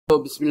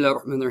Bismillah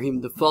ar-Rahman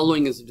ar-Rahim. The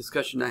following is a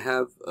discussion I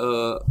have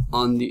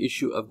on the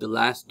issue of the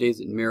last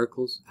days and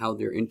miracles, how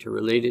they're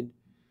interrelated,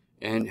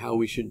 and how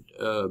we should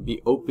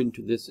be open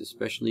to this,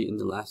 especially in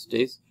the last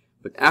days.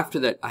 But after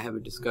that, I have a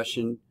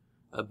discussion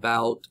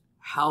about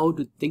how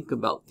to think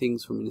about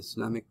things from an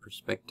Islamic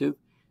perspective.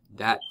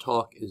 That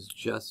talk is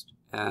just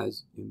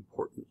as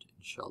important,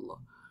 inshallah.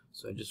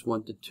 So I just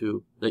wanted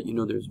to let you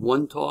know there's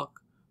one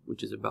talk,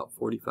 which is about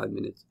 45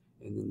 minutes,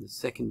 and then the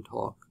second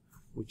talk,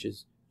 which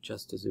is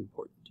just as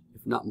important,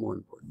 if not more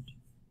important.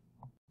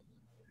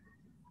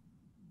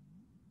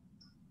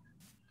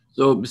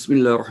 So,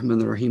 Bismillah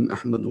ar-Rahman ar-Rahim,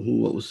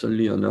 Ahmaduhu wa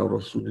usalli ala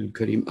Rasulil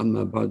Kareem,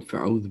 amma ba'd,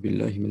 fa'udhu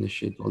billahi min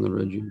ash-shaytan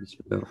ar-rajim,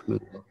 Bismillah ar-Rahman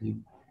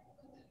ar-Rahim.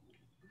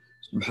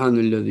 سبحان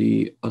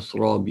الذي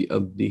أسرى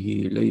بأبده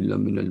ليلا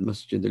من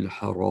المسجد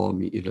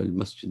الحرام إلى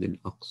المسجد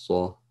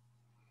الأقصى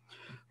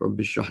رب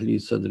اشرح لي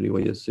صدري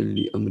ويسر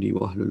لي أمري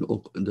واحلل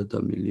عقدة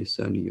من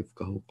لساني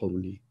يفقهوا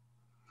قولي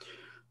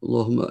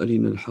اللهم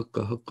أرنا الحق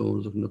حقا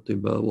وارزقنا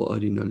اتباعه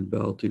وأرنا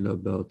الباطل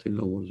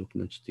باطلا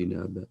وارزقنا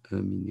اجتنابه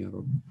آمين يا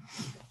رب.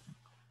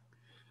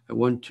 I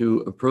want to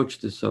approach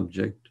this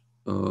subject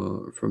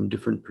from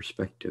different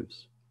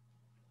perspectives.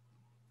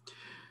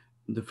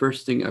 The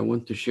first thing I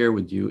want to share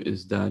with you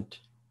is that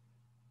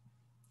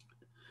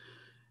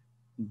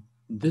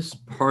this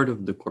part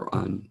of the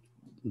Quran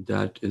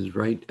that is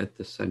right at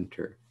the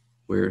center,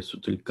 where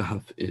Surah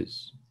Al-Kahf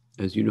is,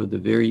 as you know, the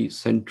very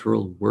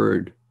central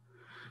word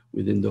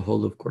within the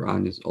whole of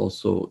Quran is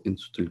also in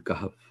Surah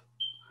Al-Kahf.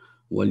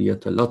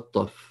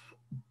 وَلْيَتَلَطَّفْ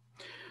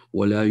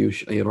وَلَا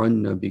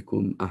يُشْعِرَنَّ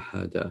بِكُمْ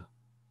أَحَدًا.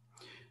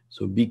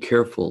 So be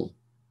careful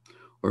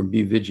or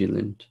be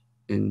vigilant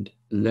and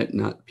let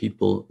not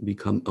people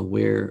become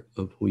aware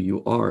of who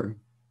you are.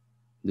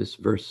 This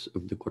verse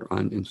of the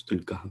Quran in Surah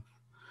Al-Kahf.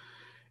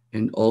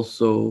 And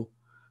also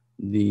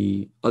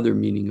the other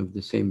meaning of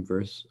the same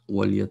verse,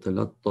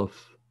 وَلْيَتَلَطَّفْ,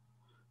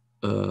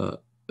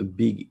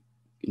 be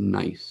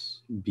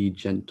nice, be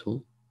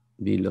gentle,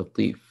 be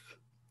latif.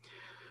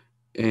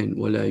 And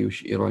وَلَا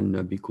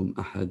يُشْعِرَنَّ بِكُمْ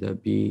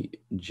أَحَدًا, be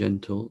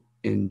gentle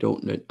and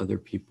don't let other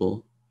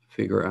people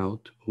figure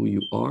out who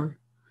you are.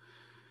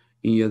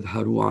 إِن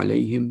يَظْهَرُوا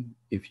عَلَيْهِمْ,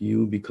 if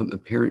you become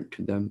apparent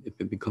to them, if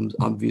it becomes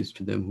obvious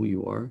to them who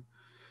you are,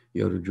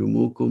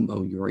 يَرْجُمُوكُمْ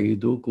أَوْ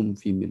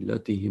يُعِيدُوكُمْ فِي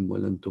مِلَّتِهِمْ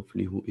وَلَن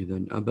تُفْلِحُوا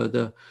إِذًا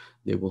أَبَدًا.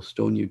 They will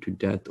stone you to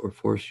death or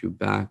force you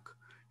back,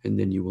 and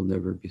then you will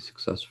never be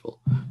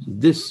successful. So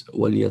this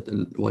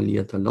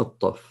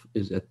وَلْيَتَلَطَّفْ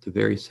is at the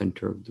very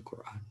center of the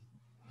Quran.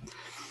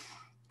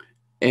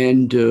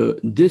 And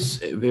this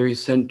very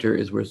center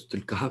is where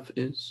Surah Al-Kahf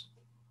is,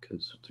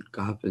 because Surah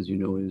Al-Kahf, as you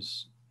know,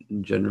 is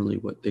generally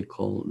what they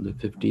call the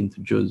 15th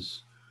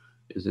juz,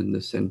 is in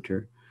the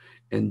center.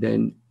 And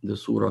then the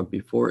surah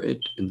before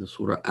it and the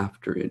surah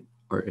after it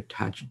are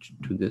attached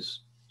to this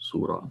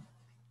surah.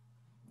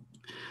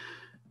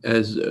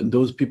 As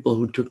those people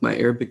who took my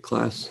Arabic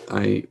class,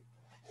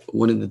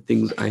 one of the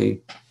things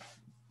I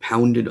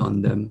pounded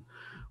on them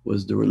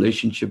was the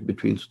relationship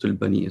between Surah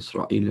Bani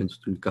Israel and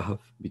Surah Al-Kahf,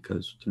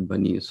 because Surah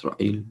Bani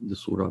Israel, the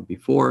surah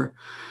before,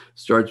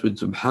 starts with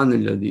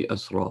Subhanalladhi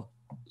asra,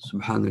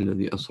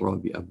 Subhanalladhi asra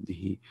bi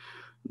abdihi,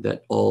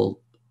 that all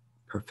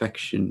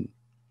perfection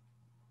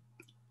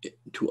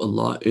to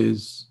Allah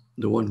is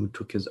the one who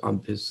took his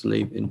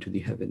slave into the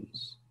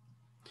heavens.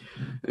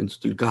 And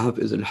Surah Al-Kahf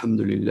is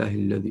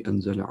Alhamdulillahi alladhi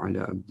anzala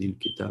ala abdil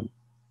kitab.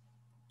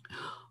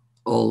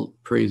 All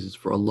praises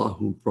for Allah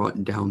who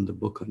brought down the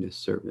book on his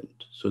servant.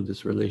 So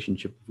this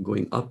relationship of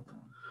going up,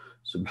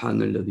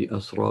 Subhanalladhi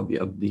asra bi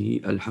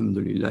abdihi,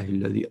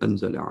 Alhamdulillahi alladhi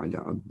anzala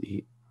ala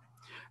abdihi.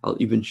 I'll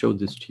even show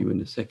this to you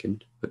in a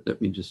second, but let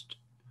me just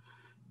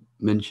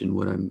mention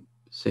what I'm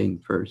saying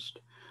first.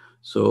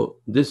 So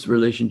this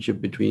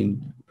relationship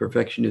between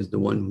perfection is the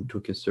one who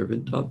took his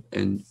servant up,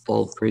 and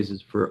all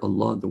praises for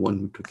Allah, the one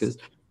who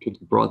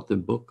brought the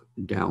book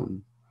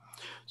down.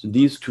 So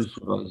these two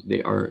surahs,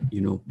 they are,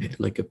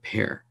 like a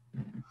pair.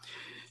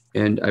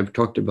 And I've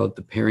talked about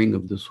the pairing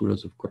of the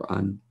surahs of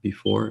Quran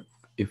before.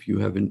 If you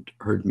haven't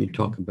heard me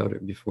talk about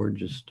it before,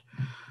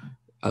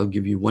 I'll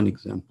give you one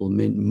example.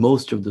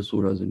 Most of the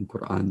surahs in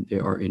Quran, they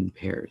are in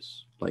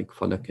pairs, like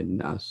Falak and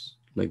Nas,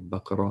 like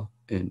Baqarah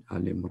and Al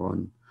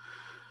Imran,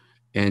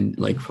 and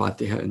like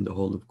Fatiha in the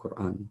whole of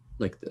Quran,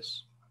 like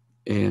this.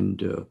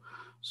 And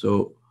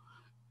so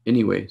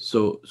anyway,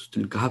 so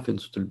Surah Al-Kahf and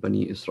Surah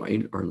Bani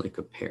Israel are like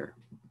a pair.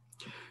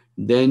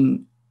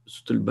 Then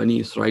Surah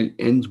Bani Israel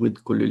ends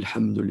with Qul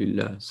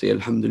Alhamdulillah, say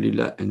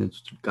Alhamdulillah, and then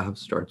Surah Al-Kahf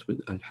starts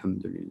with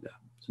Alhamdulillah.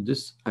 So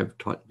this I've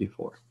taught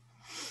before.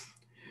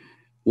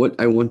 What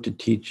I want to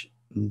teach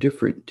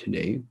different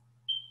today,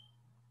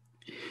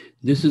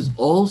 this is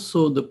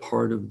also the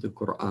part of the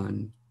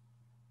Quran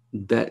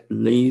that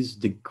lays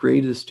the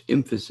greatest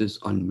emphasis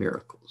on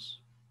miracles.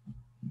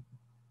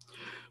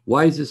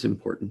 Why is this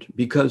important?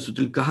 Because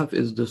Surah Al-Kahf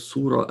is the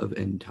surah of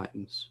end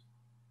times.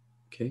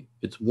 Okay,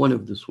 it's one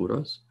of the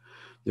surahs.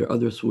 There are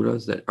other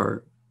surahs that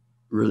are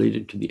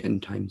related to the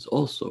end times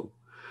also.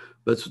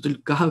 But Surah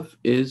Al-Kahf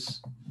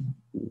is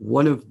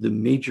one of the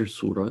major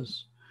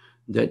surahs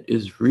that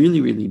is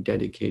really, really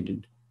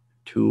dedicated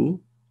to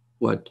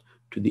what?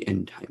 To the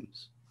end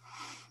times.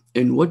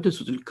 And what does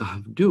Surah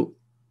Al-Kahf do?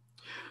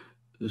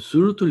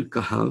 Surah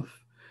Al-Kahf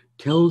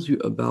tells you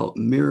about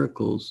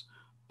miracles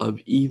of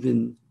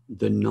even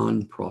the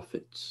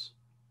non-prophets.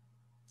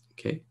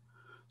 Okay?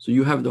 So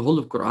you have the whole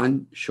of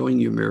Quran showing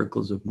you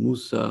miracles of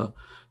Musa,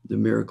 the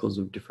miracles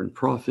of different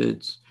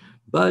prophets,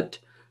 but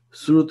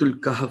Surah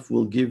Al-Kahf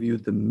will give you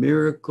the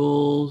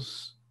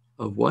miracles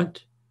of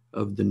what?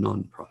 Of the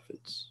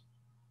non-prophets.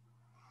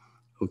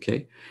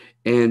 Okay?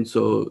 And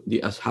so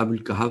the Ashab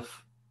al-Kahf,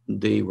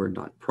 they were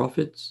not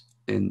prophets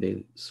and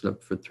they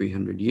slept for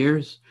 300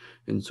 years.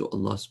 And so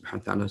Allah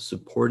subhanahu wa ta'ala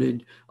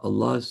supported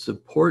Allah's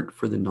support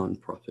for the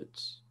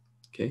non-prophets.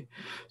 Okay?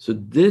 So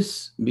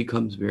this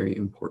becomes very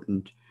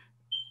important.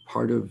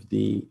 Part of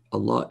the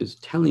Allah is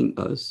telling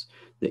us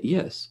that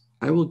yes,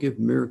 I will give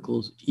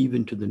miracles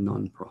even to the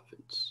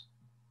non-prophets.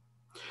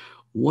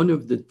 One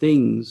of the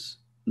things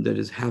that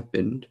has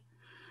happened,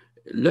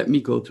 let me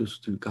go through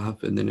Surah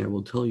Al-Kahf and then I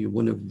will tell you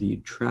one of the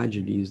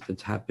tragedies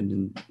that's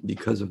happened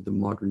because of the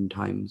modern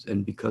times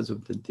and because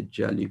of the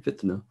Dajjali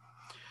fitna,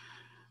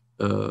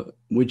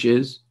 which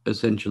is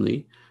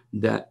essentially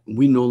that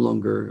we no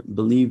longer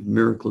believe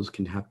miracles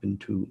can happen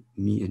to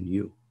me and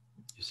you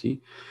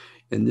see?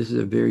 And this is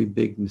a very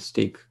big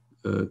mistake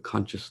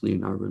consciously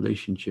in our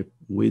relationship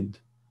with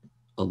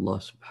Allah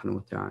subhanahu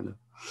wa ta'ala.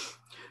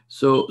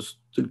 So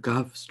Surah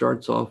Al-Kahf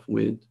starts off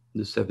with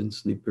the 7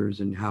 sleepers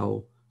and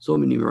how so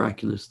many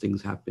miraculous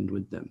things happened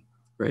with them,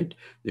 right?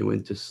 They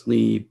went to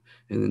sleep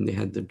and then they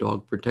had the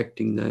dog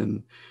protecting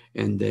them,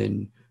 and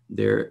then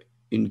their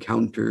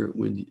encounter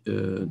with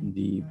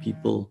the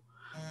people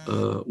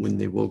when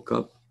they woke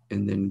up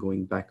and then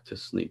going back to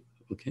sleep,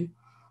 okay?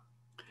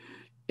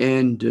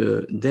 And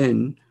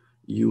then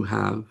you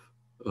have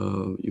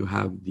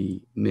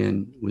the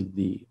man with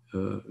the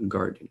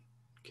garden,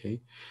 okay,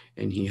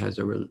 and he has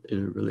a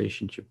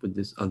relationship with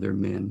this other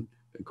man.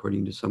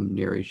 According to some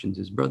narrations,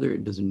 his brother,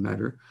 it doesn't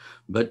matter,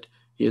 but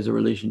he has a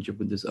relationship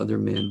with this other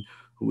man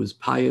who was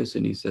pious,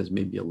 and he says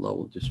maybe Allah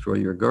will destroy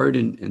your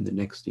garden, and the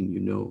next thing you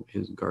know,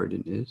 his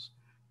garden is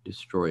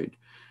destroyed,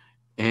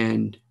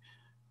 and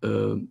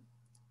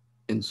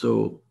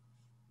so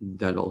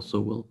that also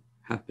will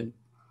happen,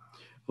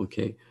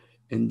 okay,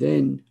 and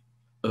then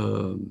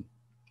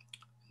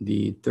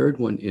the third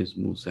one is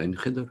Musa and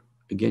Khidr.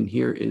 Again,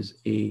 here is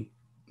a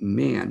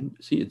man.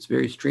 See, it's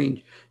very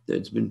strange that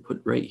it's been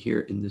put right here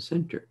in the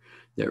center.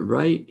 That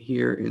right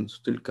here in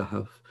Surah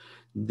Al-Kahf,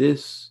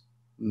 this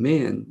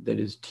man that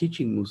is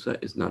teaching Musa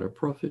is not a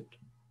prophet,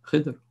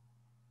 Khidr.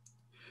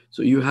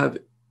 So you have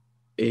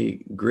a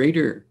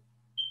greater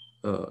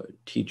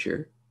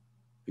teacher,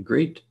 a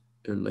great,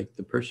 like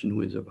the person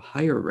who is of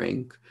higher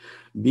rank,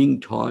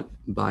 being taught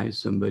by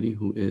somebody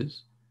who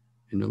is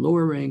in a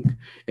lower rank,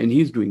 and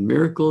he's doing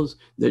miracles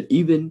that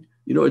even,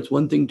 it's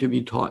one thing to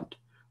be taught,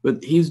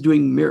 but he's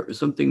doing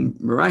something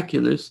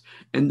miraculous,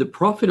 and the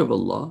Prophet of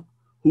Allah,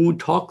 who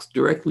talks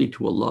directly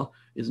to Allah,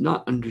 is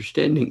not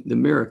understanding the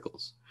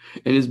miracles,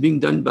 and is being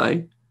done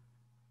by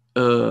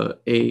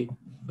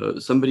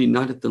somebody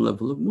not at the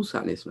level of Musa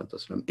alayhi salatu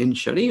wasalam. In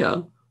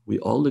Sharia, we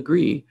all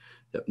agree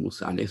that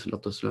Musa alayhi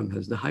salatu wasalam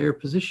has the higher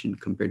position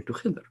compared to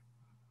Khidr,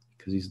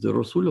 because he's the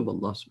Rasul of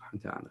Allah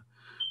subhanahu wa ta'ala.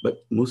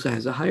 But Musa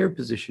has a higher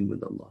position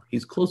with Allah.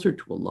 He's closer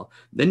to Allah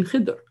than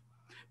Khidr.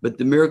 But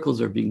the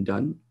miracles are being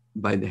done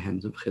by the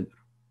hands of Khidr.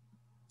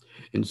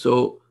 And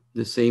so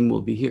the same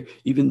will be here.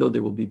 Even though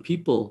there will be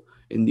people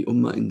in the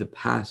Ummah in the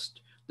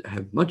past that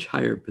have much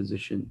higher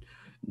position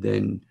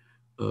than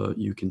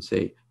you can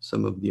say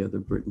some of the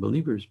other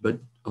believers, but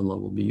Allah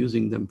will be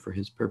using them for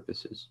His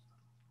purposes.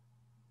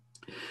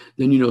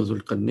 Then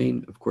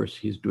Zulqarnain, of course,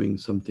 he's doing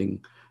something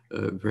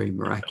very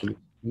miraculous.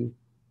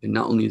 And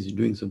not only is he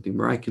doing something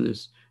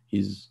miraculous,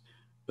 he's,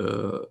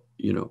 so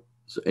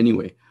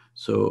anyway,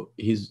 so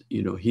he's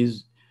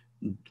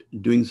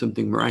doing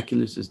something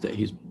miraculous is that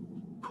he's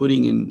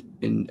putting in,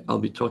 and I'll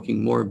be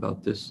talking more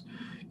about this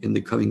in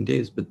the coming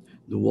days, but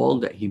the wall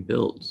that he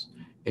builds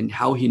and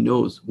how he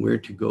knows where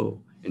to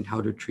go and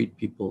how to treat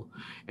people.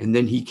 And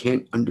then he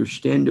can't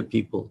understand the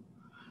people,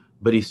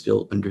 but he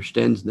still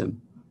understands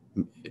them.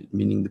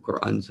 Meaning the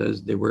Quran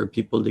says there were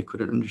people they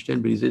couldn't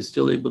understand, but he's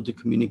still able to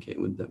communicate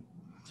with them.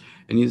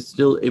 And he's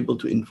still able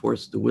to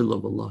enforce the will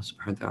of Allah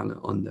subhanahu wa ta'ala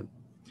on them.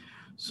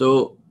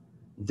 So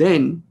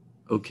then,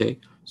 okay,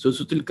 so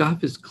Surah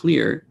Al-Kahf is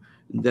clear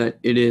that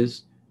it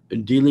is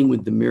dealing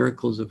with the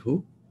miracles of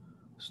who?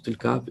 Surah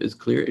Al-Kahf is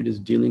clear it is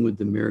dealing with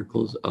the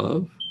miracles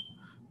of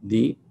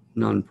the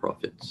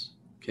non-prophets,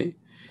 okay?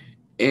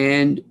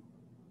 And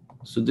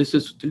so this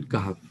is Surah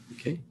Al-Kahf,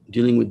 okay,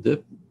 dealing with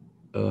the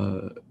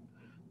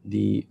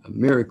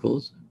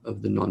miracles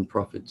of the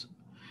non-prophets.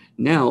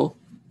 Now,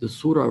 the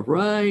surah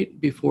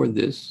right before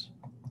this,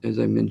 as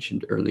I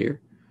mentioned earlier,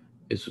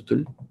 is Surah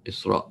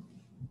Al-Isra,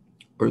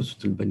 or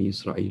Surah Al-Bani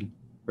Israel,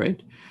 right?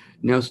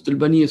 Now, Surah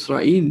Al-Bani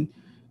Israel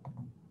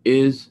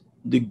is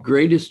the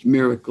greatest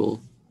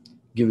miracle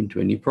given to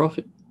any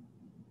prophet.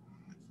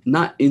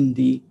 Not in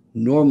the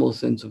normal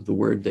sense of the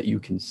word that you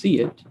can see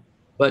it,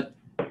 but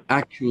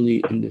actually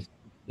in this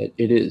that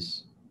it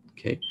is.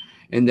 Okay.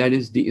 And that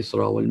is the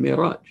Isra wal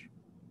Miraj.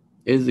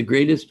 It is the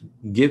greatest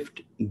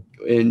gift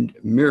and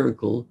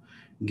miracle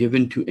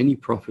given to any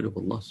prophet of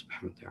Allah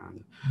subhanahu wa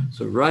ta'ala.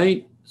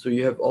 So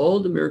you have all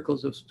the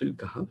miracles of Stul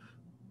Kahf,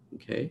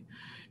 okay?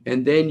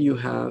 And then you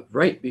have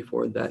right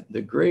before that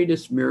the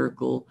greatest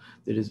miracle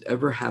that has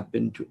ever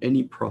happened to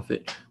any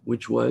prophet,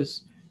 which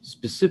was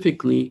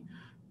specifically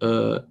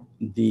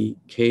the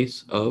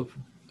case of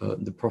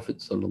the Prophet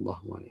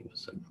sallallahu alaihi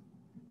wasallam.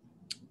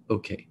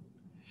 Okay.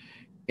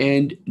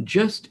 And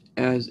just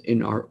as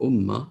in our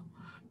ummah,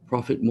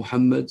 Prophet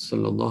Muhammad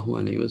sallallahu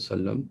alaihi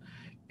wasallam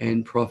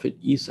and Prophet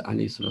Isa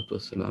alayhi salatu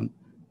wasalam,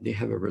 they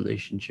have a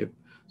relationship.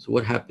 So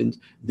what happens?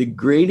 The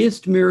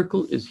greatest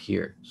miracle is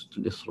here,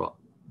 Surah Isra.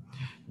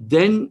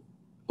 Then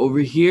over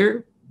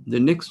here, the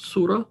next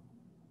surah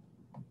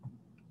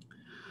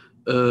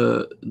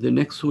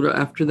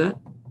after that,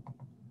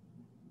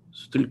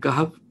 Surah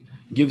Al-Kahf,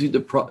 gives you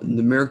the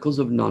miracles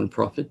of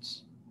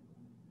non-prophets.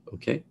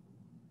 Okay.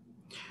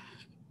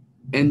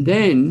 And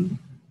then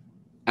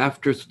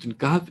after Surah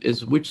Al-Kahf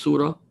is which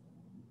surah?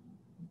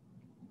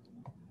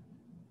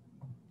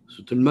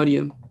 Surah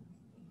Al-Maryam.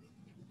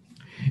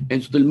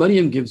 And Surah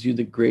Al-Maryam gives you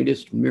the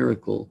greatest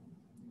miracle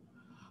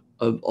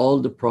of all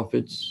the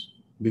prophets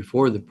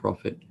before the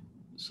Prophet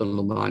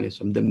sallallahu alaihi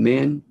wasallam. The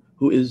man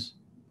who is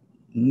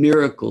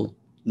miracle,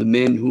 the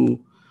man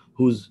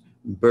whose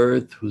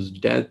birth, whose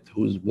death,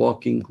 whose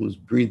walking, whose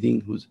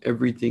breathing, whose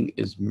everything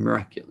is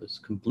miraculous,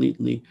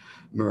 completely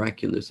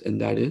miraculous, and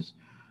that is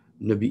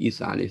Nabi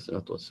Isa alayhi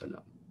salatu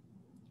wasalam.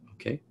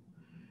 Okay,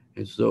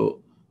 and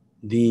so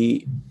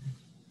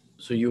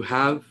you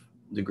have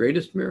the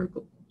greatest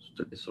miracle,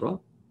 Surah Isra,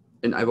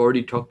 and I've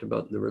already talked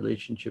about the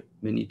relationship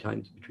many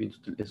times between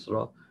Surah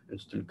Isra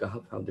and Surah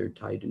Kahf, how they're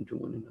tied into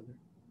one another.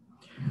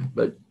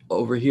 But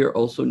over here,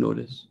 also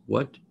notice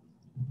what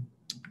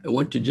I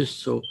want to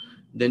just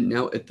then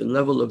now at the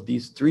level of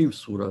these three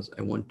surahs,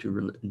 I want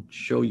to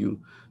show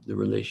you the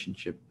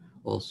relationship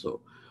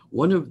also.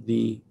 One of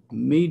the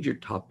major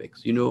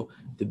topics,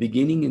 the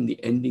beginning and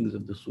the endings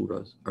of the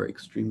surahs are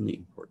extremely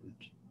important.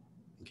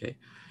 Okay,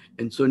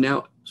 and so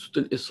now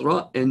Surah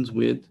Isra ends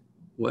with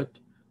what?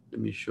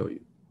 Let me show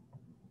you.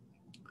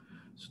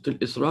 Surah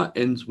Isra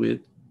ends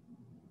with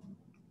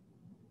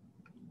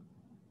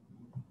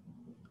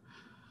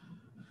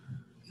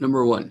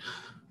number 1,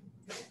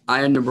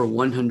 ayah number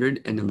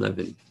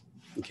 111.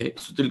 Okay,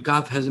 Surah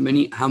Al-Kahf has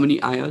how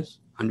many ayahs?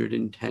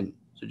 110.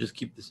 So just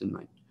keep this in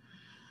mind.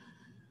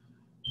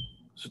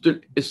 Surah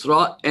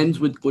Isra ends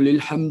with Qul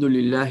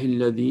alhamdulillahi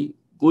alladhi,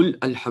 Qul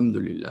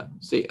alhamdulillah.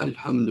 Say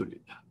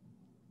alhamdulillah.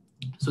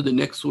 So the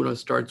next surah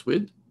starts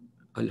with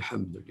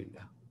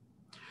alhamdulillah.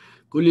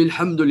 Qul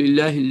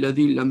alhamdulillahi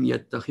alladhi lam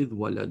yattakhidh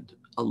walad.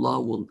 Allah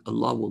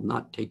will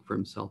not take for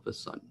himself a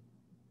son.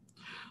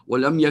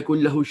 وَلَمْ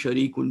يَكُنْ لَهُ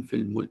شَرِيكٌ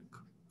فِي الْمُلْكِ.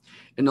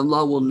 And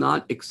Allah will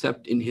not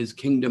accept in His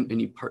kingdom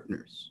any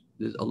partners.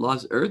 This is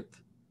Allah's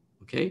earth,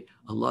 okay?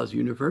 Allah's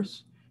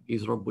universe.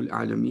 He's Rabbul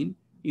Alameen.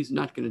 He's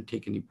not going to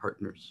take any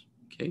partners,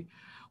 okay?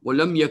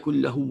 وَلَمْ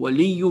يَكُنْ لَهُ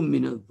وَلِيٌّ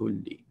مِّنَ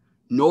الذُّلِّ.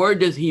 Nor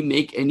does He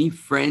make any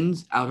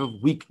friends out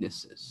of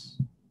weaknesses.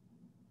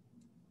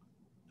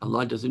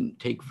 Allah doesn't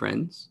take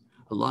friends.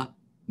 Allah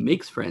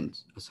makes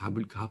friends.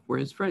 Ashabul Kahf were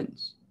His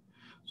friends.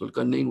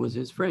 Zulqarnain was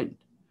His friend.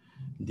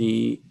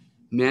 The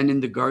man in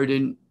the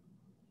garden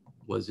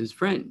was His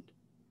friend.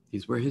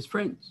 These were His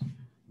friends.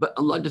 But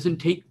Allah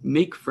doesn't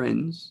make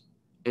friends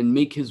and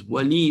make His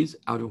walis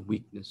out of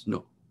weakness.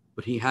 No.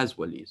 But He has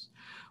walis.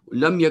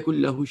 لَمْ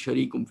يَكُنْ لَهُ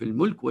شَرِيكٌ فِي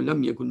الْمُلْكِ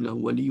وَلَمْ يَكُنْ لَهُ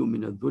وَلِيٌّ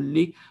مِّنَ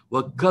الذُّلِّ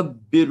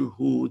وَكَبِّرْهُ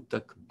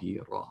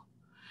تَكْبِيرًا.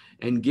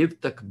 And give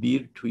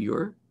takbir to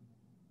your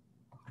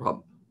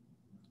Rabb.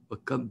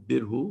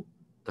 وَكَبِّرْهُ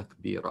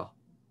تَكْبِيرًا.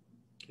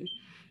 Okay.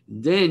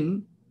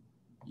 Then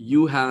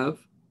you have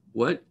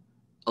what?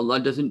 Allah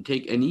doesn't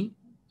take any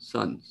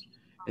sons.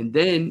 And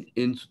then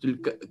in Surah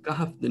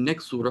Al-Kahf, the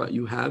next surah,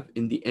 you have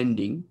in the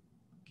ending,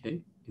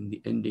 okay? In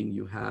the ending,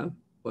 you have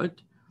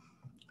what?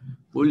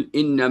 قُلْ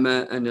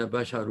إِنَّمَا أَنَا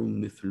بَشَرٌ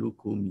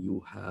مِثْلُكُمْ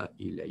يُوحَى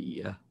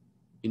إِلَيَّ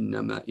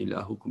إِنَّمَا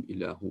إِلَهُكُمْ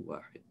إِلَهُ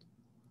وَاحِدٌ.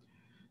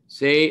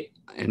 Say,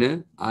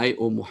 I,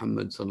 O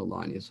Muhammad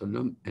sallallahu alayhi wa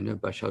sallam, أَنَا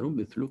بَشَرٌ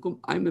مِثْلُكُمْ.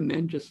 I'm a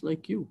man just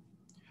like you.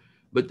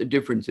 But the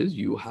difference is,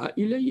 يُوحَى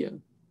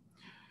إِلَيَّ.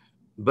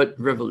 But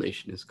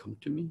revelation has come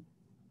to me.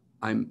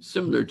 I'm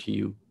similar to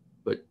you,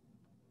 but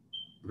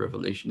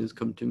revelation has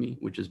come to me,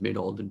 which has made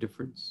all the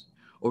difference.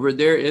 Over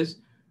there is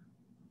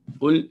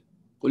قُلْ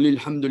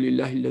الْحَمْدُ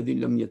لِلَّهِ الَّذِي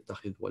لَمْ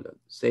يَتَّخِذْ وَلَدٍ.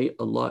 Say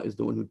Allah is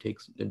the one who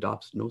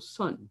adopts no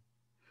son.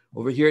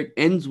 Over here it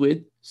ends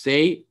with,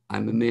 say,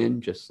 I'm a man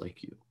just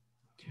like you.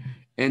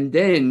 And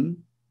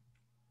then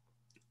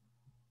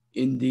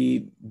in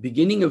the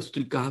beginning of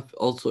Surah Kahf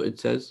also it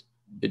says,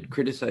 it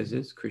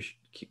criticizes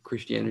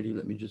Christianity.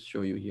 Let me just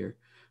show you here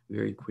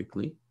very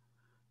quickly.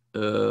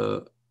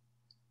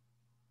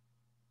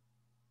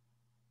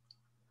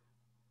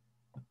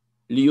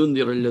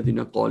 لِيُنذِرَ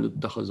الَّذِينَ قَالُوا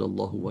اتَّخَذَ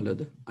اللَّهُ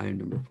وَلَدًا. Ayah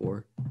number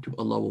 4. To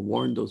Allah will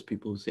warn those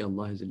people who say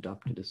Allah has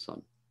adopted a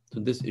son. So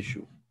this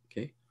issue,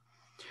 okay?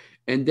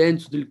 And then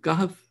Surah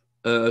Al-Kahf,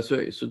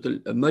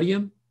 Surah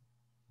Al-Maryam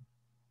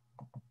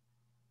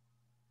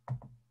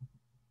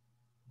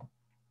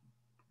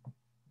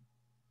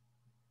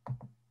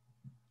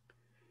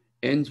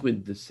ends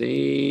with the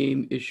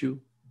same issue,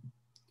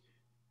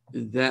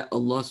 that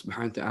Allah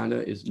subhanahu wa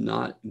ta'ala is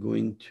not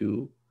going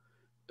to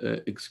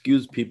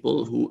excuse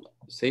people who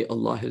say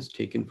Allah has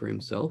taken for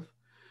himself.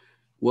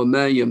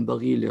 وَمَا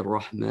يَنْبَغِي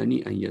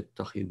لِلرَّحْمَنِ أَنْ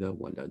يَتَّخِذَ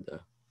وَلَدًا.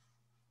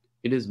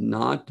 It is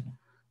not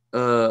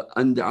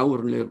أَنْ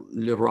دَعَوْا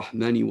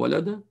لِلرَّحْمَنِ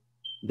وَلَدًا,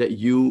 that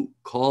you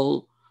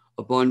call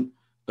upon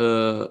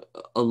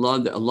Allah,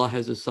 that Allah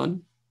has a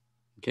son.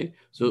 Okay,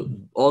 so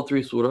all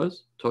three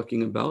surahs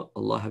talking about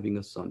Allah having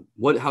a son.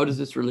 How does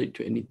this relate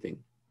to anything?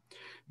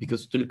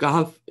 Because Surah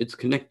Al-Kahf, it's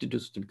connected to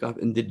Surah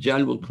Al-Kahf, and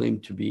Dajjal will claim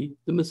to be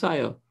the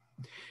Messiah.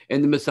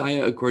 And the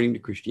Messiah, according to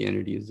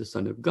Christianity, is the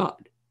Son of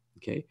God.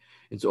 Okay,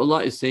 and so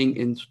Allah is saying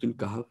in Surah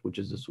Al-Kahf, which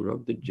is the surah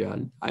of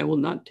Dajjal, I will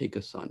not take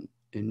a son,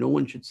 and no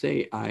one should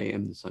say I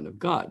am the Son of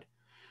God,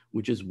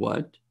 which is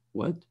what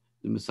the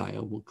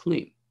Messiah will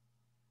claim.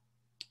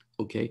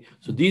 Okay,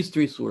 so these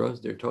three surahs,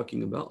 they're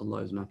talking about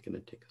Allah is not going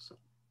to take a son.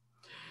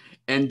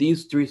 And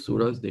these three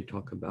surahs, they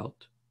talk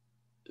about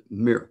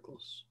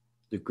miracles.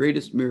 The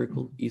greatest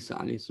miracle, Isa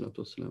alayhi salatu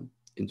wasalam,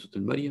 in Surah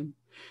Al-Maryam.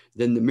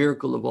 Then the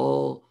miracle of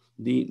all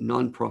the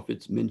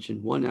non-prophets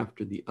mentioned one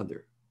after the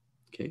other.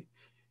 Okay.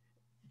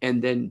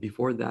 And then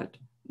before that,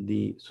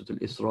 the Surah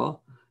Al-Isra,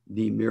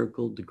 the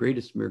miracle, the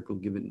greatest miracle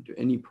given to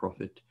any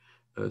prophet,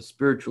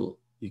 spiritual,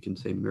 you can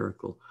say,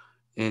 miracle.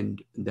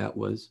 And that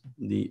was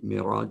the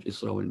Miraj,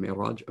 Isra wal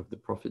Miraj of the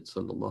Prophet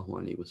sallallahu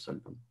alaihi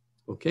wasallam.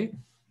 Okay.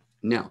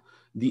 Now,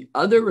 the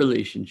other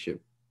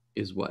relationship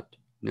is what?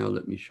 Now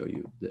let me show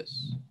you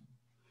this.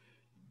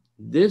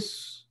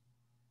 This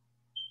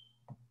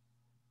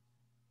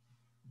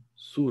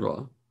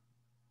surah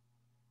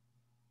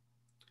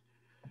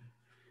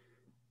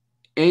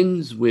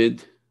ends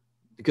with,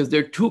 because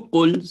there are two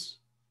quls,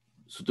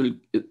 Surah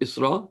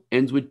Al-Isra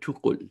ends with two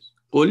quls,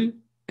 qul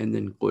and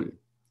then qul.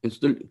 And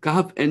Surah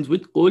Al-Kahf ends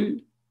with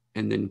qul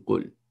and then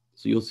qul.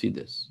 So you'll see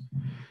this.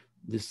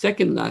 The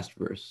second last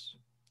verse,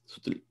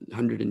 Surah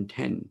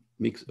 110,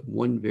 makes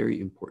one very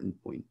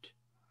important point,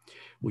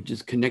 which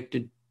is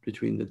connected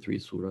between the three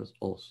surahs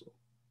also.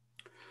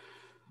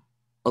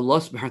 Allah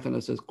subhanahu wa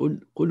ta'ala says,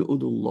 قُلْ أُدُوا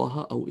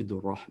اللَّهَ أَوْ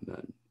إِدُوا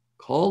الرَّحْمَنِ.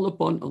 Call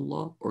upon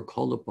Allah or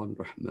call upon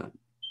Rahman.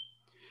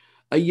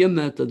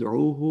 أَيَّمَا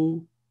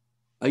تَدْعُوهُ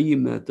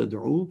أَيَّمَا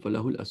تَدْعُوا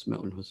فَلَهُ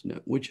الْأَسْمَاءُ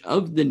الْحُسْنَى. Which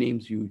of the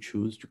names you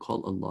choose to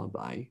call Allah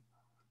by,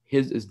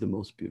 His is the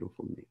most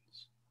beautiful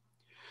names.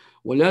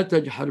 وَلَا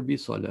تَجْحَرْ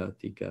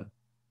بِصَلَاتِكَ.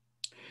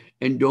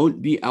 And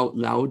don't be out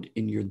loud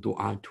in your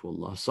dua to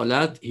Allah.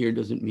 Salat here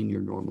doesn't mean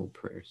your normal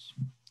prayers.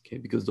 Okay,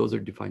 because those are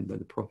defined by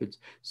the prophets.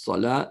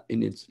 Salah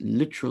in its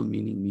literal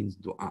meaning means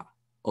dua.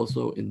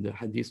 Also in the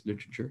hadith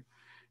literature,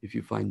 if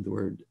you find the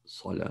word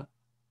salah,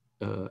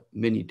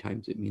 many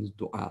times it means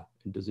dua.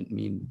 It doesn't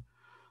mean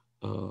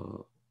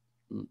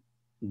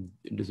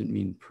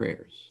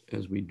prayers,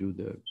 as we do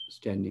the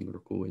standing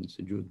ruku and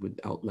sujood with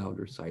out loud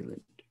or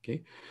silent.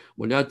 Okay,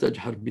 وَلَا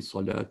تَجْحَرْ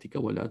بِصَلَاتِكَ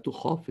وَلَا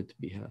تُخَافِتْ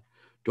بِهَا.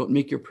 Don't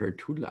make your prayer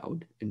too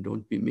loud and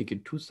don't make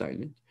it too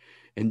silent.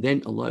 And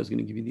then Allah is going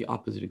to give you the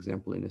opposite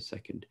example in a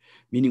second.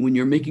 Meaning when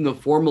you're making a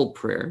formal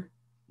prayer,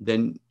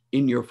 then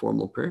in your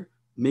formal prayer,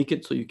 make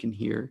it so you can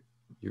hear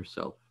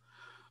yourself.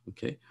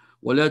 Okay?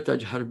 وَلَا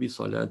تَجْحَرْ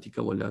بِصَلَاتِكَ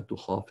وَلَا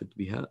تُخَافِتْ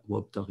بِهَا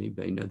وَابْتَغِي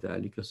بَيْنَ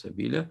ذَلِكَ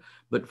سَبِيلًا.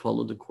 But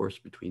follow the course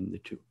between the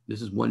two.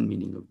 This is one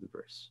meaning of the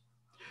verse.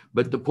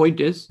 But the point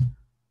is,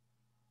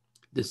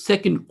 the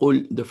second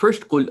qul, the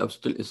first qul of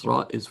Surah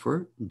Al-Isra is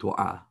for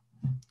dua.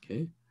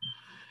 Okay?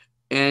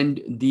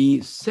 And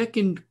the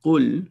second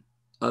qul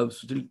of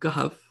Surah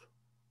Al-Kahf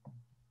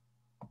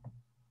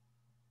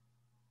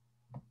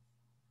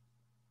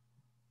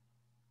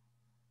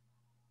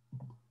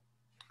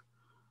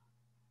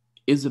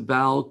is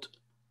about,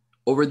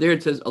 over there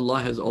it says Allah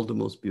has all the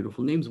most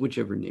beautiful names,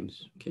 whichever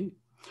names, okay?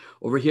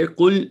 Over here,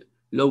 قُلْ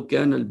لَوْ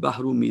كَانَ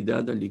الْبَحْرُ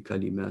مِدَادًا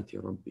لِكَلِمَاتِ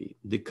رَبِّي.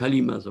 The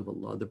kalimas of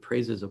Allah, the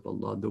praises of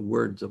Allah, the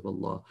words of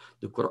Allah,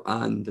 the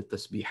Quran, the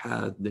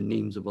tasbihat, the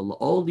names of Allah,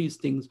 all these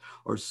things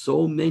are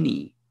so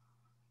many,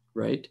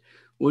 right?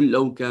 قُلْ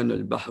لَوْ كَانَ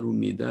الْبَحْرُ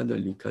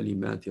مِدَادًا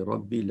لِكَلِمَاتِ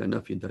رَبِّي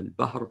لَنَفِدَ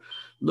الْبَحْرُ.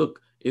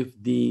 Look,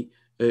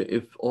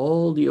 if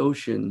all the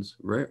oceans,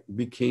 right,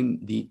 became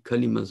the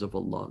kalimas of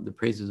Allah, the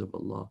praises of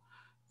Allah,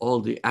 all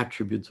the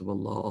attributes of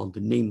Allah, all the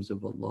names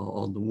of Allah,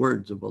 all the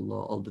words of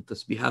Allah, all the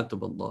tasbihat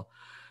of Allah,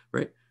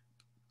 right?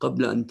 قَبْلَ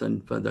أَن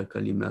تَنْفَذَ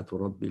كَلِمَاتُ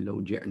رَبِّي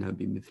لَوْ جِئْنَا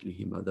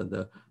بِمِثْلِهِ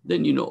مَدَدًا.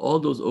 Then, all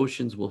those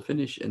oceans will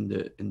finish and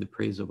the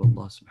praise of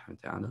Allah subhanahu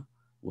wa ta'ala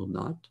will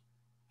not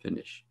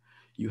finish.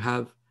 You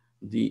have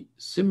the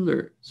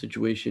similar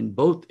situation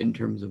both in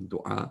terms of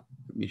dua.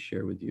 Let me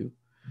share with you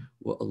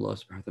what Allah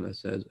subhanahu wa ta'ala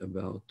says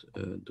about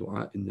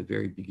dua in the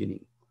very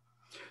beginning.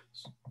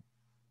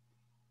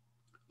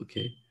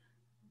 Okay.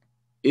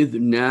 إِذْ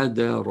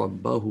نَادَى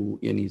رَبَّهُ,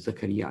 يعني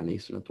Zakaria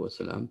alayhi salatu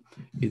wasalam,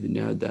 إِذْ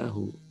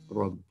نَادَاهُ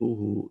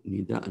رَبُّهُ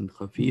نِدَاءً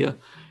خَفِيًّا.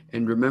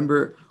 And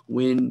remember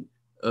when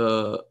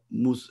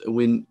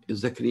when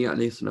Zakaria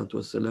alayhi salatu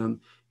wasalam,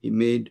 he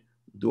made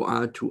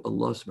dua to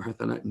Allah subhanahu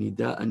wa ta'ala,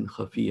 nida'an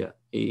khafiya,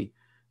 a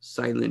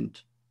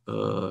silent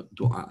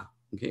dua,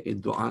 okay, a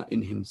dua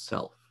in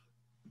himself.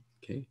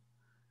 Okay.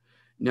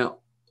 Now,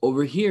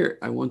 over here,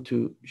 I want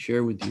to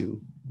share with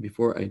you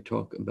before I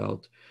talk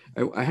about,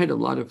 I had a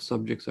lot of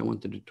subjects I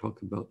wanted to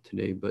talk about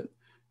today, but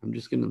I'm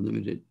just going to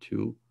limit it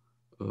to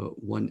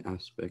one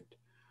aspect,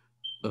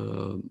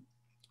 um,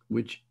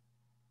 which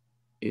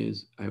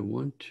is I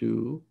want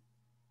to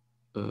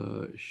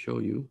show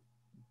you.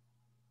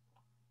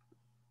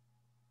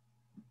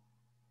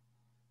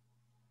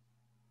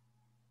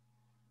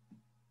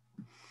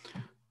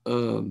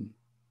 Um,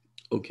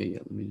 okay, yeah,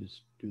 let me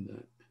just do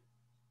that.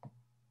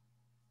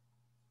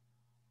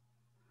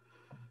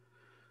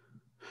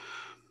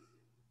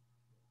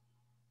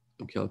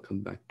 Okay, I'll come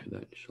back to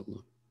that,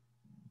 inshallah.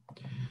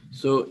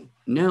 So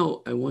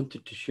now I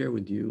wanted to share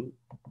with you.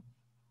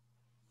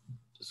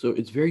 So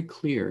it's very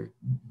clear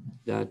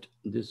that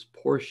this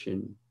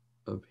portion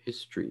of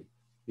history,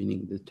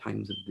 meaning the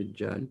times of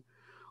Dajjal,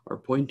 are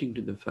pointing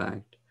to the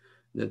fact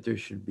that there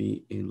should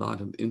be a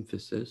lot of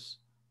emphasis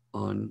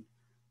on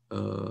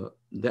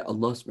that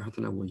Allah subhanahu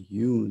wa ta'ala will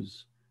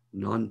use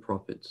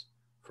non-prophets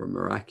for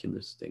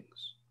miraculous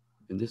things.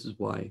 And this is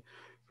why,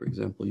 for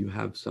example, you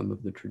have some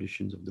of the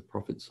traditions of the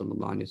Prophet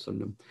sallallahu alaihi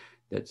wasallam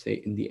that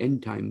say in the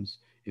end times,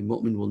 a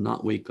mu'min will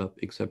not wake up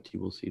except he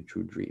will see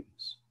true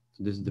dreams.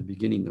 So this is the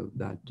beginning of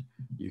that,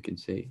 you can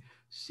say,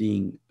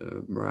 seeing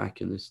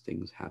miraculous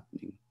things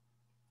happening.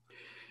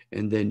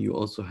 And then you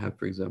also have,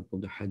 for example,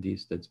 the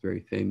hadith that's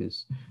very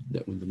famous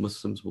that when the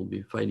Muslims will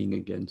be fighting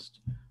against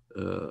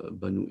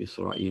Banu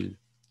Israel,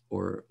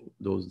 or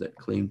those that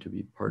claim to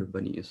be part of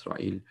Bani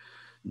Israel,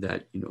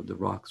 that the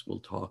rocks will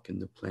talk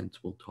and the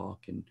plants will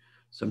talk, and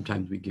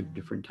sometimes we give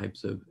different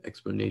types of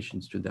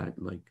explanations to that,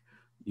 like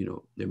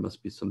there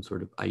must be some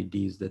sort of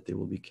IDs that they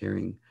will be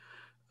carrying.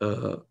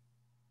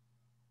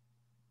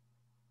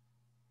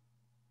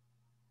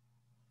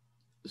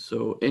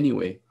 So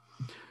anyway,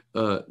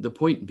 the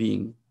point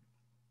being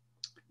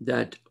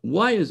that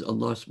why is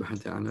Allah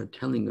subhanahu wa ta'ala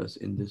telling us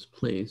in this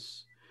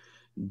place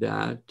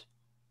that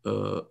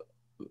Allah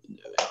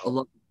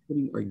is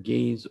putting our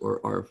gaze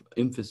or our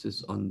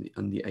emphasis on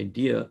the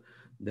idea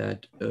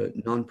that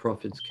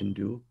non-prophets can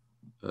do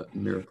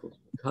miracles?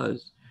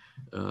 Because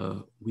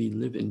we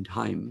live in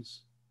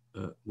times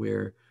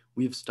where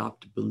we've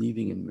stopped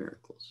believing in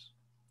miracles.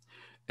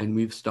 And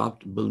we've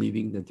stopped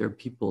believing that there are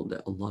people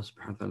that Allah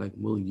subhanahu wa ta'ala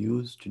will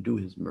use to do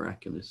his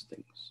miraculous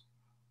things.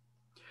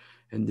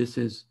 And this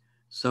is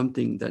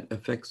something that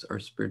affects our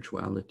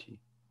spirituality,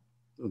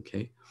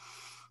 okay?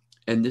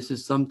 And this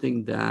is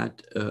something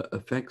that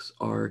affects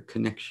our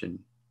connection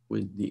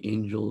with the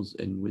angels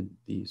and with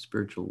the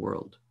spiritual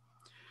world.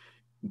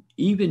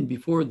 Even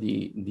before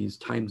these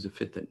times of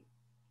fitan,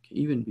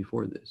 even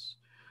before this,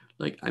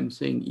 like I'm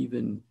saying,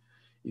 even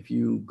if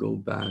you go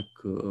back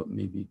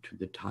maybe to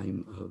the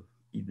time of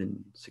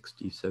even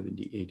 60,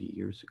 70, 80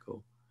 years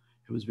ago,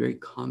 it was very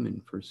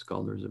common for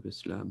scholars of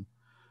Islam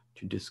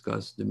to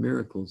discuss the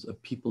miracles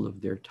of people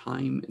of their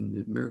time and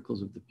the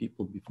miracles of the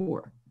people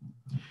before.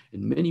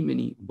 And many,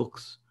 many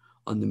books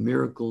on the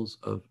miracles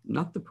of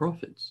not the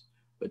prophets,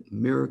 but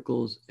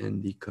miracles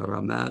and the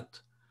karamat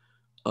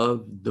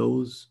of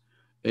those.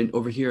 And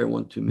over here, I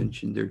want to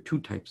mention there are two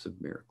types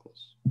of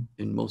miracles.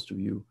 And most of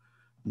you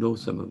know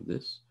some of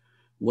this.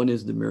 One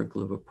is the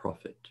miracle of a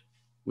prophet,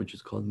 which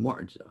is called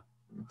mu'jiza.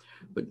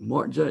 But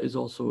mu'jiza is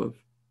also of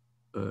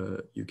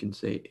you can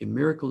say a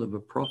miracle of a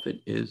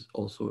prophet is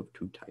also of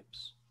two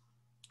types.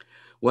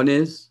 One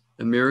is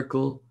a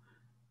miracle,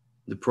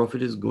 the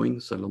prophet is going,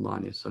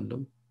 sallallahu alaihi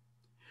wasallam,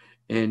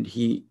 and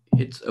he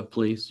hits a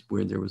place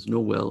where there was no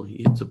well.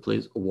 He hits a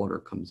place, water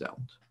comes out.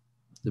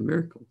 It's a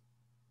miracle.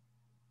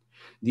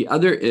 The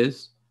other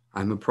is,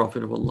 I'm a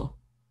prophet of Allah.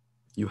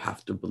 You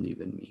have to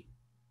believe in me.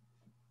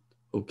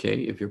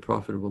 Okay, if you're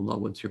prophet of Allah,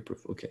 what's your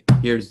proof? Okay,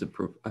 here's the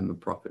proof. I'm a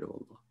prophet of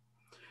Allah.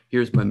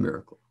 Here's my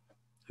miracle.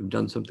 I've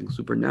done something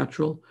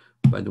supernatural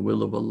by the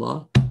will of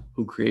Allah,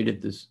 who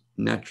created this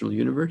natural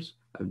universe.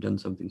 I've done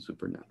something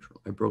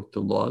supernatural. I broke the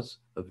laws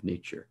of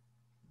nature.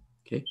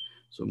 Okay,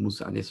 so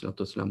Musa alayhi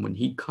salatu wasalam, when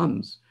he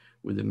comes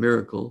with a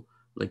miracle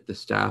like the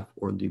staff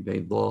or the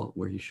baydah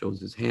where he shows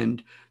his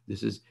hand,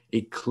 this is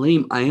a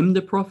claim, I am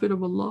the prophet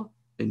of Allah,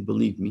 and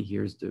believe me,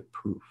 here's the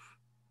proof.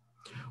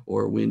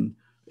 Or when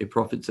a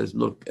prophet says,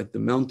 look at the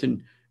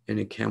mountain and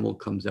a camel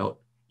comes out,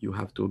 you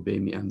have to obey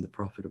me, I'm the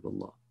prophet of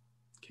Allah.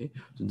 Okay,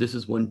 so this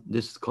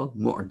is called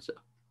mu'jiza.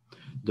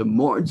 The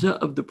mu'jiza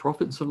of the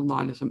Prophet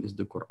ﷺ is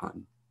the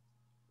Quran.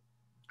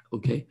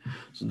 Okay,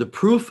 so the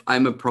proof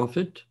I'm a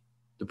prophet,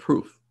 the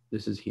proof,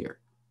 this is here.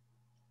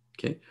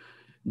 Okay,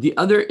 the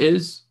other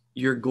is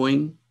you're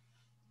going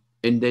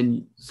and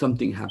then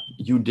something happens.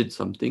 You did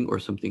something or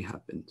something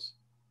happens.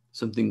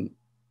 Something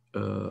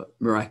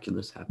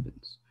miraculous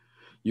happens.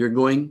 You're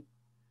going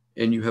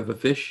and you have a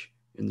fish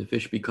and the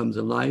fish becomes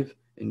alive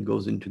and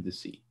goes into the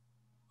sea.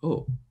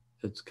 Oh,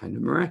 that's kind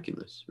of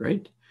miraculous,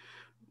 right?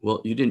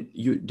 Well, you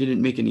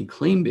didn't make any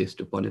claim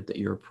based upon it that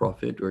you're a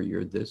prophet or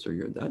you're this or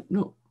you're that.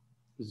 No,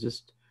 it's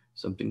just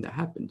something that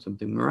happened,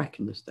 something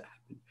miraculous that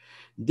happened.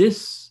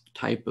 This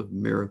type of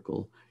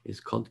miracle is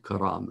called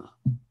karama.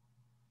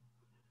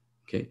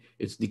 Okay,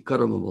 it's the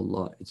karam of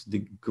Allah. It's the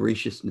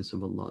graciousness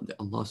of Allah. That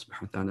Allah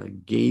subhanahu wa ta'ala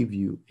gave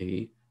you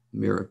a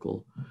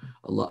miracle.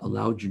 Allah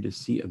allowed you to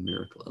see a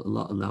miracle.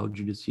 Allah allowed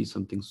you to see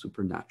something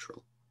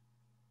supernatural.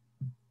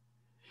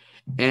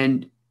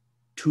 And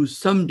to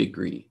some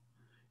degree,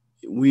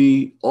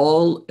 we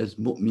all as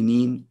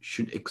mu'mineen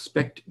should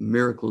expect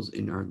miracles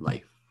in our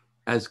life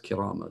as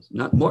kiramas,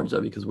 not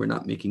mu'jiza, because we're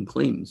not making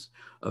claims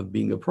of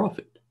being a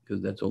prophet,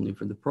 because that's only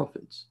for the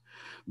prophets.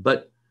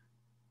 But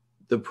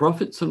the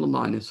Prophet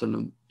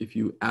ﷺ, if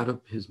you add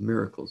up his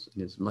miracles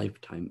in his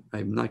lifetime,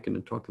 I'm not going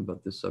to talk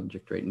about this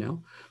subject right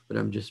now, but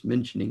I'm just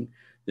mentioning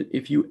that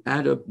if you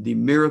add up the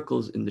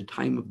miracles in the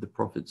time of the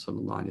Prophet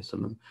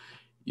ﷺ,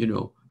 you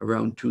know,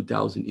 around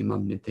 2000,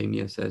 Imam Ibn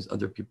Taymiyyah says,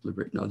 other people have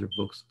written other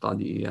books.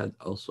 Qadi Iyad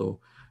also,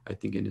 I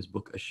think in his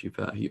book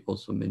Ash-Shifa, he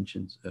also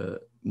mentions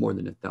more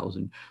than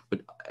 1,000.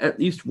 But at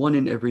least one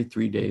in every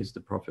 3 days,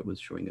 the Prophet was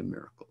showing a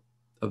miracle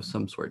of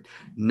some sort.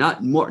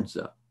 Not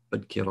mu'jiza,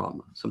 but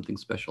kirama, something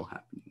special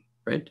happening,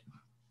 right?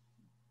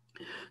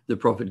 The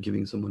Prophet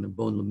giving someone a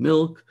bowl of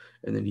milk,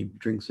 and then he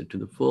drinks it to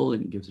the full,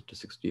 and he gives it to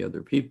 60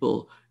 other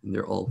people, and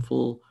they're all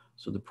full.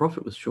 So the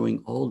Prophet was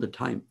showing all the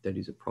time that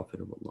he's a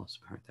prophet of Allah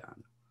subhanahu wa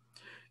ta'ala.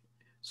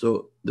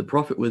 So the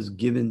Prophet was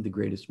given the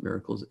greatest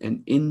miracles,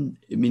 and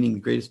meaning the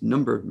greatest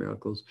number of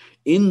miracles.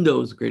 In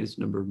those greatest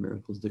number of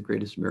miracles, the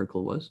greatest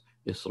miracle was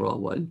Isra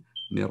wal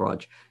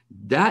Miraj.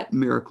 That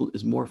miracle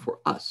is more for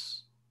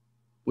us,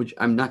 which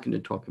I'm not going to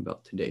talk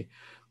about today,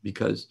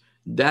 because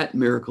that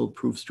miracle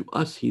proves to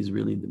us he's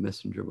really the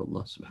messenger of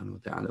Allah subhanahu wa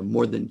ta'ala,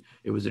 more than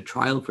it was a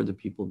trial for the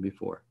people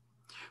before,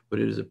 but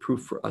it is a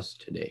proof for us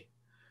today.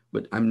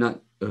 But I'm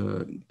not,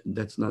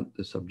 that's not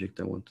the subject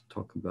I want to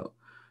talk about.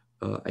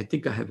 I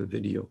think I have a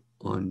video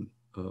on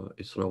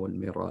Isra wal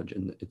Miraj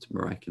and its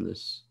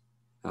miraculous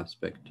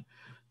aspect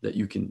that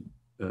you can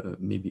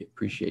maybe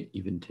appreciate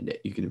even today.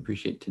 You can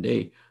appreciate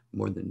today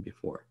more than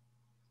before.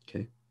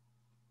 Okay.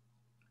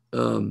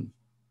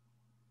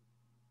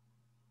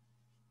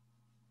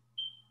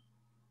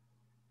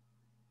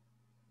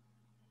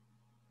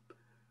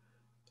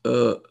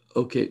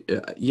 Okay.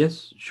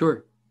 Yes,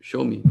 sure.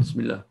 Show me.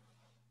 Bismillah.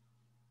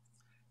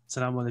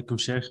 Assalamu alaikum,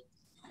 Sheikh.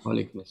 Wa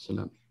alaikum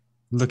assalam.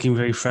 Looking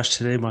very fresh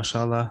today,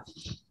 mashallah.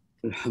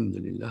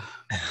 Alhamdulillah.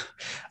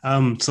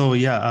 So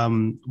yeah,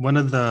 one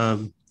of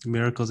the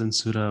miracles in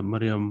Surah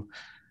Maryam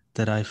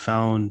that I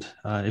found,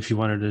 if you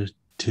wanted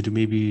to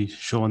maybe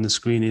show on the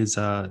screen, is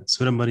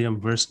Surah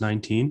Maryam verse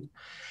 19.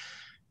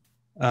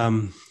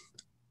 The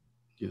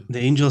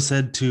angel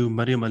said to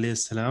Maryam alayhi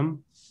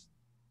salam,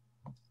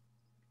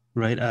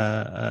 right?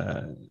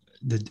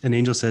 An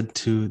angel said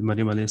to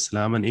Maryam alayhi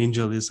salam, an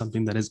angel is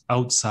something that is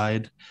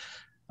outside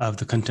of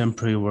the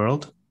contemporary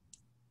world,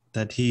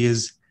 that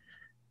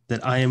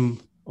I am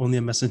only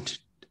a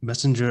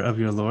messenger of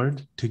your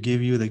Lord to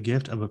give you the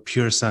gift of a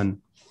pure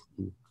son.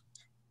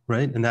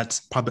 Right? And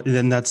that's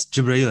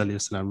Jibreel alayhi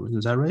salam.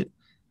 Is that right?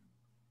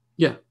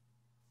 Yeah.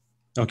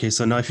 Okay,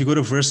 so now if you go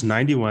to verse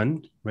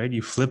 91, right,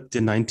 you flip the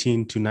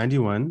 19 to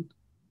 91,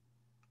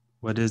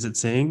 what is it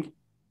saying?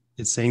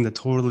 It's saying the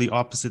totally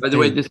opposite By the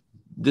thing. way,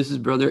 this is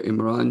Brother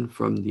Imran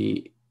from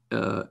the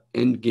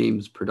End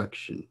Games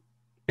production.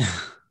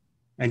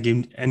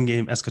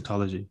 Endgame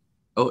eschatology.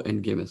 Oh,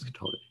 Endgame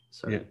eschatology.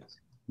 Sorry. Yeah.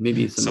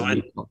 Maybe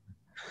some.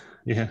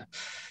 Yeah.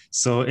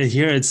 So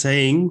here it's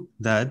saying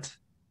that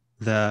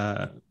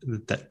the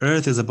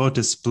earth is about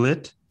to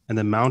split and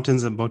the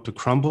mountains are about to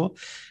crumble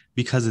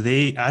because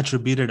they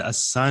attributed a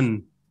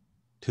son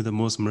to the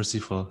most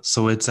merciful.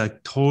 So it's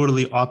like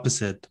totally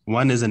opposite.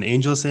 One is an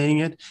angel saying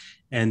it,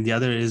 and the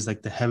other is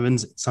like the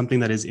heavens, something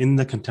that is in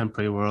the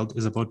contemporary world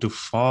is about to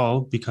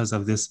fall because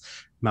of this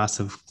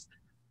massive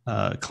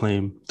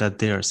claim that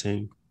they are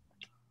saying.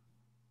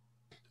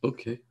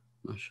 Okay,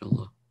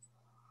 mashallah.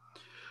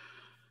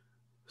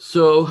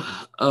 So,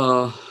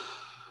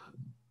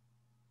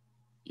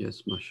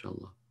 yes,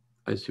 mashallah.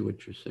 I see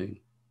what you're saying.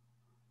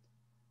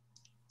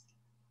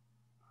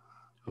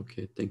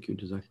 Okay, thank you,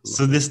 Jazakallah.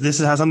 So this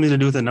has something to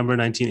do with the number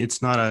 19.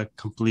 It's not a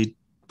complete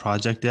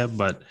project yet,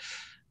 but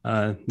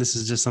this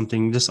is just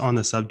something just on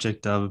the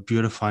subject of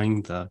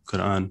beautifying the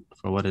Quran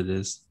for what it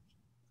is.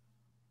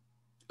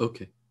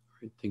 Okay, all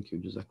right, thank you,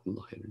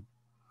 Jazakallah khairan.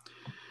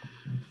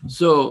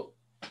 So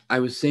I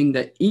was saying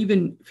that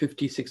even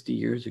 50, 60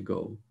 years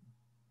ago,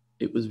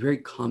 it was very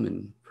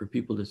common for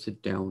people to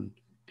sit down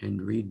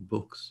and read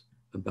books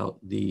about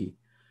the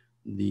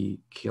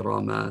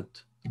kiramat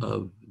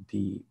of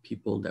the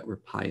people that were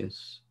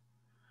pious,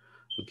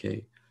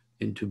 okay,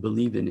 and to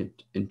believe in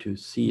it and to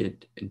see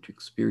it and to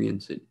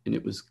experience it. And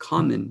it was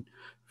common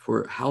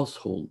for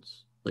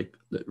households, like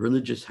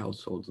religious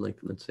households, like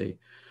let's say,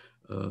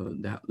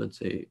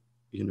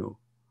 you know,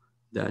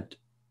 that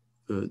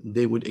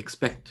they would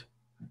expect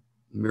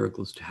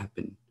miracles to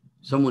happen.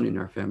 Someone in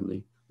our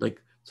family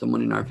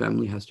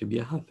has to be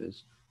a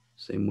hafiz.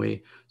 Same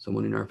way,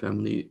 someone in our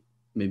family,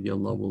 maybe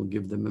Allah will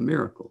give them a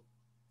miracle.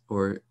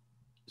 Or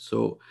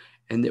so,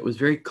 and it was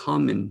very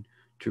common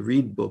to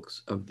read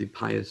books of the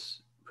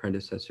pious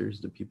predecessors,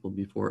 the people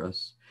before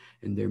us,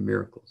 and their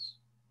miracles.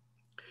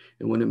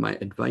 And one of my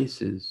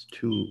advices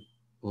to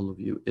all of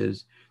you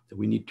is that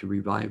we need to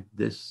revive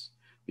this,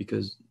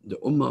 because the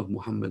Ummah of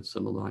Muhammad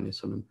sallallahu alaihi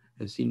wasallam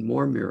has seen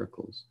more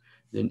miracles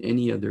than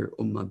any other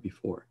Ummah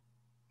before.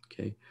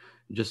 Okay,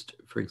 just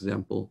for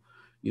example,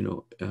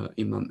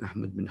 Imam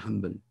Ahmad bin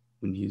Hanbal,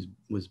 when he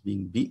was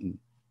being beaten,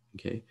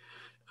 okay,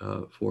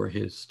 for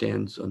his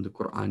stance on the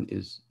Quran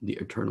is the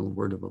eternal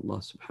word of Allah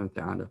subhanahu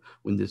wa ta'ala,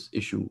 when this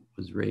issue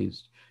was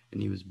raised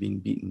and he was being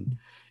beaten,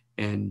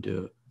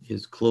 and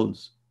his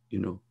clothes,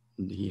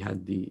 he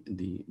had the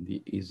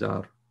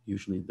izar,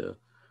 usually the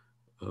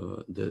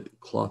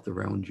cloth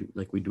around you,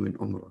 like we do in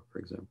Umrah, for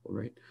example,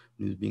 right?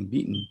 When he was being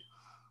beaten,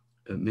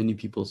 many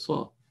people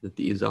saw that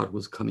the izar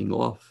was coming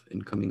off,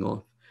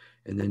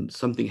 and then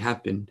something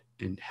happened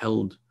and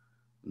held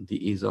the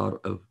izar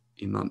of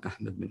Imam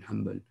Ahmad bin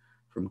Hanbal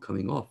from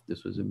coming off.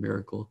 This was a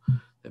miracle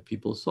that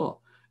people saw.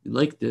 And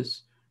like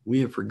this, we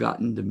have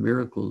forgotten the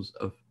miracles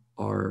of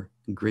our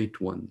great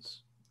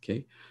ones,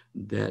 okay,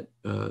 that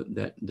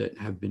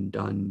have been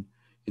done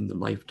in the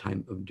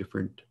lifetime of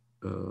different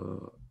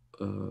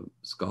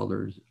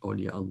scholars,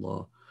 awliya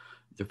Allah,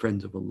 the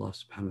friends of Allah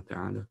subhanahu wa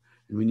ta'ala.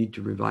 And we need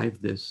to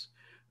revive this.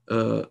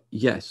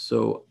 Yes,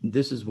 so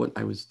this is what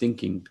I was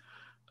thinking.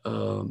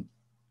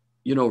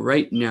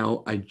 Right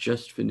now, I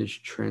just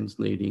finished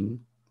translating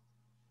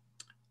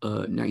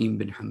Na'im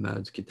bin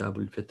Hamad's Kitab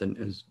al-Fitan,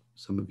 as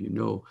some of you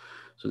know.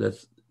 So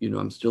that's,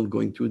 I'm still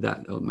going through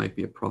that. It might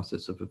be a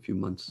process of a few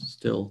months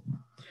still.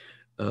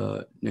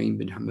 Na'im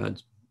bin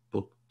Hamad's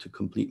book to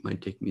complete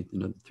might take me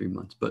another 3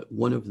 months. But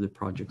one of the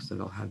projects that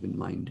I'll have in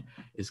mind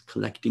is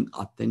collecting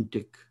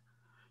authentic,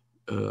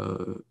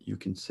 you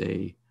can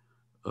say,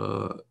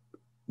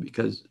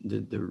 because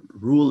the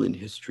rule in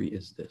history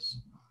is this,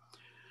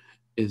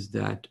 is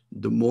that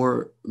the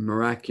more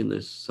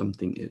miraculous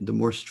something is, the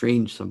more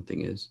strange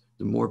something is,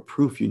 the more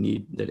proof you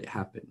need that it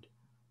happened.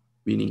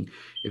 Meaning,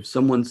 if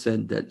someone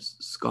said that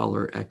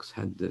scholar X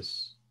had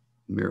this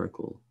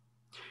miracle,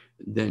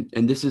 then,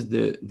 and this is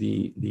the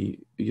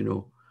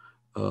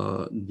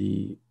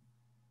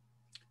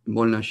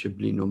Molna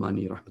Shibli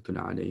Nomani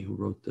Rahmatullah alayhi, who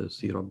wrote the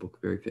Sirah book,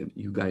 very famous.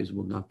 You guys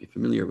will not be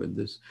familiar with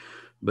this,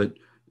 but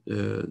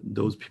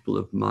those people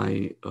of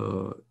my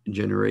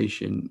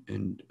generation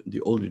and the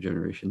older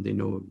generation, they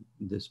know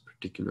this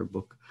particular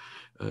book,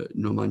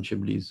 Noman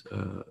Shibli's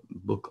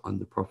book on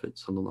the Prophet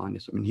sallallahu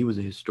alaihi wasallam. And he was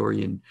a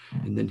historian,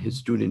 and then his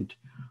student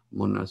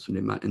Mona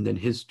Suleiman, and then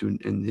his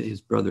student and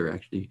his brother,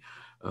 actually,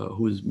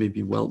 who is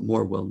maybe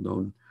more well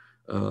known,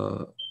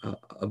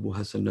 Abu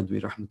Hassan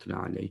Nadwi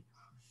Rahmatullah alayhi.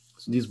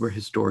 So these were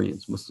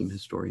historians, Muslim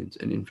historians,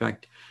 and in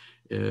fact,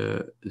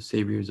 the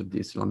Saviors of the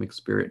Islamic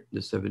Spirit,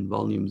 the 7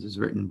 volumes, is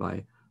written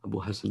by Abu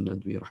Hassan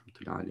Nadwi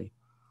Rahmatullah alayhi.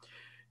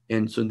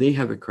 And so they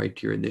have a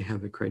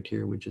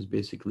criteria, which is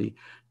basically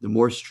the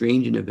more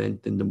strange an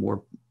event, then the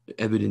more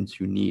evidence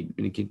you need.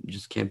 And it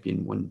just can't be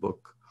in one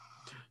book.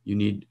 You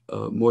need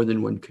more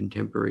than one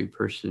contemporary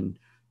person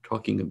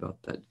talking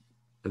about that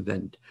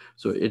event.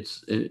 So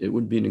it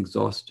would be an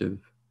exhaustive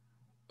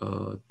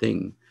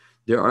thing.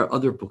 There are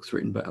other books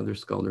written by other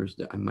scholars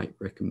that I might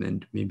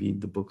recommend, maybe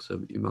the books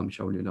of Imam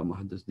Shawlillah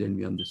Muhaddis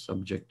Delmi on this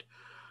subject.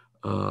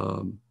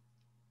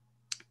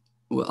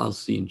 Well, I'll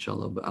see,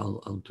 inshallah, but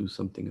I'll do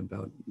something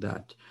about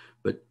that.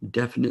 But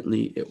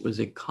definitely, it was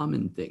a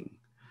common thing.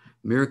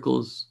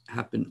 Miracles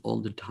happen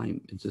all the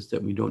time. It's just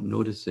that we don't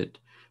notice it.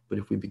 But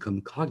if we become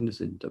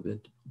cognizant of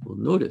it, we'll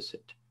notice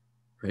it,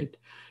 right?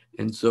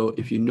 And so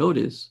if you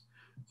notice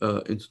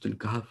in Surah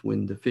Al-Kahf,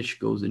 when the fish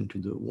goes into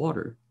the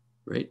water,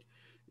 right?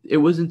 It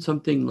wasn't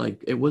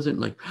like,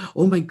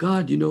 oh my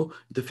God,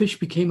 the fish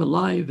became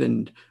alive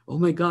and oh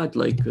my God,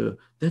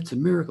 that's a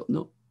miracle.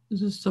 No.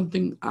 This is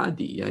something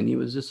adi, and it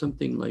was just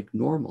something like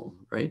normal,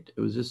 right?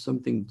 It was just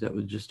something that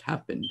was just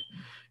happened.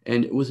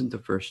 And it wasn't the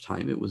first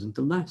time, it wasn't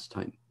the last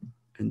time.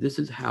 And this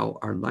is how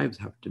our lives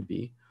have to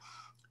be.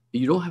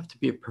 You don't have to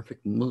be a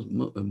perfect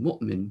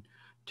mu'min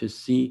to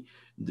see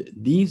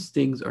these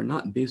things are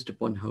not based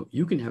upon how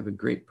you can have a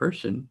great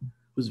person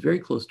who's very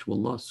close to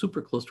Allah,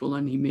 super close to Allah,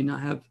 and he may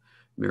not have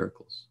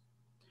miracles.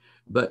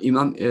 But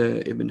Imam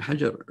Ibn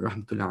Hajar,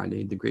 rahmatullah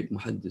alayhi, the great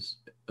muhaddis,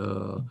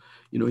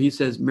 he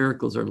says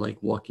miracles are like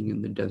walking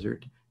in the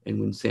desert, and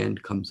when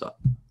sand comes up,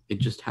 it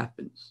just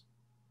happens,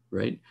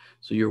 right?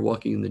 So you're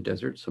walking in the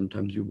desert.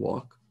 Sometimes you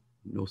walk,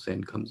 no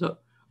sand comes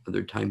up.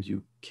 Other times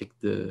you kick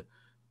the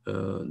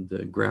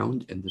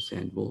ground, and the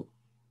sand will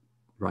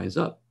rise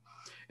up.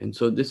 And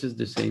so this is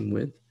the same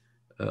with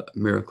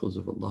miracles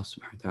of Allah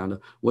subhanahu wa ta'ala.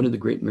 One of the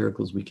great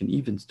miracles we can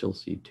even still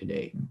see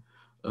today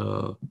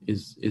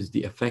is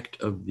the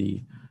effect of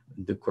the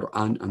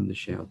Quran on the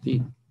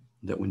shayateen,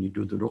 that when you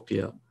do the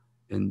ruqya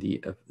and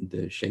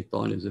the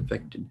shaitan is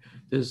affected,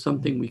 this is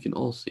something we can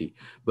all see.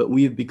 But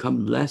we have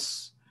become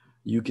less,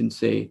 you can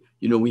say,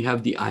 we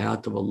have the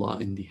ayat of Allah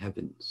in the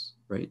heavens,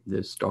 right?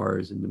 The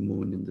stars and the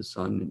moon and the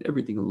sun and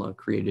everything Allah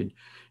created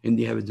in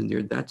the heavens and the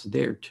earth, that's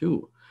there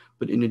too.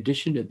 But in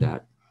addition to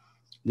that,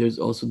 there's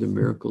also the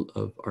miracle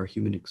of our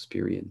human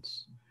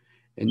experience.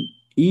 And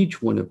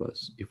each one of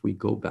us, if we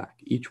go back,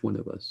 each one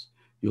of us,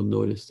 you'll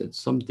notice that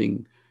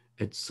something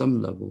at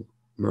some level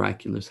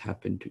miraculous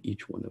happened to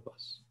each one of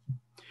us.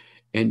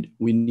 And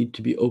we need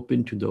to be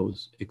open to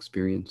those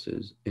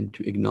experiences and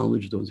to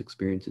acknowledge those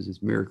experiences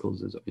as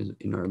miracles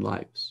in our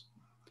lives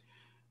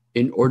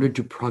in order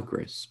to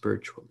progress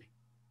spiritually,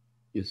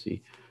 you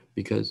see,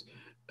 because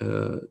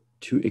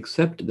to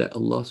accept that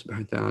Allah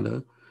subhanahu wa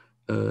ta'ala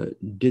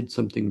did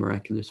something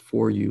miraculous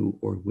for you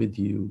or with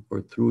you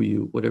or through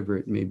you, whatever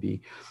it may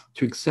be,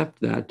 to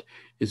accept that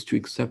is to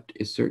accept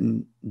a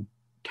certain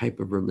type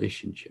of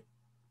relationship.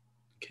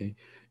 Okay,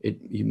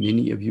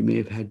 many of you may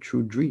have had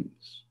true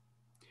dreams.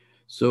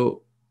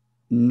 So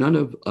none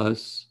of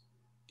us,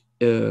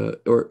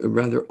 or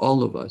rather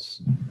all of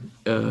us,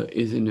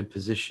 is in a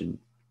position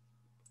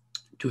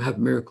to have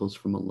miracles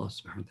from Allah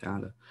subhanahu wa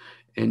ta'ala.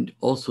 And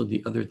also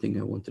the other thing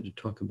I wanted to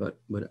talk about,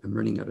 but I'm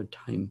running out of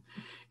time,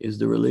 is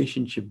the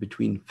relationship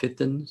between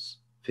fitans,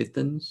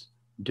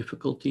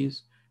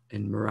 difficulties,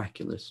 and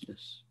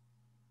miraculousness.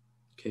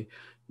 Okay,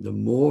 the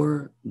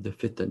more the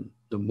fitan,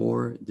 the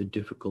more the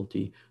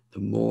difficulty, the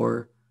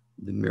more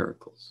the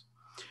miracles.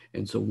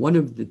 And so one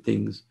of the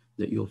things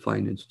that you'll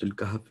find in Surah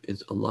Al-Kahf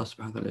is Allah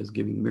subhanahu wa ta'ala is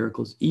giving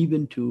miracles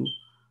even to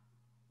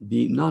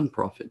the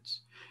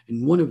non-prophets.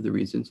 And one of the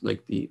reasons,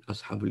 like the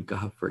Ashabul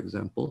Kahf, for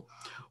example,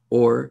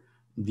 or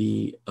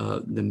the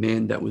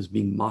man that was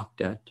being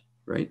mocked at,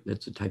 right?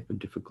 That's a type of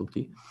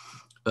difficulty.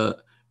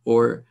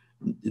 Or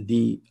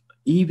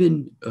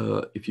even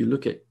if you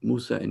look at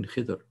Musa and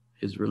Khidr,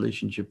 his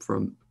relationship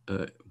from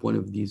one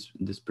of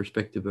this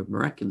perspective of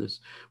miraculous,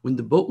 when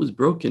the boat was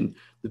broken,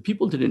 the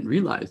people didn't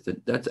realize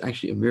that that's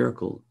actually a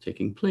miracle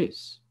taking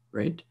place,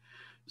 right?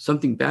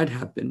 Something bad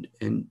happened,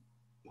 and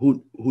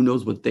who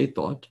knows what they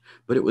thought,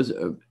 but it was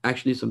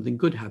actually something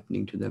good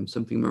happening to them,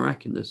 something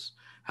miraculous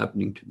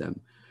happening to them.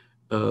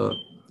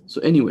 So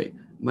anyway,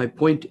 my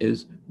point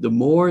is, the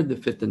more the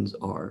fitans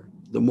are,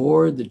 the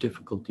more the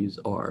difficulties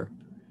are,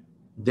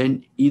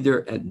 then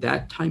either at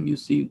that time you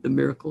see the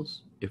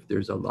miracles, if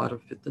there's a lot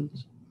of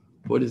fitans.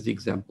 What is the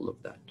example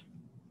of that?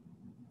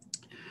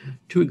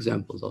 Two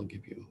examples I'll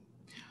give you.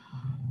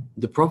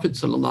 The Prophet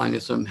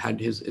ﷺ had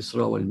his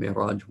Isra wal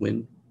Miraj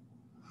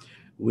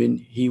when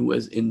he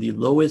was in the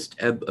lowest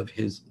ebb of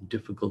his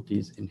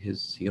difficulties in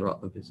his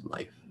seerah of his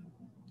life.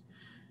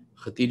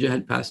 Khadija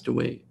had passed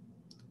away.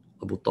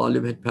 Abu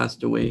Talib had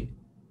passed away.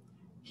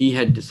 He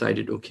had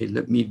decided, okay,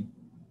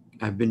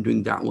 I've been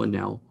doing da'wah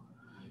now,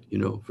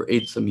 for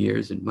 8 some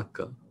years in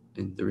Mecca,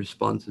 and the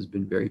response has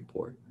been very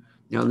poor.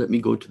 Now let me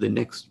go to the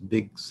next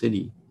big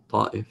city,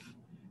 Ta'if.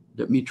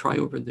 Let me try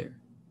over there.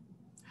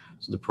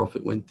 So the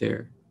Prophet went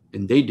there,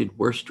 and they did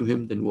worse to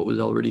him than what was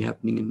already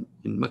happening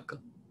in Mecca.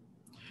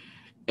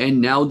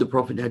 And now the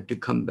Prophet had to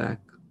come back,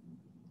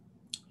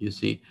 you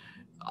see,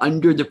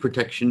 under the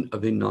protection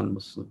of a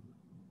non-Muslim.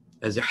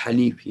 As a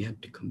Halif, he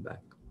had to come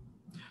back.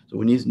 So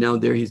when he's now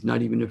there, he's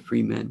not even a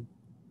free man.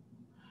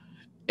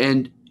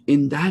 And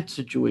in that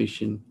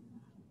situation,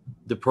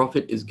 the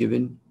Prophet is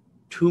given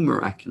 2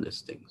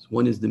 miraculous things.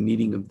 One is the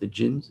meeting of the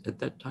jinns at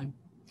that time,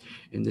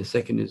 and the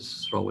second is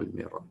Isra wal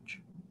Miraj.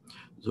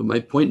 So my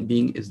point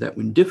being is that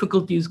when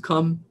difficulties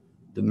come,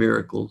 the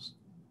miracles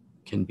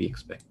can be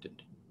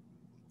expected.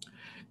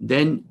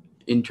 Then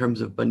in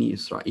terms of Bani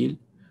Israel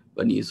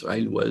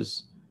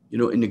was,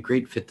 in a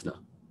great fitna.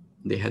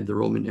 They had the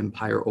Roman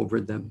Empire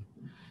over them.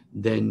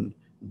 Then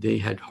they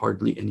had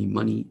hardly any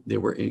money. They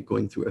were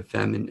going through a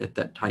famine at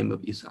that time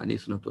of Isa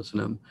alayhi salatu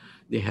wasalam.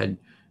 They had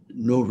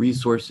no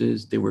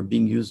resources. They were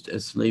being used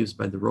as slaves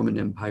by the Roman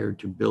Empire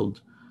to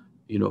build,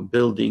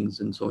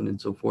 buildings and so on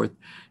and so forth.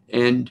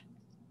 And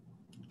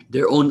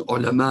their own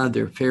ulama,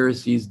 their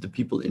Pharisees, the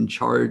people in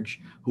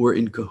charge who were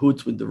in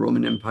cahoots with the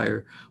Roman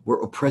Empire,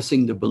 were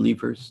oppressing the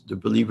believers. The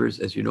believers,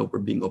 as you know, were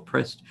being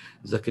oppressed.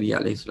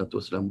 Zakaria alayhi salatu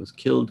wasalam was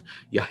killed.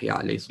 Yahya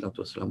alayhi salatu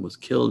wasalam was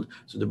killed.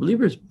 So the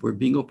believers were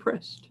being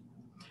oppressed.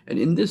 And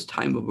in this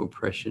time of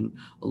oppression,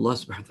 Allah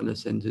subhanahu wa ta'ala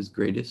sends his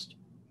greatest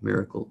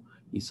miracle,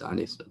 Isa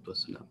alayhi salatu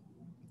wasalam.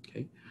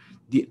 Okay.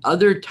 The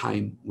other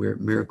time where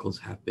miracles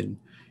happen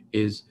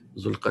is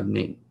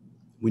Zulqarnain,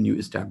 when you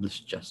establish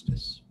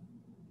justice.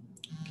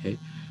 Okay,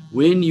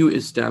 when you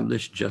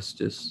establish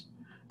justice,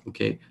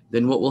 okay,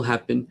 then what will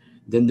happen?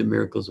 Then the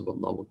miracles of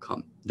Allah will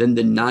come. Then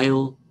the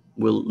Nile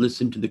will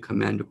listen to the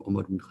command of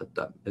Omar ibn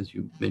Khattab. As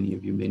many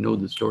of you may know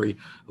the story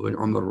of when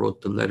Omar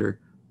wrote the letter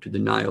to the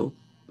Nile,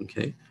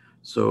 okay?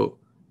 So,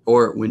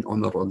 or when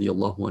Omar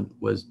radiallahu anh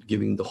was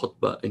giving the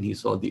khutbah and he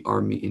saw the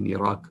army in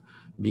Iraq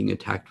being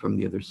attacked from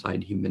the other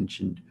side, he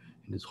mentioned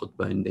in his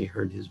khutbah and they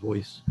heard his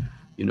voice,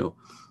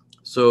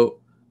 So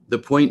the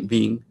point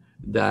being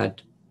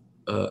that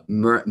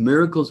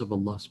miracles of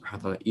Allah subhanahu wa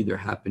ta'ala either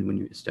happen when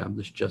you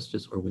establish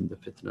justice or when the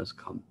fitnas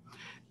come.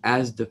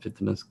 As the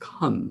fitnas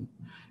come,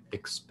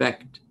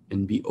 expect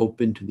and be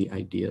open to the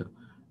idea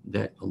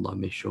that Allah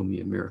may show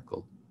me a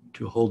miracle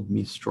to hold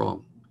me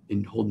strong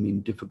and hold me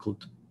in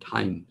difficult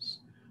times.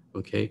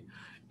 Okay.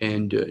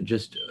 And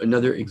just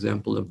another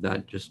example of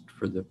that, just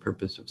for the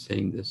purpose of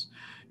saying this,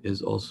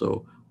 is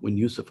also when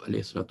Yusuf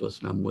alayhi salatu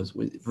wasalam was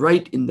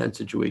right in that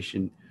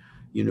situation,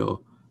 you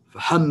know,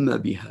 فَحَمَّ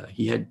بِهَا.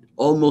 He had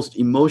almost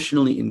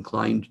emotionally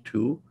inclined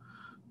to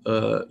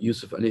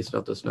Yusuf alayhi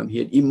salatu wasalam. He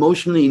had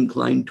emotionally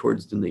inclined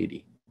towards the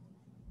lady.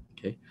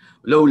 Okay.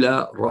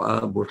 لَوْلَا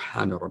رَأَى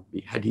بُرْحَانَ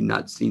رَبِّي. Had he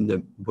not seen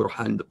the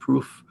burhan, the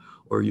proof,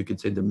 or you could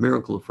say the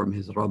miracle from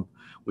his Rabb,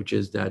 which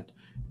is that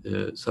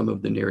some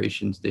of the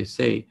narrations, they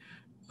say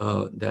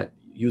that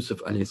Yusuf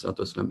alayhi salatu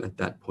wasalam, at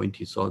that point,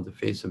 he saw the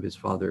face of his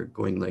father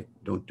going like,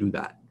 don't do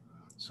that.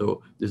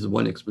 So this is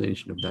one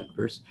explanation of that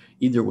verse.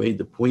 Either way,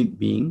 the point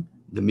being,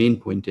 the main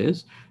point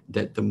is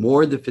that the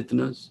more the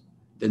fitnas,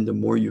 then the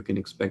more you can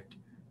expect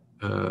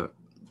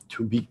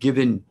to be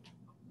given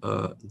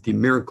the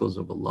miracles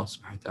of Allah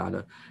subhanahu wa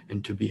ta'ala,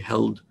 and to be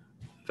held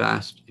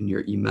fast in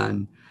your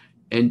iman.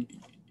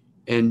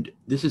 And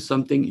this is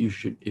something you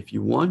should, if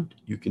you want,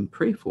 you can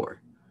pray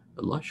for.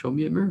 Allah, show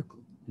me a miracle.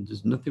 And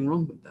there's nothing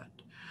wrong with that.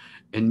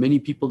 And many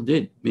people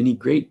did. Many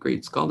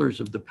great scholars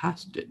of the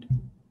past did,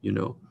 you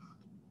know.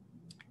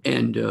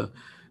 And,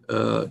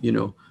 you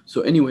know,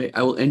 so anyway,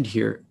 I will end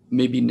here.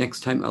 Maybe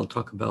next time I'll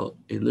talk about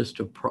a list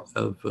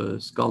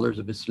of scholars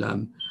of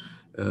Islam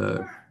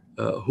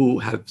who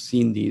have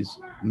seen these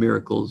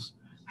miracles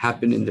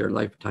happen in their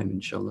lifetime,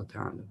 inshallah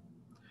ta'ala.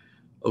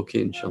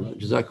 Okay, inshallah.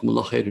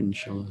 Jazakumullah khairan,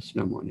 inshallah.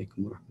 Assalamu alaikum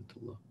wa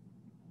rahmatullah.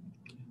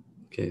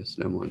 Okay,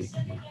 assalamu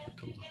alaikum wa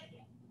rahmatullah.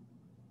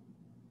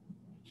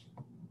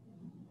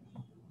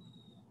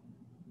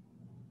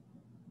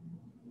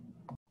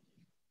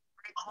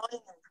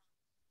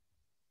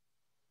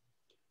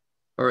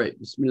 All right,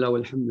 bismillah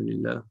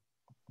walhamdulillah.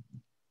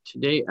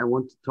 Today I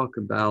want to talk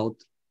about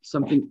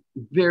something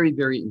very,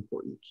 very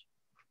important.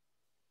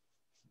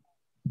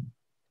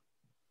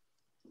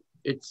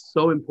 It's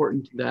so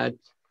important that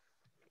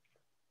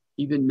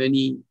even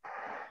many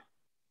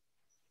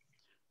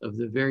of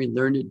the very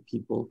learned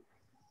people,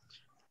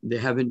 they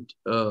haven't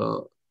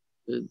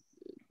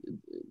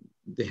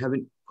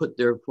put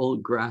their full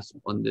grasp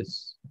on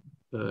this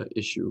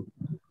issue.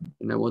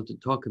 And I want to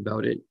talk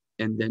about it,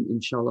 and then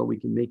inshallah we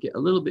can make it a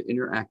little bit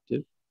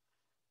interactive.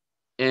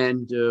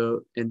 And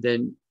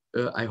then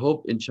I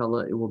hope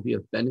inshallah it will be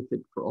of benefit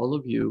for all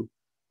of you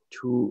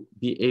to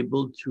be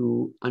able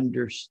to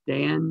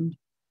understand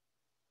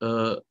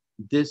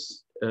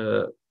this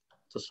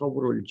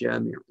tasawwur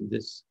al-jami',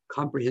 this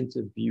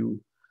comprehensive view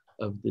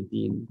of the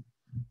deen.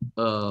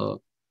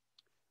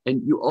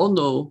 And you all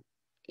know,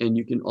 and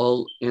you can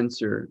all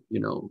answer, you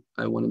know,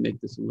 I want to make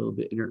this a little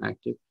bit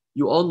interactive.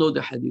 You all know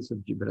the hadith of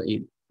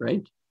Jibreel,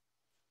 right?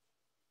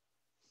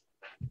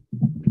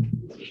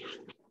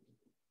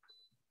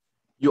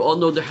 You all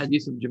know the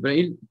hadith of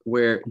Jibreel,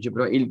 where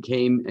Jibreel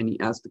came and he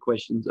asked the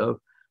questions of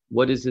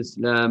what is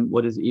Islam,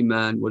 what is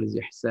Iman, what is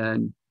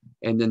Ihsan,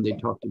 and then they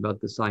talked about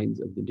the signs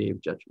of the Day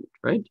of Judgment,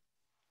 right?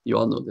 You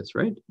all know this,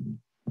 right?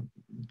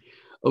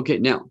 Okay,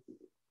 now,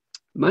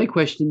 my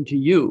question to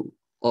you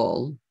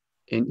all,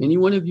 and any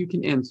one of you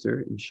can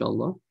answer,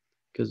 inshallah,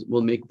 because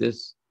we'll make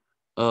this,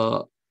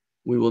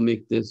 we will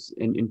make this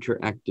an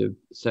interactive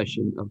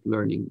session of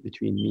learning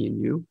between me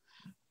and you.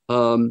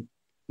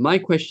 My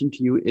question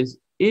to you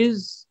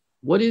is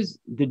what is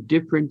the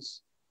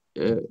difference?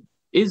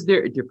 Is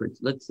there a difference?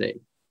 Let's say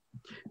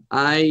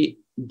I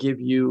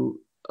give you,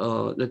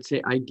 let's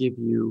say I give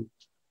you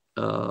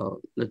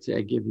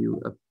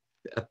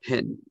a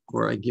pen,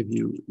 or I give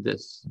you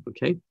this,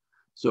 okay?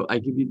 So I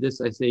give you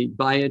this, I say,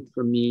 buy it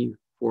from me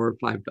for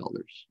 $5.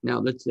 Now,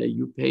 let's say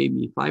you pay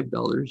me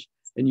 $5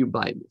 and you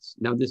buy this.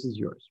 Now, this is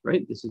yours,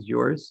 right? This is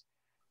yours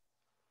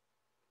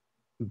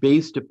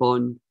based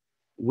upon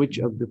which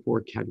of the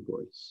four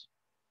categories?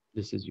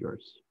 This is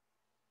yours.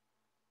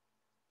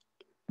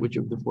 Which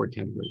of the four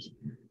categories?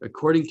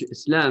 According to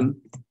Islam,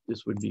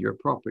 this would be your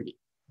property,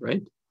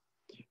 right?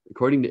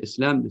 According to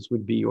Islam, this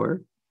would be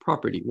your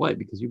property. Why?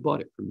 Because you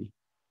bought it from me.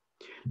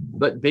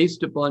 But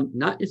based upon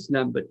not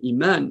Islam, but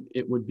Iman,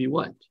 it would be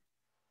what?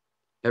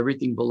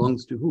 Everything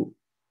belongs to who?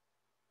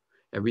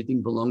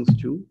 Everything belongs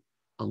to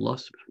Allah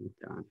subhanahu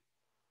wa ta'ala.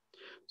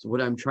 So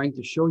what I'm trying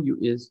to show you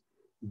is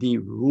the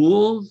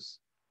rules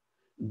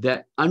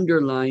that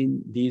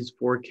underline these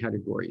four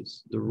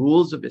categories. The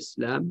rules of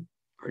Islam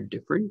are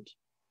different.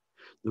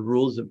 The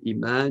rules of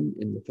Iman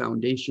and the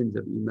foundations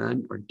of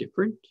Iman are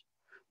different.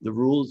 The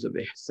rules of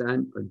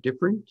Ihsan are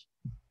different.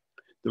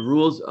 The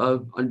rules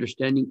of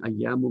understanding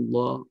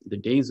Ayyamullah, the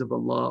days of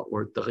Allah,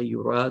 or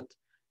Taghayyurat,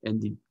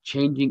 and the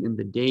changing in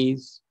the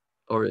days,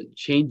 or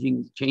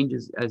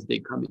changes as they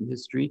come in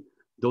history,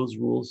 those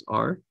rules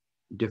are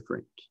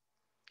different.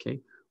 Okay,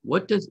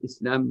 what does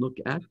Islam look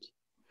at?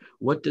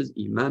 What does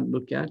Iman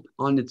look at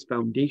on its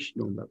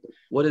foundational level?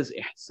 What does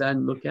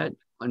Ihsan look at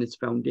on its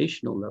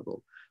foundational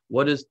level?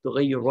 What is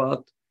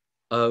Taghayyurat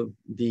of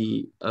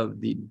the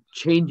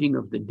changing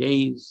of the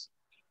days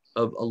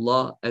of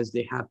Allah as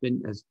they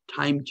happen, as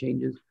time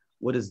changes?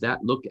 What does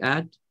that look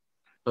at?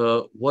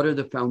 What are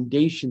the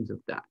foundations of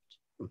that?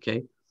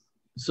 Okay,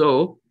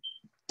 so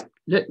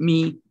Let me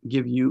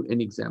give you an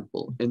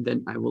example, and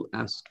then I will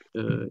ask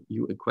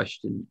you a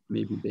question,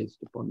 maybe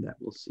based upon that.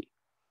 We'll see.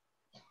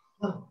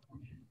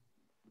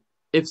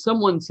 If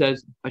someone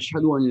says,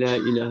 Ashhadu an la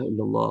ilaha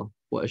illallah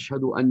wa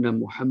ashhadu anna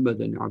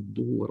Muhammadan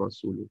abduhu wa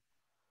rasuluh,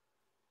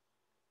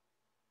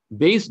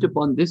 based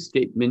upon this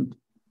statement,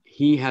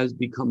 he has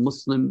become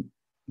Muslim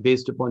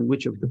based upon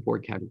which of the four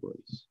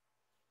categories?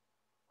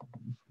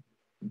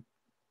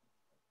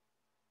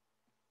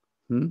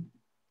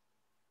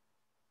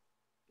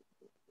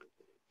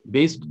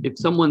 If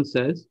someone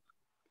says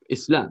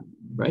Islam,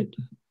 right?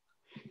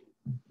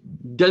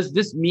 Does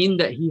this mean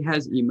that he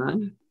has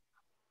Iman?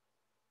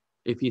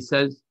 If he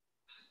says,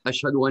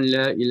 Ashhadu an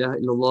la ilaha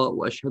illallah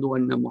wa ashhadu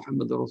anna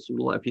Muhammadan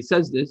Rasulullah, if he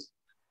says this,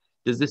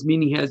 does this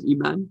mean he has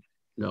Iman?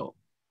 No,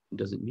 it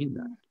doesn't mean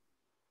that.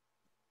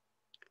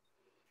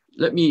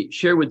 Let me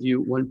share with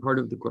you one part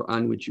of the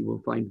Quran which you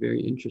will find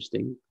very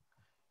interesting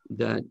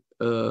that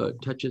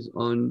touches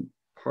on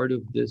part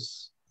of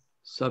this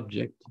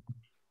subject.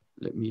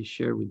 Let me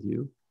share with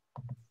you.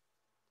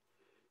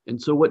 And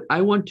so what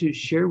I want to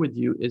share with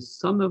you is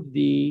some of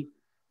the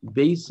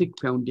basic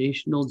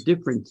foundational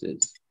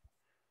differences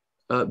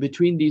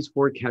between these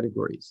four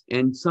categories.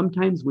 And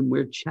sometimes when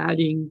we're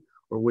chatting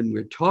or when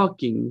we're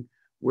talking,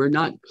 we're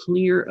not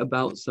clear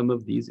about some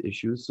of these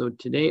issues. So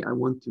today I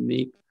want to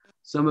make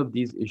some of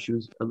these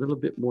issues a little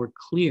bit more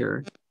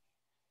clear.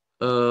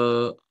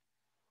 Okay,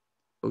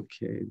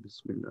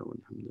 Bismillah,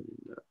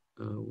 alhamdulillah.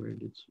 Where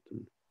did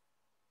it?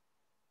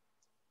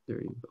 There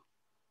you go.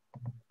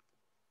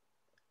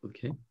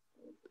 Okay,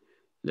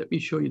 let me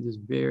show you this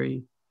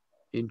very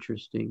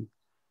interesting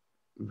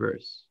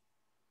verse.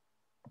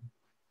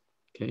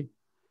 Okay,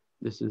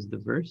 this is the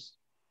verse.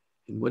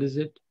 And what is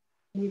it?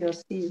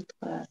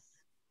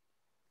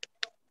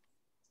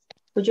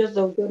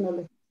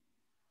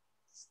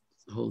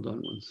 Hold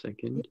on one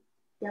second.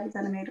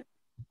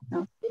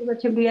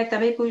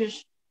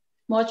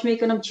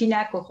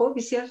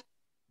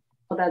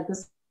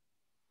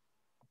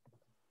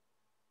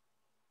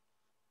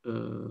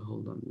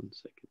 Hold on one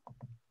second.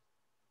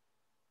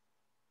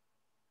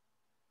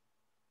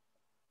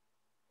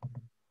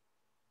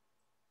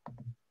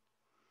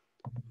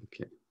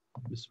 Okay,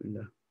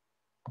 Bismillah.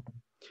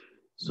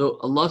 So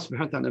Allah subhanahu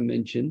wa ta'ala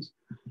mentions,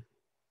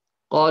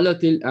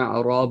 قَالَتِ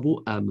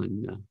الْأَعْرَابُ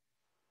آمَنَّا.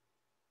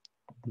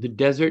 The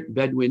desert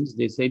Bedouins,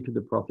 they say to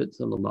the Prophet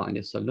sallallahu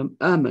alaihi wasallam,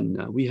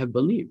 آمَنَّا, we have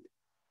believed.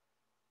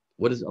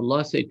 What does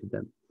Allah say to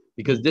them?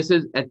 Because this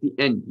is at the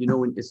end, you know,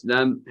 when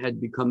Islam had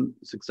become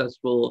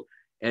successful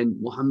and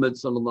Muhammad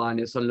sallallahu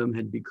alaihi wasallam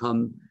had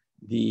become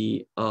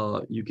the,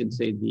 you can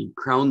say, the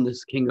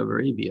crownless king of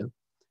Arabia.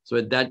 So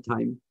at that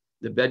time,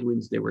 the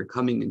Bedouins, they were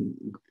coming in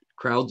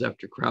crowds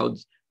after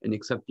crowds and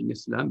accepting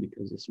Islam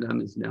because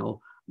Islam is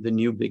now the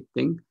new big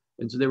thing.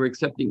 And so they were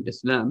accepting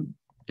Islam.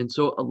 And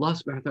so Allah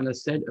subhanahu wa ta'ala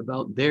said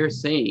about their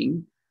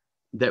saying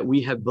that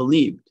we have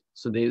believed.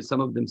 So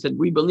some of them said,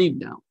 we believe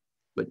now.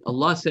 But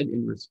Allah said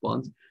in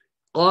response,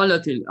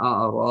 قَالَتِ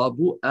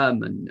الْأَعْرَابُ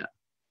آمَنَّا.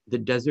 The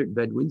desert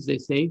Bedouins, they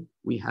say,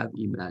 we have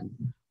Iman.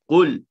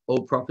 قُلْ, O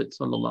Prophet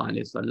sallallahu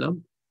alayhi wa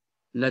sallam,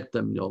 let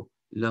them know,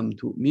 لَمْ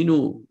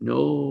تُؤْمِنُوا.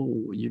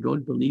 No, you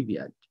don't believe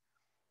yet.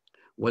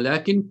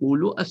 وَلَكِنْ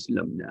قُولُوا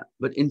أَسْلَمْنَا.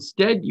 But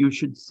instead you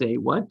should say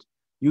what?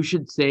 You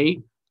should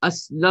say,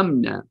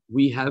 أَسْلَمْنَا.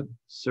 We have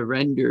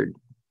surrendered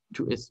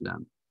to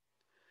Islam.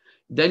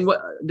 Then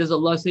what does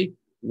Allah say?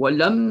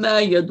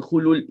 وَلَمَّا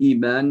يَدْخُلُ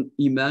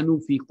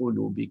الْإِيمَانُ فِي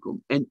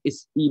قُلُوبِكُمْ. And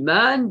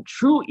Iman,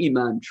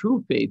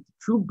 true faith,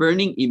 true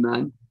burning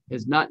Iman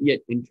has not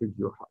yet entered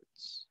your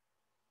hearts.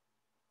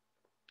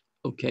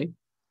 Okay.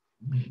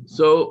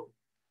 So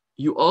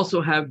you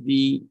also have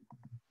the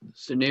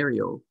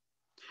scenario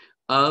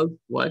of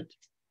what?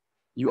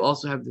 You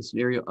also have the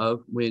scenario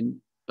of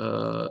when,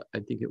 I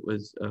think it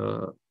was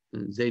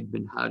Zayd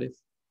bin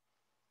Harith,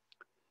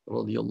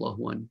 radiallahu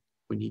anhu,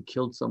 when he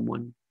killed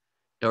someone,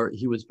 or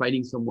he was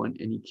fighting someone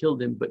and he killed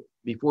him, but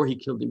before he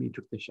killed him, he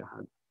took the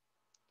shahad.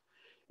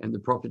 And the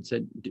Prophet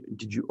said,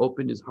 did you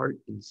open his heart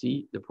and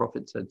see? The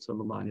Prophet said,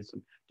 sallallahu alaihi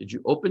wasallam, did you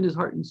open his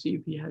heart and see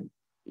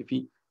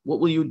what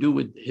will you do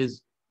with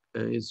his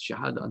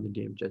shahada on the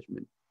Day of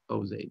Judgment,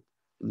 O Zayd?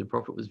 And the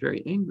Prophet was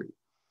very angry.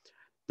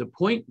 The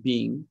point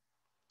being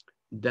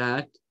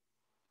that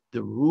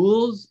the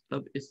rules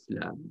of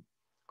Islam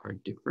are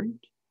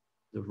different.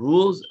 The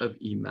rules of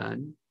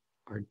Iman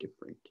are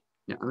different.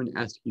 Now, I'm going to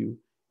ask you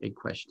a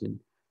question.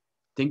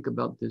 Think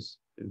about this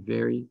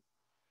very,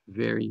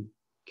 very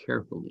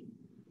carefully.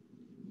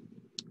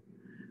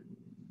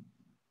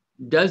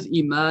 Does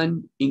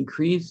Iman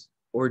increase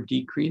or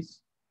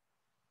decrease?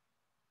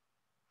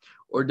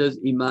 Or does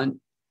Iman,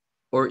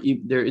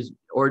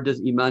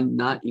 does Iman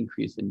not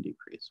increase and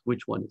decrease?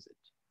 Which one is it?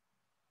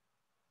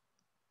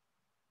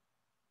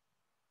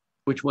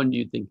 Which one do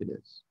you think it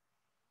is?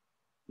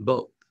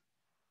 Both.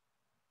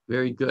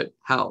 Very good.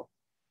 How?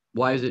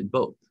 Why is it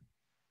both?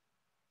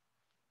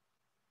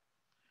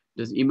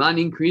 Does Iman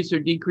increase or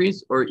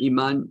decrease, or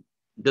Iman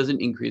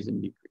doesn't increase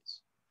and decrease?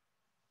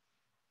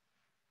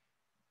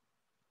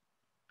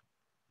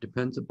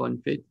 Depends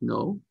upon faith?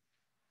 No.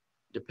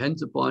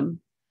 Depends upon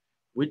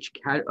which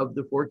of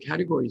the four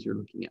categories you're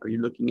looking at. Are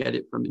you looking at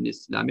it from an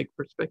Islamic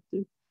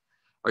perspective?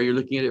 Are you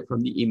looking at it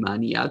from the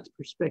Imaniyat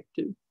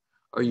perspective?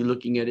 Are you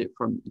looking at it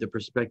from the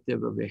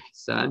perspective of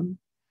Ihsan?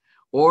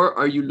 Or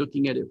are you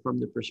looking at it from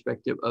the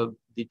perspective of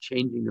the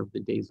changing of the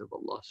days of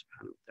Allah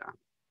subhanahu wa ta'ala?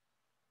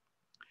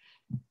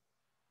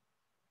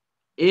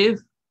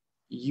 If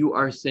you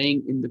are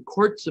saying in the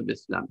courts of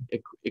Islam,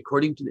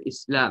 according to the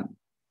Islam,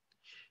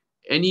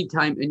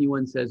 anytime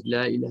anyone says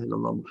La ilaha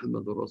illallah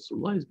Muhammadur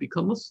Rasulullah, has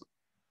become Muslim.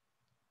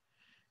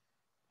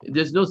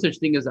 There's no such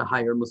thing as a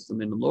higher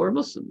Muslim and a lower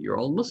Muslim. You're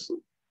all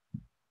Muslim.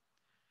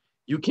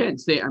 You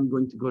can't say, I'm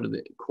going to go to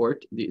the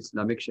court, the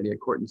Islamic Sharia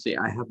court, and say,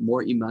 I have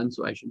more Iman,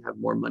 so I should have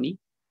more money.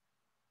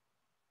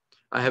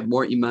 I have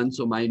more Iman,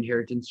 so my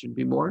inheritance should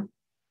be more.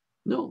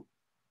 No.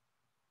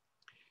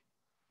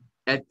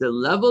 At the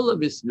level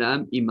of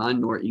Islam,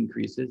 Iman nor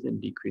increases and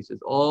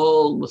decreases.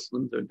 All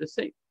Muslims are the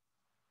same.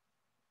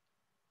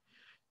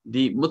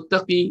 The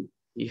muttaqi,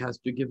 he has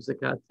to give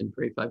zakat and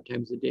pray 5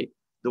 times a day.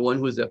 The one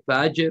who is a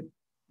fajr,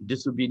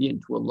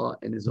 disobedient to Allah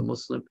and is a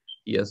Muslim,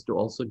 he has to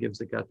also give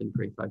zakat and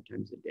pray 5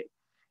 times a day.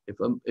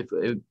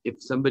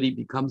 If somebody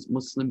becomes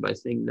Muslim by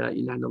saying La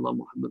ilaha illallah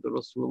Muhammadur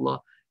Rasulullah,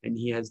 and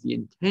he has the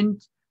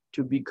intent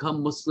to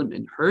become Muslim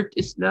and hurt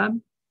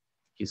Islam,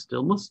 he's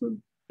still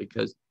Muslim,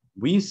 because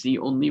we see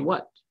only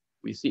what?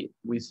 We see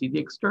the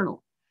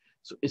external.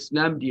 So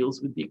Islam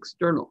deals with the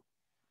external.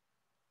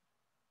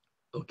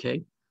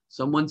 Okay?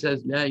 Someone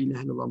says La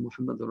ilaha illallah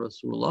Muhammadur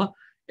Rasulullah,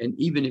 and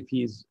even if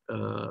he's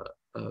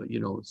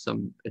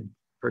some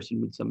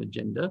person with some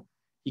agenda,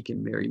 he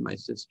can marry my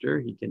sister,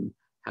 he can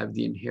have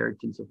the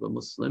inheritance of a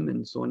Muslim,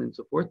 and so on and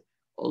so forth.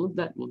 All of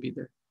that will be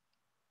there.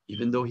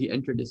 Even though he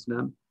entered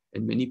Islam,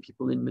 and many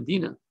people in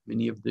Medina,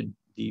 many of the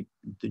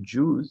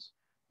Jews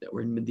that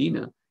were in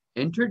Medina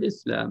entered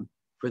Islam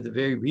for the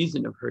very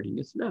reason of hurting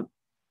Islam.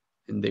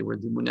 And they were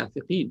the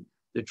munafiqeen.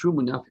 The true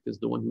munafiq is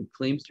the one who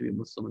claims to be a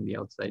Muslim on the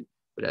outside,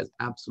 but has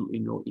absolutely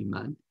no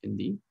Iman in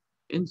the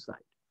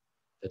inside.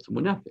 That's a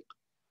munafiq.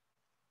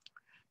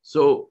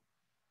 So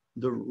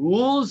the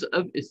rules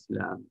of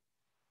Islam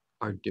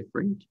are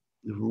different.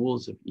 The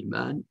rules of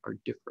Iman are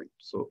different.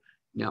 So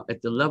now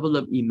at the level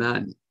of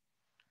Iman,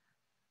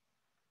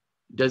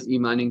 does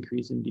Iman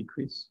increase and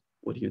decrease?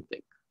 What do you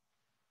think?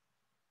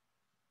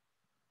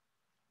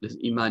 Does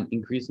Iman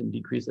increase and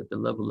decrease at the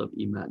level of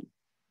Iman?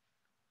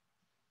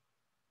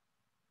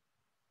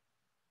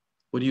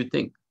 What do you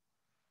think?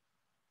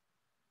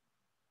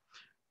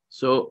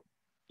 So,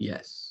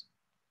 yes.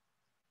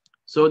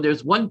 So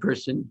there's one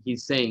person,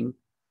 he's saying,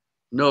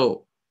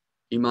 no,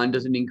 Iman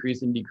doesn't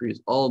increase and decrease.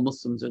 All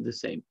Muslims are the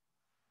same.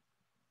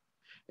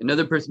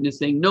 Another person is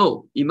saying,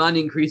 no, Iman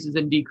increases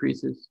and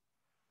decreases.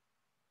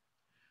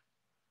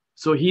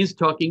 So he's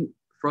talking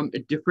from a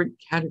different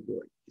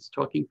category. He's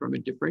talking from a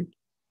different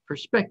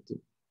perspective.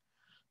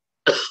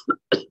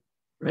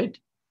 Right?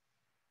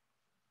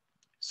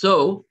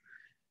 So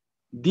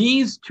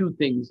these two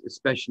things,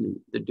 especially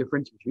the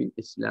difference between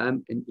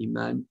Islam and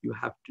Iman, you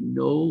have to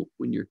know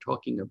when you're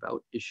talking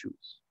about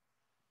issues.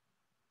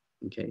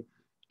 Okay?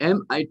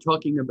 Am I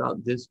talking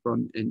about this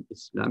from an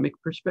Islamic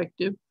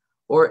perspective,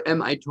 or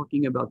am I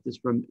talking about this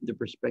from the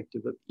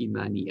perspective of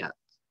Imaniyat?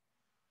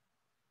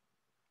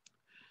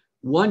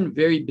 One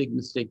very big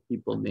mistake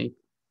people make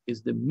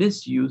is the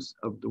misuse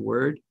of the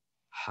word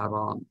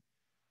haram.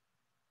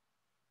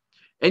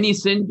 Any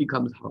sin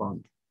becomes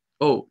haram.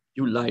 Oh,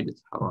 you lied,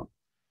 it's haram.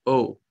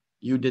 Oh,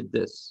 you did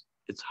this,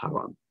 it's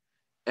haram.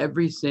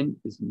 Every sin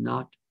is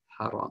not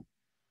haram.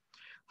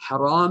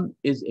 Haram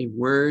is a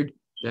word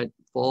that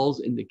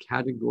falls in the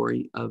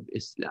category of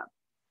Islam.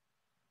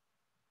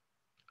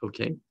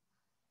 Okay?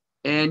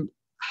 And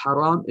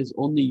haram is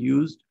only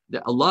used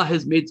that Allah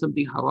has made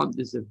something haram.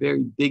 This is a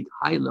very big,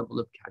 high level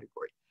of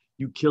category.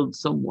 You killed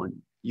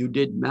someone. You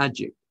did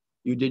magic.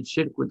 You did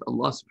shirk with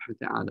Allah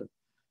subhanahu wa ta'ala.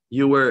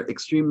 You were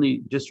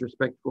extremely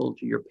disrespectful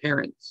to your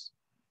parents.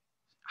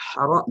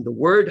 Haram, the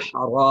word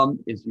haram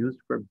is used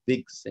for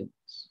big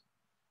sins.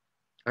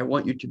 I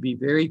want you to be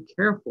very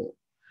careful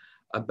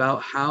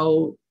about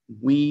how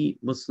we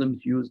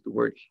Muslims use the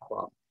word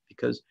haram,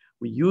 because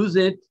we use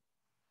it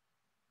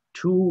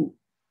too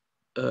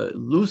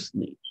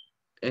loosely.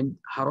 And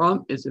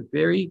haram is a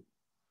very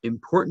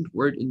important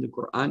word in the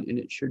Quran, and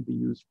it should be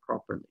used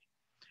properly.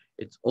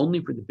 It's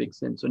only for the big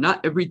sin. So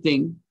not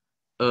everything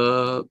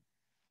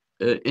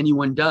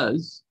anyone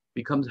does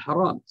becomes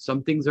haram.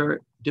 Some things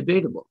are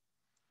debatable,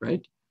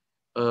 right?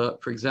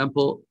 For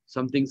example,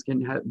 some things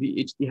can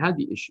be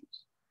ijtihadi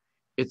issues.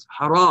 It's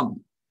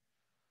haram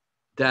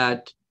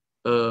that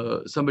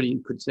somebody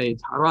could say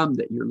it's haram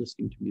that you're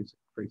listening to music,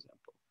 for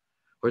example,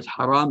 or it's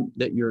haram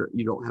that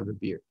you don't have a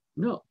beard.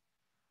 No.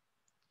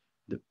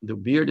 The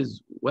beard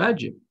is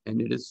wajib,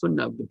 and it is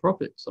sunnah of the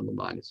Prophet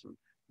sallallahu alaihi wasallam.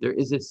 There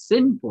is a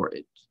sin for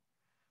it,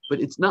 but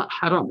it's not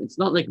haram. It's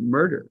not like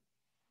murder.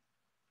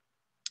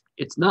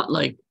 It's not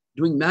like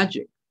doing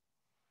magic.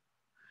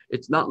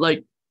 It's not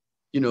like,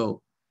 doing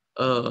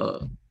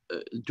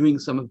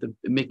some of the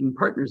making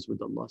partners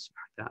with Allah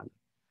subhanahu wa ta'ala.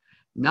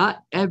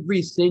 Not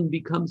every sin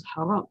becomes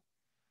haram.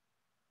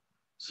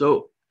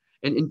 So,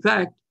 and in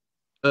fact,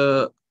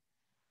 so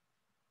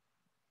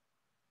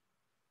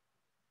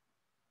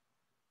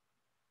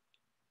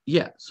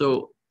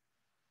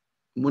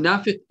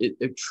munafiq,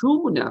 a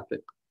true munafiq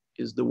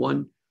is the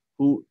one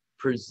who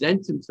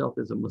presents himself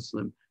as a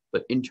Muslim,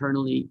 but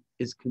internally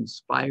is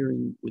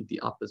conspiring with the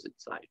opposite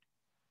side.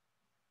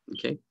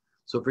 Okay?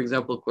 So for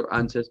example,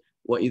 Quran says,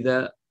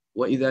 وَإِذَا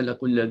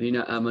لَقُوا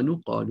الَّذِينَ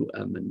آمَنُوا قَالُوا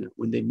آمَنَّا.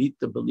 When they meet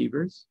the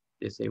believers,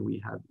 they say, we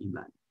have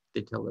iman.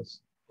 They tell us,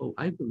 oh,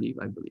 I believe.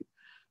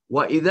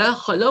 وَإِذَا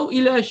خَلَوْا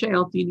إِلَىٰ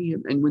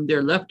شَيَاطِينِهِمْ. And when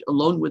they're left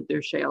alone with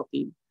their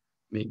shayateen,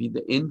 maybe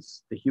the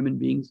ins, the human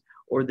beings,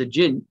 or the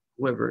jinn,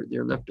 whoever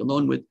they're left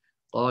alone with,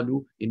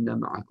 قَالُوا إِنَّا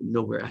مَعَكُمْ.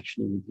 No, we're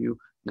actually with you.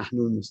 نَحْنُ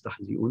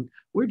الْمُسْتَهْزِئُونَ.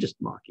 We're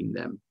just mocking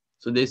them.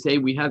 So they say,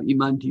 we have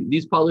iman to you.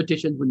 These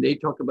politicians, when they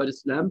talk about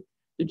Islam,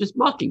 they're just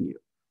mocking you.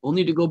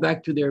 Only to go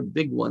back to their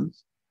big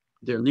ones,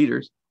 their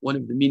leaders. One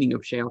of the meaning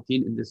of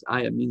shayateen in this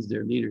ayah means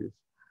their leaders.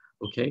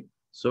 Okay?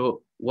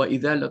 So,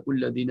 وَإِذَا لَقُوا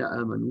الَّذِينَ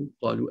آمَنُوا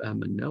قَالُوا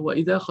آمَنَّا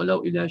وَإِذَا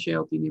خَلَوْا إِلَىٰ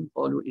شَيَاطِينِهِمْ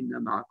قَالُوا إِنَّا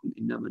مَعَكُمْ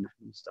إِنَّمَا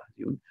نَحْنُ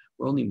مُسْتَهْزِئُونَ.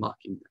 We're only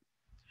mocking them.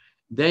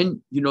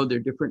 Then, there are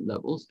different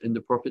levels. And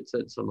the Prophet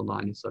said,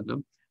 sallallahu alaihi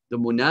wasallam, the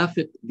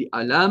munafiq,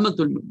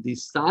 the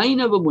sign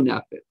of a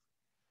munafiq,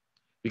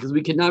 because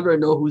we can never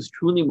know who's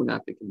truly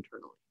munafiq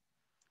internally.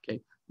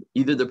 Okay?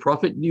 Either the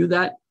Prophet knew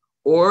that,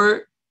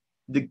 or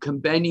the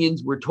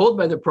companions were told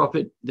by the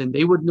Prophet, then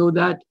they would know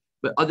that.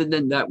 But other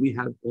than that, we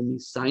have only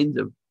signs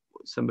of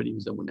somebody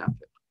who's a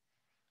munafiq.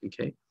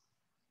 Okay?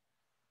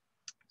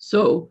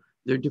 So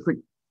there are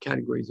different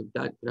categories of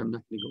that, but I'm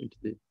not going to go into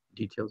the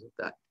details of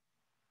that.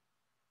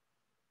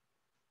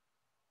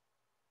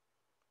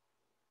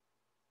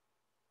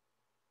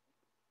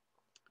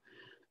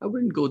 I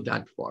wouldn't go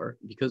that far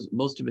because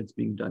most of it's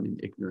being done in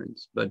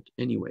ignorance. But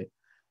anyway,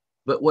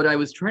 but what I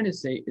was trying to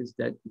say is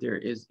that there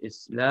is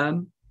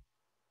Islam.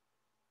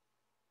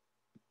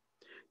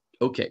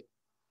 Okay,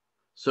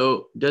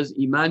 so does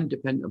Iman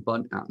depend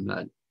upon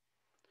A'mal?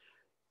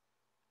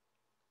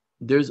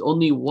 There's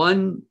only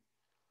one,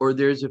 or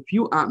there's a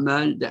few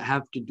A'mal that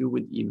have to do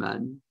with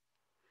Iman,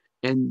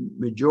 and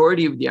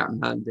majority of the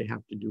A'mal, they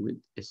have to do with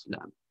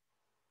Islam.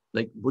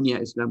 Like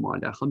Bunya Islam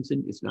ala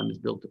khamsin, Islam is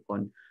built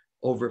upon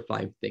over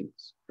 5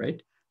 things,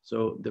 right?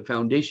 So the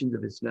foundations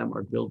of Islam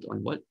are built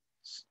on what?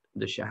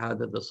 The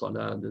Shahada, the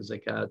Salah, the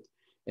Zakat,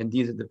 and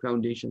these are the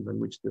foundations on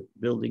which the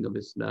building of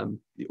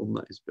Islam, the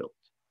Ummah, is built.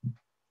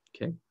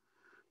 Okay?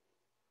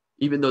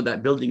 Even though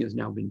that building has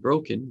now been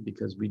broken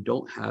because we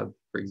don't have,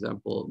 for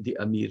example, the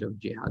Amir of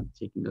Jihad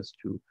taking us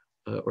to,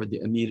 or the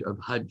Amir of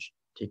Hajj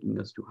taking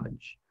us to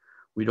Hajj.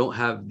 We don't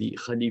have the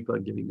Khalifa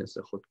giving us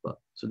a khutbah.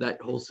 So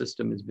that whole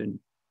system has been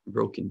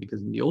broken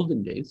because in the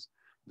olden days,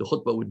 the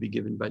khutbah would be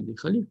given by the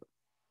Khalifa.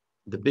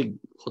 The big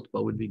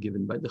khutbah would be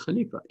given by the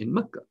Khalifa in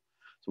Mecca.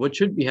 So what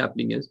should be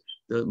happening is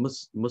the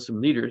Muslim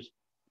leaders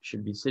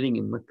should be sitting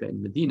in Mecca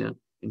and Medina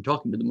and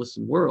talking to the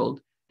Muslim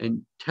world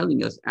and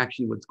telling us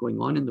actually what's going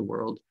on in the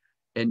world.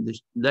 And the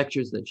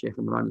lectures that Sheikh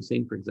Imran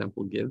Hussein, for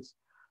example, gives,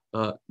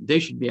 they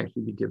should be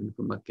actually be given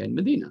from Mecca and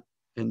Medina.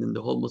 And then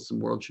the whole Muslim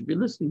world should be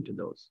listening to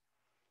those,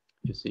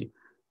 you see.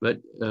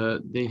 But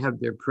they have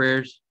their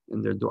prayers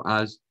and their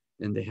du'as,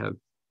 and they have,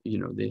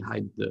 they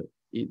hide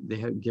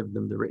give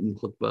them the written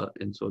khutbah,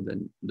 and so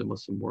then the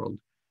Muslim world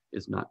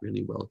is not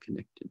really well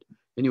connected.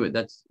 Anyway,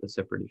 that's a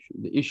separate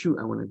issue. The issue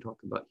I want to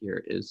talk about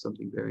here is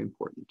something very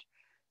important.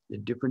 The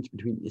difference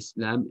between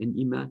Islam and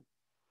Iman,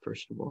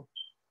 first of all.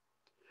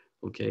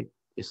 Okay,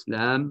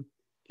 Islam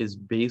is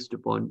based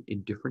upon a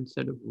different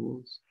set of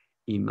rules.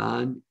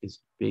 Iman is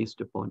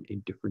based upon a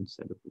different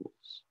set of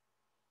rules.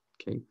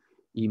 Okay,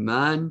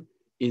 Iman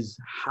is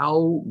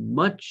how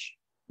much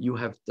you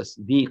have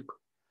tasdeeq,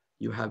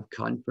 you have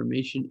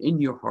confirmation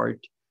in your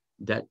heart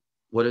that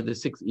what are the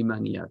 6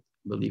 imaniyat?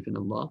 Belief in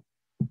Allah,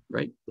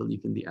 right?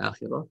 Belief in the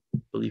akhirah,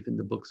 belief in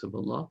the books of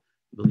Allah,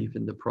 belief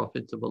in the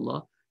prophets of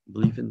Allah,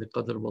 belief in the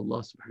qadr of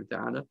Allah subhanahu wa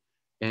ta'ala,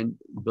 and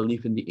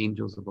belief in the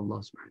angels of Allah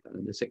subhanahu wa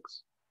ta'ala, the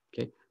 6.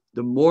 Okay.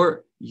 The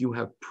more you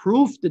have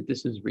proof that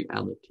this is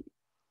reality,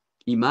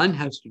 Iman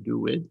has to do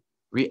with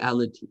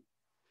reality,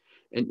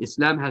 and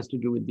Islam has to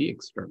do with the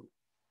external.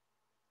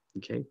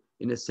 Okay.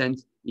 In a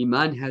sense,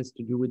 Iman has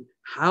to do with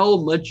how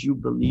much you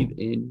believe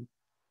in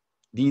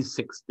these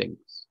 6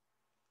 things.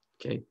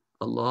 Okay.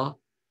 Allah,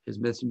 His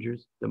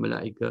messengers, the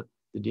Malaika,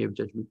 the Day of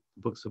Judgment,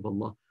 the books of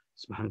Allah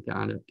subhanahu wa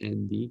ta'ala,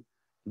 and the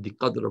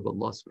qadr of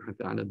Allah subhanahu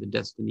wa ta'ala, the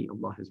destiny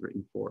Allah has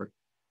written for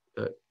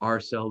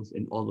ourselves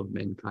and all of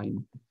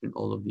mankind and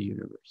all of the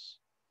universe.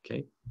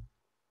 Okay.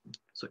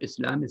 So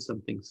Islam is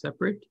something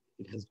separate.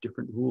 It has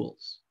different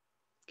rules.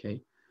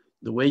 Okay.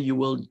 The way you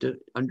will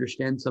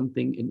understand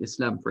something in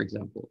Islam, for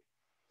example,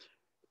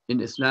 in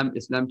Islam,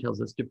 Islam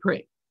tells us to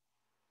pray,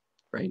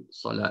 right?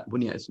 Salat,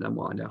 bunya Islam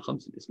wa ala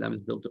khamsin. Islam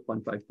is built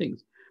upon 5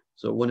 things.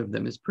 So one of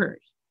them is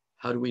prayers.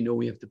 How do we know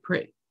we have to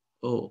pray?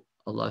 Oh,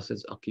 Allah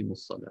says, aqimus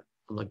salat.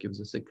 Allah gives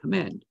us a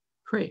command,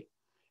 pray.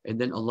 And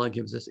then Allah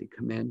gives us a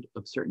command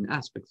of certain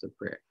aspects of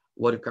prayer.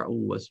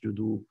 Warka'u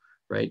wasjudu,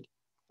 right?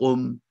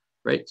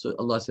 Right? So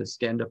Allah says,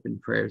 stand up in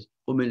prayers.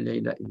 Qum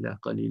al-layla illa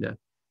qalila.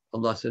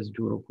 Allah says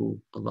do ruku,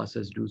 Allah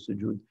says do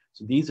sujood.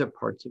 So these are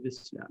parts of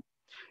Islam.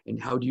 And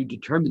how do you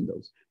determine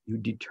those? You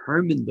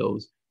determine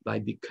those by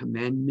the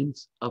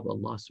commandments of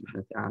Allah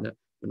subhanahu wa ta'ala.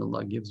 When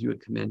Allah gives you a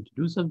command to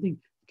do something,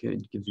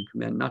 gives you a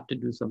command not to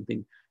do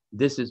something,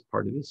 this is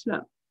part of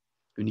Islam.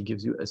 When He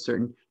gives you a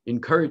certain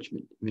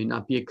encouragement, it may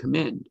not be a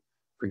command.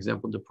 For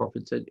example, the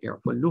Prophet said,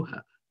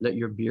 "I'faluha," let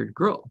your beard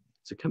grow.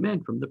 It's a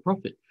command from the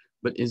Prophet.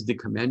 But is the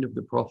command of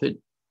the Prophet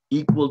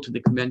equal to the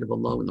command of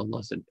Allah when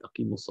Allah said,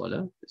 "Aqimu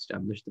salah,"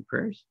 establish the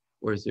prayers?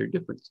 Or is there a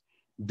difference?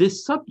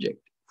 This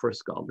subject for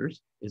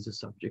scholars is a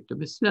subject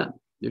of Islam.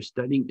 They're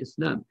studying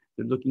Islam.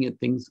 They're looking at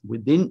things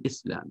within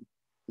Islam.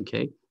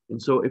 Okay?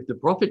 And so if the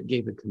Prophet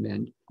gave a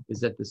command, is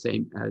that the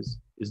same as,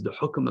 is the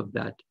hukm of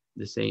that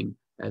the same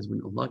as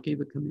when Allah gave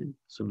a command?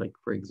 So like,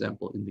 for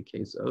example, in the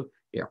case of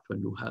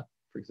 "I'faluha,"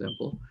 for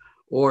example,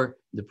 or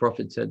the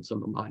Prophet said,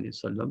 sallallahu alaihi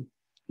wasallam,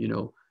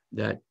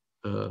 that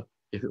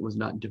if it was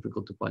not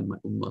difficult to find my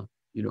ummah,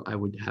 I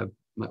would have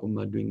my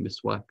ummah doing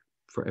miswak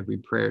for every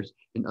prayers.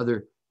 In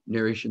other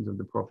narrations of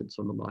the Prophet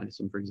sallallahu alaihi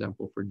wasallam, for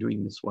example, for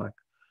doing miswak,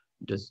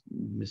 does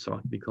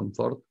miswak become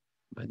fard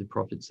by the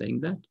Prophet saying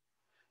that?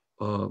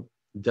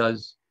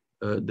 Does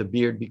the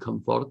beard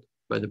become fard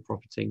by the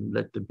Prophet saying,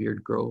 let the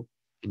beard grow?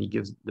 And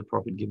the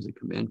Prophet gives a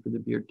command for the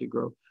beard to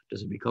grow.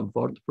 Does it become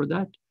fard for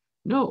that?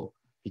 No,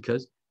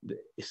 because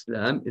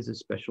Islam is a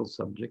special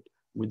subject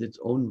with its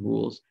own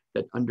rules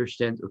that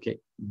understands, okay,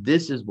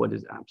 this is what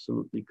is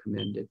absolutely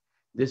commanded.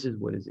 This is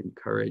what is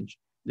encouraged.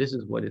 This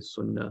is what is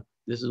sunnah.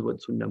 This is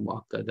what sunnah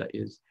mu'akkada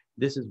is.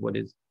 This is what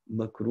is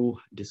makruh,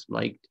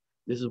 disliked.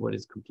 This is what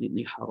is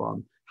completely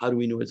haram. How do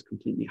we know it's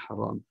completely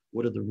haram?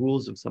 What are the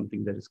rules of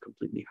something that is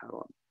completely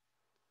haram?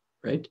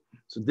 Right?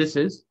 So this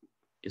is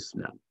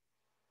Islam.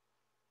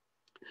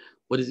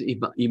 What is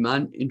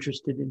Iman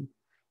interested in?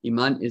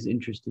 Iman is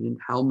interested in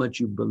how much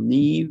you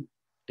believe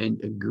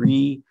and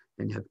agree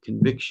and have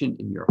conviction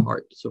in your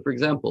heart. So for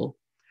example,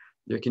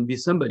 there can be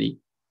somebody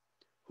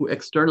who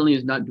externally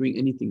is not doing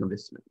anything of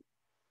Islam.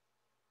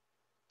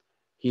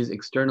 He is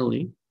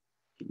externally,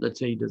 let's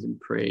say he doesn't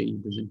pray, he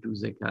doesn't do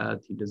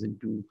zakat, he doesn't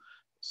do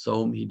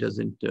saum, he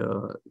doesn't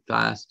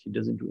fast, he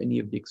doesn't do any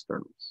of the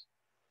externals.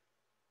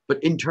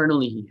 But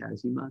internally he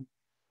has Iman.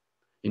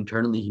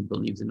 Internally he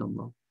believes in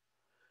Allah.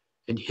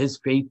 And his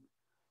faith,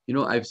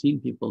 I've seen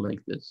people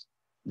like this.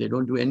 They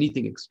don't do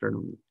anything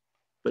externally.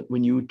 But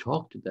when you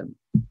talk to them,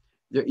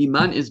 their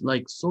Iman is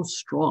like so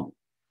strong.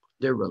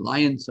 Their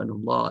reliance on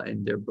Allah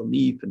and their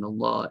belief in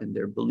Allah and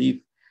their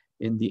belief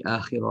in the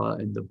akhirah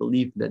and the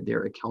belief that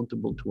they're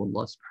accountable to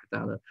Allah subhanahu wa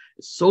ta'ala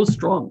is so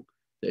strong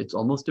that it's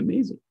almost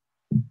amazing.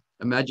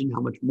 Imagine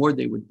how much more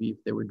they would be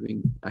if they were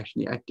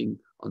actually acting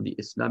on the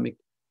Islamic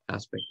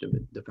aspect of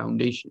it, the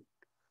foundation,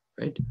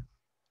 right?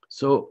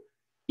 So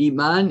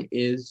Iman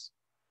is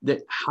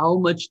that how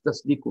much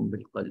tasdiqum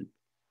bil qalb.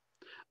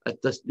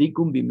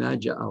 At-tasdiqum bima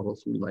ja'a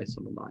Rasulullah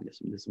sallallahu alaihi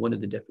wasallam. This is one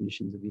of the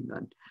definitions of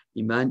Iman.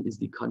 Iman is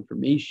the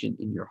confirmation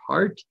in your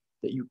heart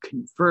that you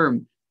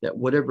confirm that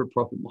whatever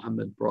Prophet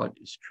Muhammad brought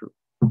is true.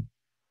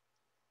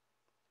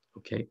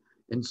 Okay?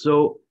 And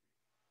so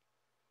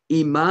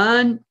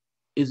Iman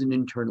is an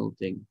internal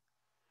thing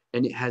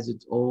and it has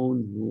its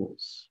own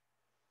rules,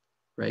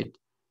 right?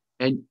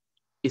 And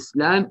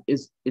Islam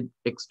is an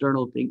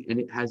external thing and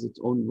it has its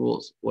own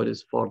rules. What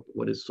is fard?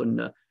 What is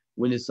sunnah?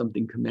 When is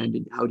something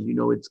commanded? How do you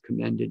know it's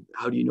commanded?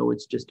 How do you know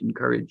it's just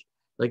encouraged?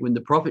 Like when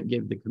the Prophet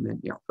gave the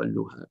command,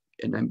 "I'faluha,"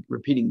 and I'm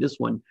repeating this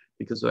one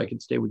because so I can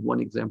stay with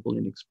one example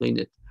and explain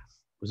it.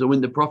 So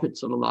when the Prophet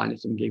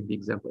ﷺ gave the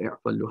example,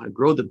 "I'faluha,"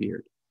 grow the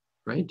beard,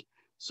 right?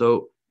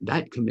 So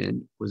that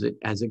command, was it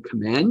as a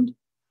command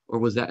or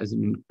was that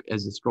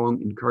as a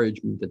strong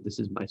encouragement that this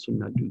is my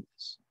sunnah, do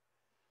this,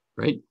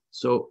 right?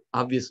 So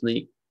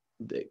obviously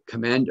the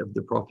command of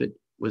the Prophet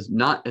was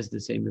not as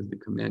the same as the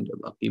command of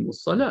aqimus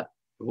salah,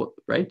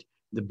 right?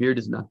 The beard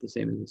is not the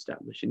same as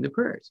establishing the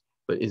prayers,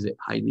 but is it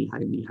highly,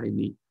 highly,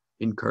 highly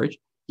encouraged?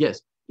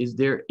 Yes. Is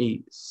there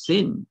a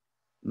sin,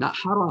 not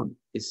haram,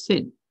 is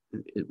sin,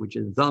 which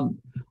is dham,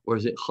 or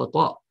is it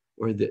khata,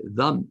 or is it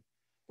dham,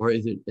 or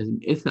is it an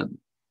itham?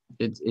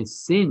 It's a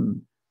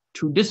sin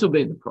to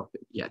disobey the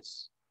Prophet,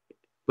 yes,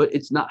 but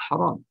it's not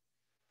haram,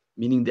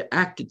 meaning the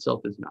act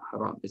itself is not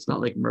haram. It's not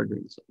like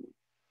murdering someone.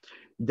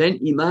 Then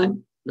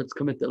Iman, let's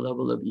come at the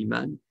level of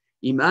Iman.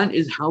 Iman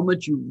is how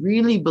much you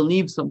really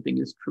believe something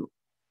is true.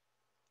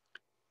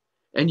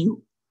 And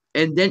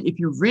then if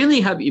you really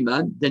have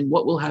Iman, then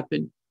what will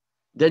happen?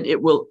 Then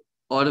it will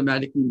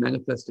automatically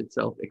manifest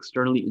itself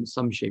externally in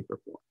some shape or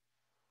form.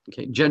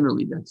 Okay,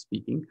 generally that's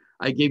speaking.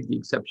 I gave the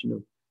exception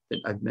of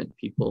that I've met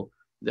people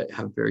that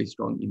have very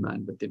strong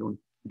Iman, but they don't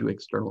do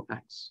external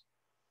acts,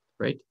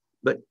 right?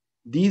 But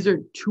these are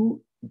two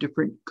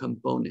different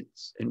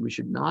components, and we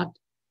should not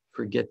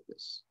forget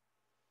this.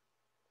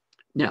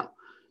 Now,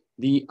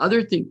 the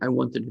other thing I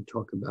wanted to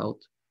talk about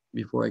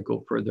before I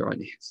go further on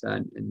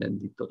ihsan and then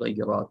the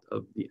taghayyarat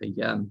of the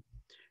ayyam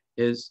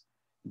is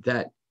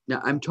that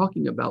now I'm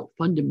talking about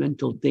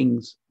fundamental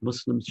things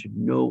Muslims should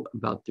know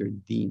about their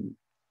deen.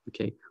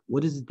 Okay,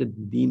 what is it that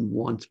the deen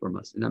wants from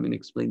us? And I'm going to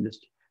explain this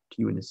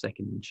to you in a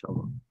second,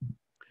 inshallah.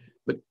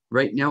 But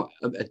right now,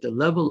 at the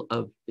level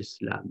of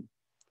Islam,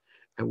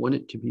 I want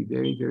it to be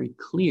very, very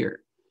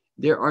clear.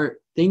 There are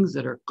things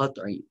that are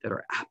qat'i, that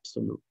are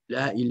absolute.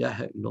 La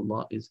ilaha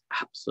illallah is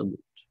absolute,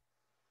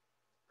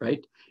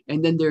 right?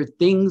 And then there are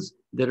things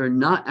that are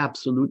not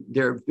absolute.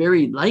 They're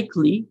very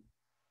likely,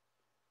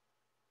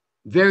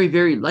 very,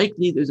 very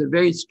likely. There's a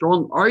very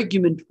strong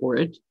argument for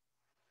it,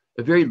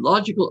 a very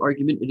logical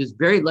argument. It is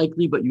very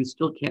likely, but you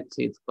still can't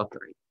say it's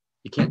qat'i.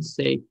 You can't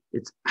say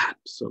it's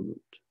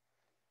absolute.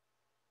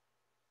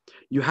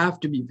 You have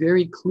to be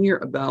very clear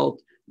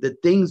about the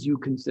things you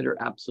consider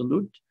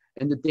absolute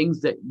and the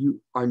things that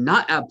you are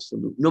not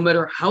absolute, no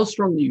matter how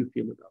strongly you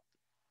feel about them.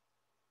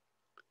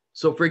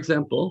 So for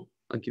example,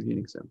 I'll give you an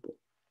example.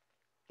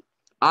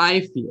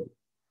 I feel,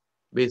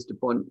 based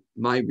upon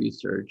my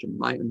research and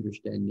my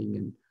understanding,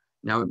 and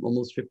now I'm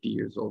almost 50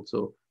 years old,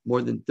 so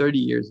more than 30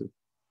 years of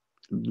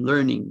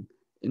learning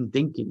and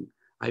thinking,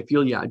 I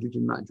feel Ya'juj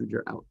and Ma'juj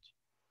are out.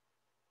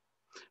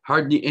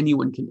 Hardly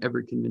anyone can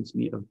ever convince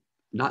me of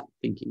not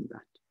thinking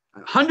that.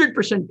 I'm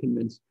 100%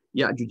 convinced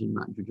Ya'juj and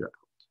Ma'juj are out.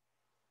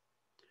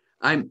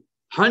 I'm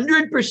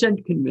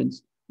 100%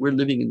 convinced we're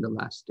living in the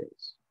last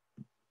days.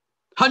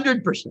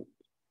 100%.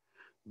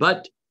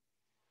 But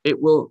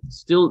it will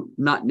still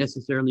not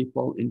necessarily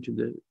fall into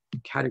the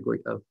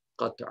category of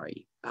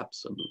qat'i,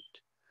 absolute,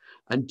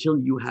 until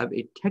you have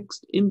a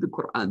text in the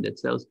Quran that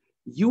says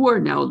you are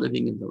now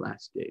living in the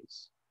last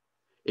days.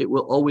 It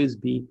will always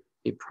be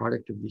a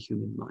product of the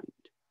human mind.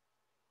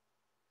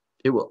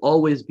 It will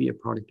always be a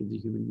product of the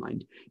human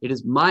mind. It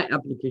is my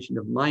application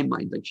of my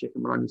mind, like Sheikh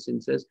Imran Hussain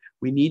says,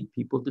 we need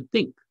people to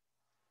think.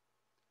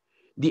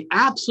 The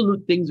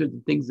absolute things are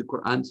the things the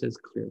Quran says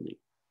clearly.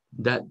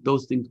 That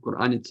those things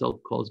Quran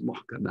itself calls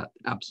muhkamat,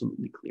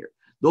 absolutely clear.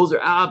 Those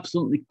are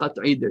absolutely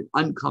qat'i, they're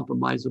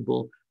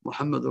uncompromisable.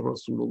 Muhammad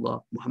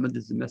Rasulullah, Muhammad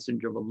is the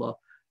messenger of Allah,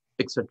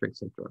 etc.,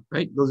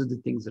 right? Those are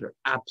the things that are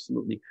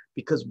absolutely,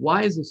 because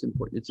why is this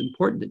important? It's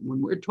important that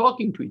when we're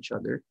talking to each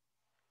other,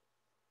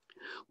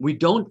 we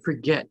don't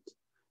forget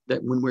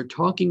that when we're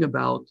talking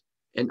about,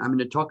 and I'm going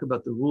to talk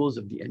about the rules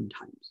of the end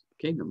times,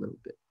 okay, in a little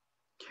bit,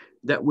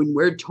 that when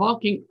we're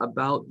talking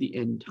about the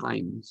end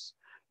times,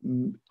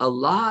 a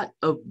lot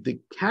of the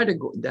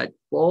category that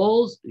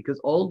falls, because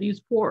all these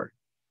four,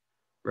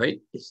 right?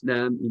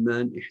 Islam,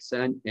 Iman,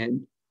 Ihsan,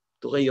 and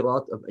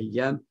Tughayrat of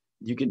Ayyam,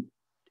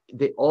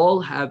 they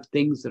all have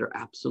things that are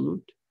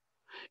absolute,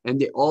 and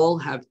they all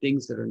have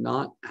things that are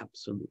not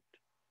absolute.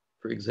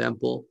 For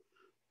example,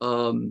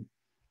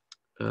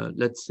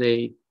 let's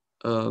say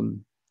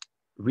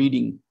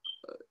reading,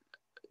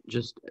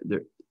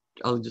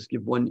 I'll just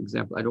give one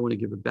example. I don't want to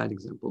give a bad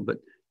example, but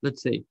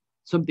let's say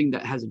something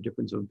that has a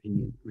difference of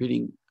opinion.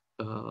 Reading,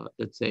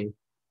 let's say,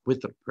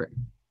 witr prayer.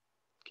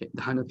 Okay,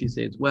 the Hanafi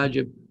say it's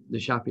wajib, the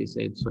Shafi'i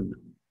say it's sunnah.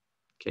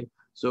 Okay,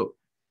 so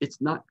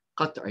it's not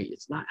qat'i,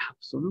 it's not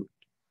absolute.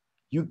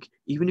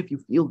 Even if you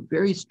feel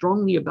very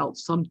strongly about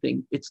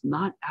something, it's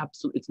not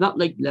absolute. It's not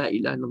like La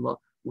ilaha illallah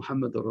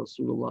Muhammadur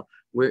Rasulullah,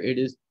 where it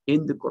is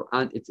in the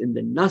Quran, it's in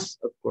the nas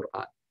of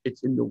Quran,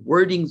 it's in the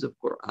wordings of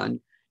Quran,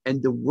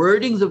 and the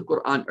wordings of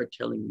Quran are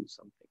telling you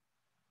something.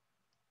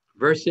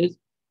 Versus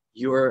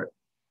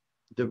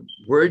the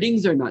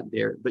wordings are not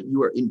there, but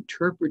you are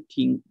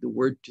interpreting the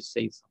word to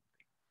say something.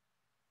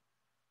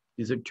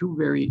 These are two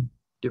very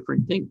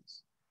different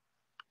things.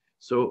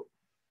 So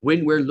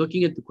when we're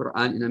looking at the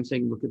Quran and I'm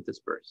saying, look at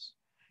this verse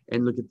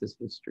and look at this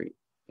history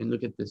and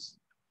look at this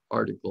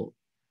article,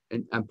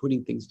 and I'm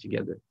putting things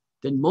together,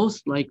 then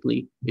most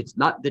likely it's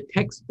not the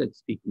text that's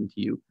speaking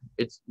to you,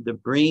 it's the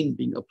brain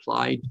being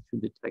applied to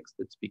the text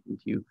that's speaking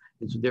to you.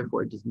 And so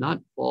therefore it does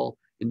not fall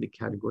in the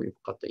category of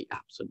qat'i,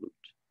 absolute.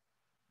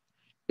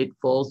 It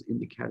falls in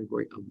the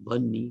category of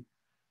dhanni,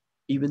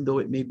 even though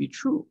it may be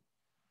true.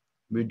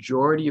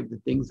 Majority of the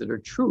things that are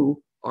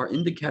true are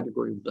in the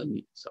category of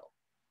dhanni itself,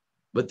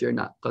 but they're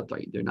not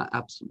qat'i, they're not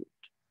absolute.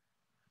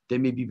 They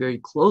may be very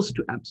close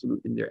to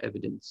absolute in their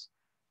evidence,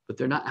 but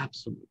they're not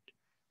absolute.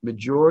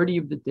 Majority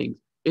of the things,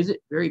 is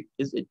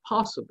it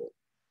possible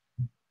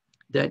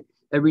that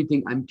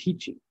everything I'm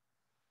teaching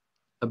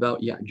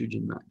about Ya'juj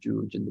and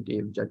Ma'juj and the Day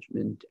of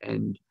Judgment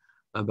and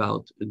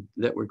about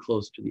that we're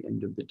close to the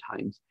end of the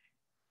times,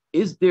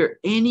 is there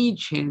any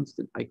chance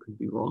that I could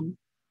be wrong?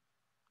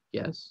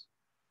 Yes,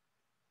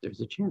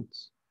 there's a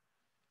chance.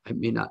 I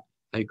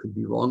could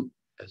be wrong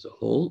as a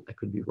whole. I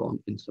could be wrong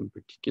in some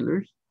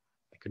particulars.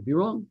 I could be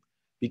wrong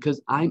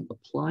because I'm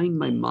applying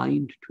my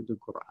mind to the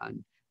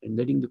Quran and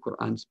letting the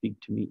Quran speak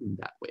to me in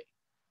that way.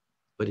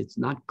 But it's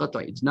not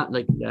qat'i. It's not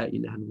like La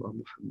ilaha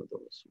illallah Muhammadur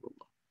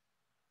Rasulullah.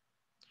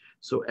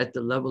 So at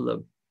the level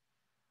of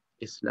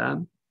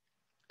Islam,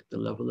 at the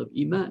level of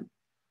Iman,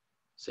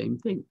 same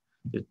thing.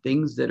 The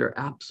things that are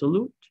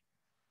absolute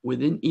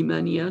within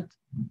Imaniyat,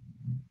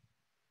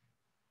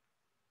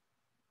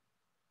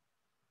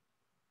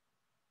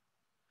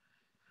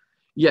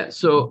 yeah,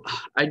 so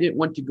I didn't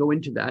want to go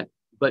into that,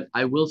 but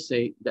I will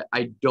say that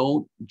I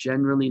don't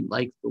generally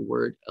like the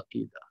word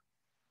aqidah.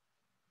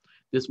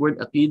 This word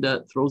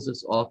aqidah throws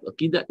us off.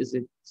 Aqidah is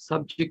a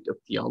subject of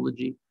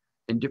theology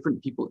And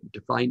different people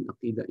define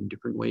aqidah in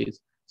different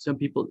ways. Some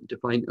people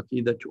define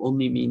aqidah to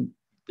only mean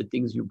the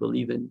things you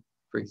believe in,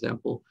 for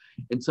example.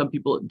 And some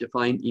people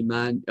define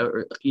iman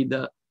or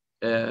aqidah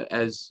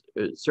as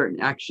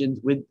certain actions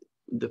with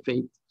the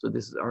faith. So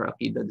this is our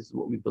aqidah, this is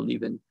what we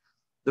believe in.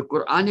 The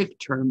Quranic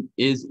term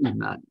is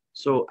iman.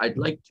 So I'd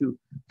like to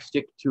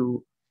stick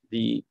to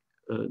the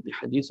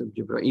hadith of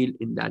Jibreel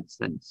in that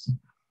sense,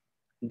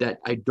 that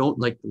I don't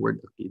like the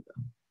word aqidah.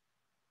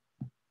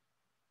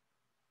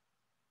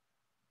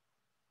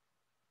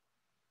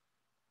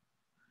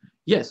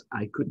 Yes,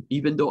 I could,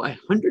 even though I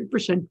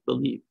 100%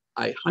 believe,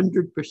 I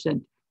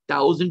 100%,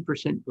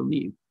 1000%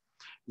 believe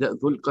that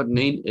Dhul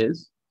Qarnayn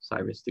is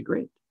Cyrus the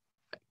Great.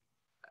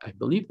 I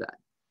believe that.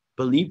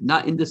 Believe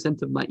not in the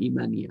sense of my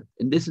imaniyah.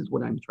 And this is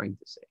what I'm trying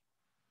to say.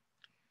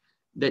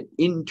 That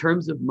in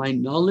terms of my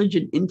knowledge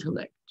and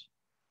intellect,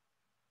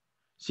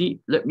 see,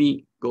 let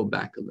me go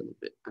back a little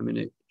bit. I'm going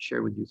to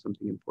share with you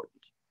something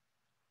important.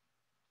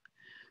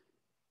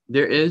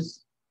 There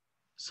is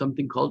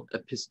something called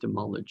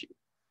epistemology.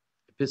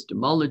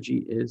 Epistemology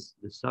is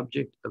the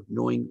subject of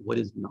knowing what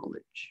is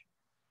knowledge.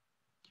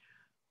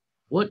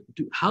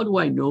 How do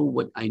I know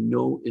what I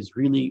know is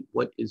really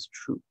what is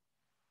true?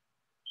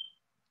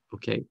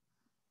 Okay,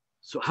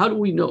 so how do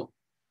we know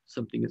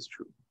something is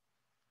true?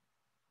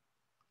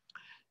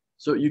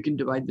 So you can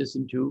divide this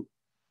into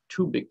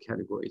two big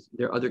categories.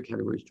 There are other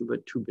categories too,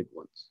 but two big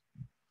ones.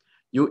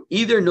 You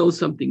either know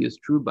something is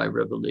true by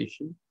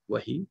revelation,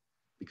 wahi,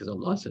 because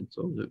Allah said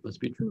so, it must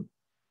be true,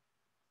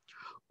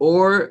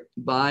 or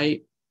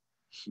by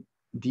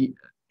the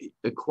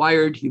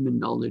acquired human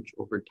knowledge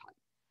over time.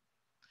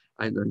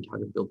 I learned how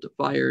to build a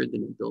fire,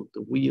 then I built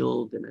the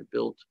wheel, then I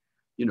built,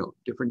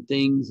 different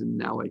things, and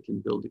now I can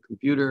build a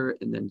computer,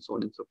 and then so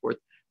on and so forth.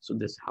 So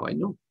this is how I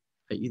know.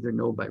 I either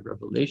know by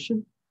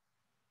revelation,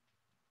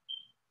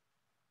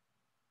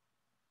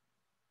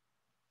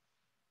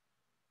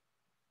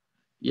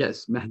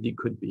 yes, Mahdi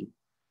could be.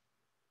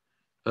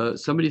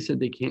 Somebody said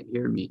they can't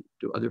hear me.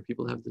 Do other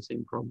people have the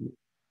same problem?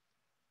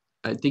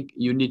 I think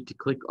you need to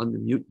click on the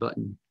mute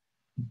button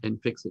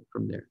and fix it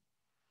from there.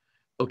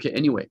 Okay,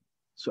 anyway,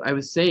 so I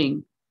was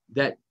saying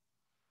that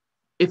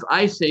if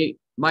I say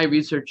my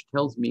research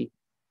tells me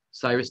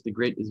Cyrus the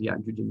Great is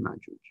Ya'juj and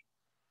Ma'juj,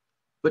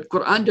 but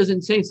Quran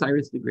doesn't say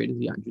Cyrus the Great is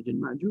Ya'juj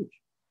and Ma'juj.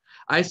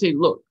 I say,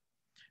 look,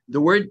 the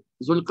word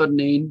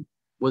Zulqarnain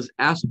was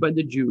asked by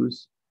the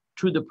Jews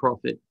to the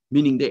Prophet,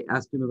 meaning they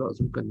asked him about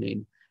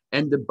Zulqarnain.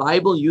 And the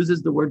Bible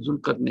uses the word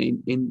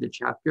Zulqarnain in the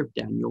chapter of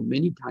Daniel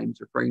many times,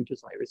 referring to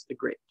Cyrus the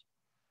Great.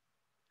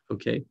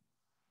 Okay.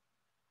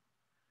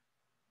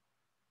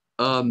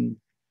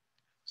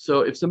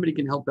 So if somebody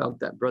can help out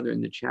that brother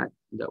in the chat,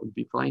 that would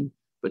be fine.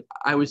 But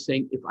I was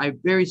saying, if I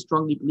very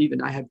strongly believe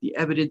and I have the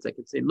evidence, I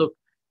can say, look,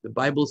 the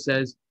Bible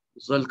says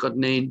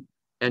Zulqarnain,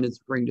 and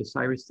it's referring to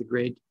Cyrus the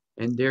Great,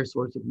 and their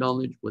source of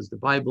knowledge was the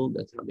Bible.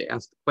 That's how they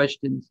asked the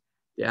questions.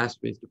 They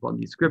asked based upon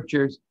these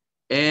scriptures.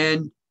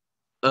 And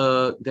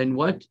then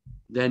what?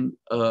 Then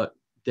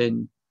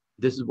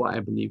this is why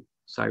I believe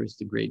Cyrus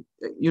the Great.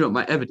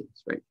 My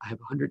evidence, right? I have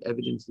 100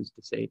 evidences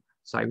to say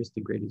Cyrus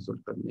the Great is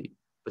Zulqarnain,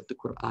 but the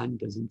Quran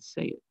doesn't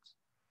say it.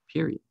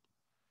 Period.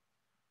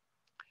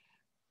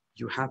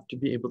 You have to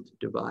be able to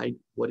divide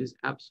what is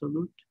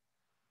absolute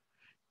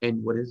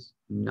and what is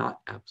not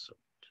absolute.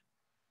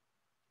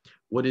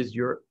 What is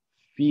your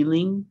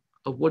feeling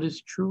of what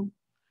is true,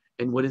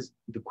 and what is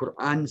the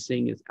Quran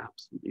saying is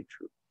absolutely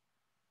true.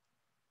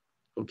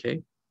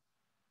 Okay?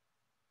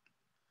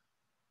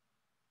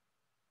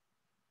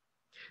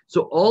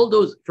 So all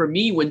those, for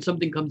me, when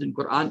something comes in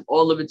Quran,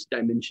 all of its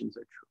dimensions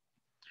are true.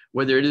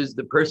 Whether it is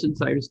the person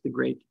Cyrus the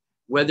Great,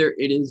 whether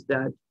it is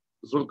that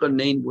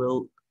Zulqarnain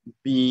will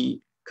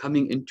be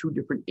coming in two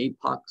different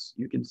epochs,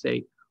 you can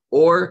say,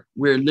 or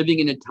we're living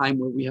in a time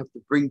where we have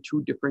to bring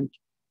two different,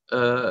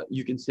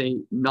 you can say,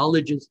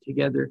 knowledges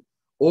together,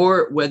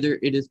 or whether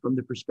it is from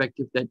the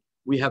perspective that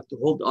we have to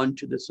hold on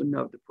to the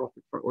sunnah of the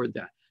Prophet, or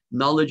that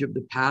knowledge of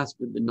the past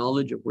with the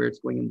knowledge of where it's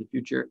going in the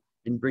future,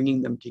 and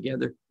bringing them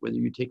together, whether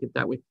you take it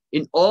that way.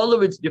 In all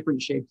of its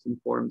different shapes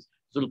and forms,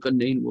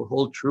 Zulqarnain will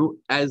hold true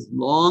as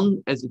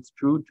long as it's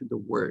true to the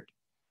word.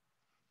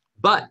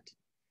 But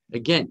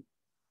again,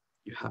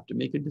 you have to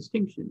make a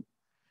distinction.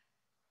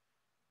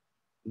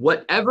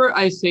 Whatever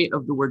I say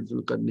of the word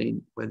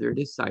Zulqarnain, whether it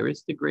is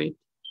Cyrus the Great,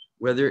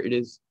 whether it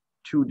is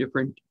two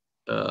different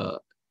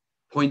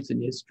points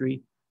in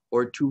history,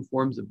 or two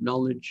forms of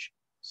knowledge,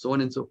 so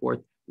on and so forth,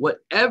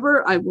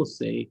 whatever I will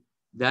say,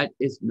 that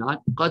is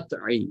not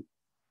qat'i.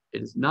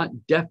 It is not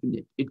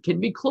definite. It can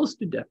be close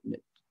to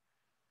definite.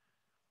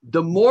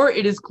 The more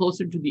it is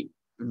closer to the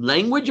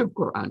language of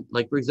Quran,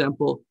 like for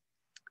example,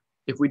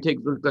 if we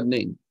take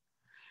Zulqarnain,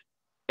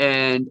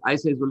 and I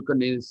say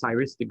Zulqarnain is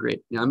Cyrus the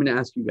Great. Now I'm going to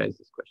ask you guys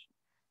this question.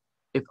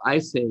 If I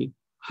say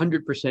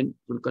 100%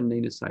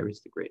 Zulqarnain is Cyrus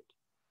the Great,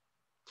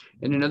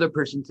 and another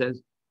person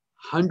says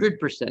 100%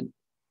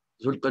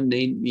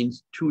 Zulqarnain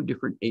means two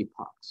different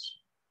epochs,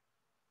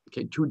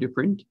 okay, two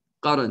different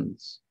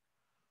qarans.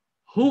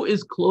 Who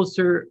is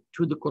closer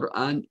to the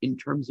Quran in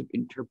terms of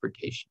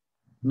interpretation?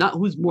 Not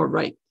who's more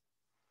right,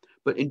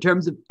 but in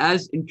terms of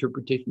as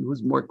interpretation,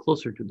 who's more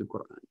closer to the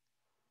Quran.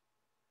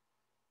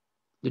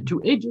 The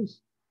two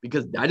ages,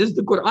 because that is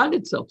the Quran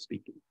itself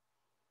speaking.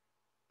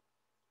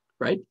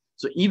 Right?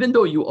 So even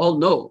though you all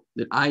know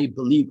that I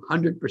believe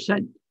 100%,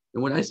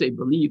 and when I say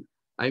believe,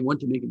 I want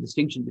to make a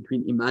distinction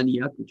between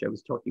imaniyat, which I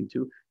was talking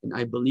to, and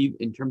I believe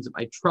in terms of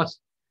I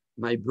trust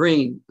my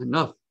brain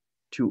enough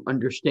to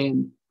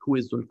understand who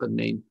is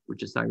Dhul-Qarnayn,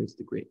 which is Cyrus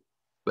the Great.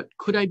 But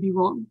could I be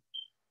wrong?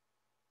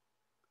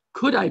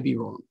 Could I be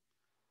wrong?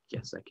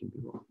 Yes, I can be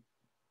wrong.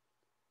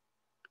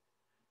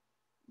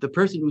 The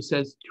person who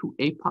says two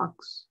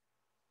epochs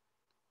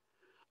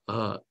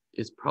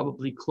is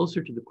probably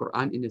closer to the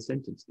Quran in a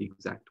sentence. The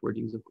exact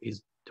wordings of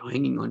is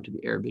hanging on to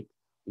the Arabic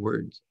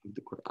words of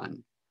the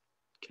Quran.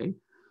 Okay,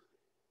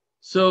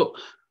 so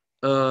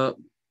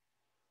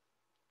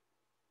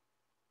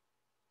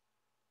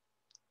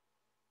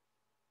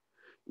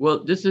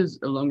well, this is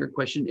a longer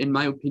question. In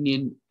my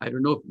opinion, I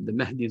don't know if the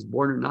Mahdi is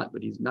born or not,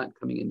 but he's not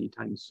coming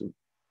anytime soon.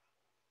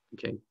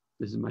 Okay,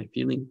 this is my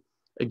feeling.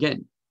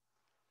 Again,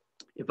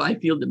 if I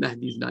feel the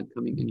Mahdi is not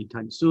coming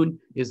anytime soon,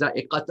 is that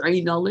a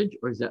qat'i knowledge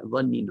or is that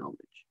dhanni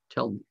knowledge?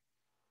 Tell me.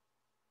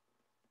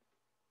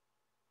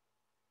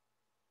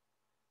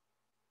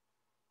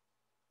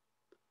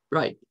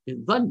 Right,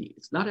 it's dhanni,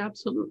 it's not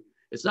absolute.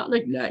 It's not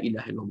like la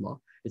ilaha illallah.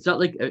 It's not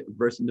like a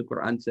verse in the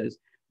Quran says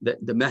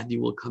that the Mahdi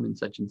will come in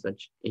such and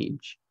such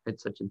age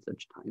at such and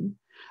such time.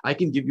 I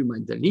can give you my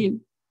dalil.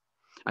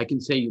 I can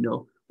say, you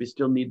know, we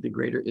still need the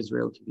greater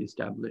Israel to be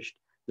established.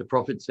 The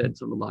Prophet said,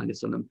 sallallahu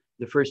alaihi wasallam,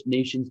 the first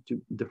nation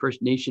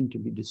to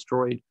be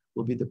destroyed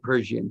will be the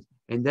Persians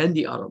and then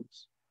the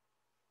Arabs.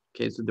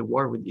 Okay, so the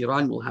war with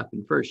Iran will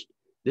happen first.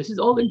 This is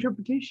all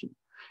interpretation.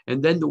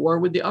 And then the war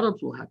with the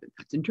Arabs will happen.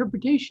 That's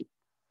interpretation.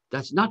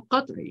 That's not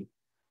qat'i.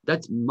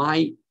 That's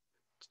my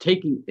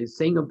taking a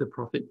saying of the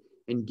Prophet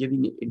and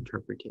giving it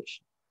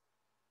interpretation.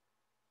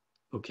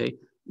 Okay,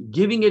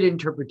 giving it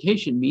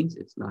interpretation means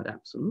it's not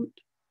absolute.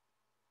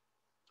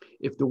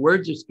 If the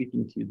words are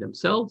speaking to you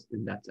themselves,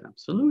 then that's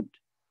absolute.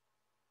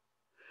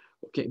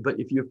 Okay, but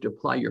if you have to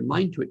apply your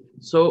mind to it.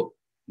 So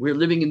we're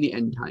living in the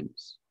end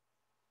times.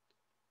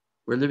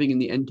 We're living in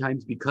the end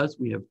times because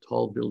we have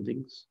tall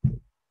buildings.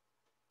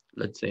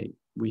 Let's say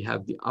we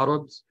have the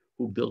Arabs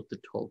who built the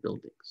tall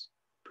buildings.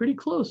 Pretty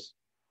close,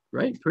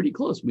 right? Pretty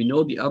close. We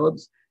know the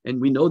Arabs and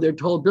we know their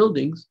tall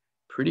buildings.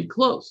 Pretty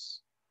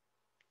close.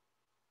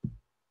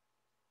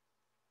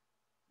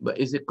 But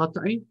is it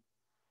qat'i?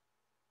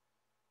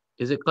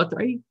 Is it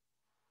qat'i?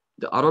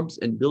 The Arabs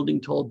and building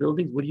tall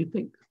buildings, what do you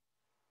think?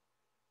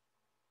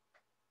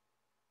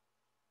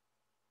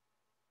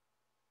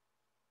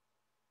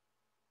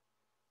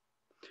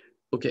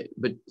 Okay,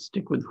 but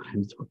stick with what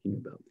I'm talking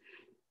about.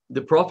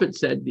 The Prophet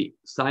said the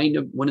sign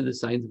of one of the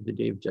signs of the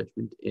Day of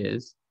Judgment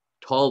is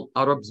tall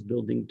Arabs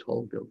building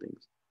tall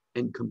buildings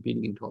and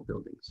competing in tall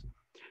buildings.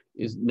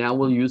 Is now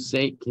will you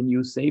say, can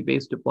you say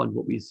based upon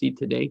what we see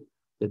today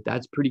that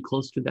that's pretty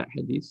close to that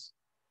hadith?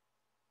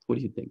 What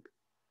do you think?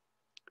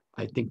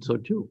 I think so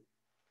too.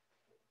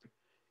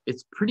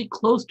 It's pretty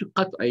close to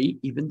qat'i,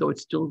 even though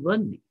it's still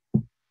dhanni,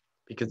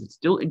 because it's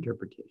still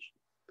interpretation.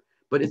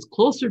 But it's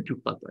closer to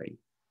qat'i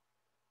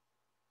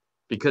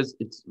because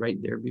it's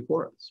right there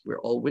before us.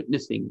 We're all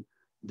witnessing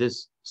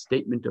this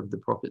statement of the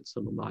Prophet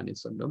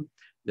ﷺ,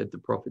 that the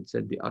Prophet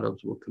said the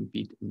Arabs will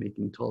compete in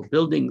making tall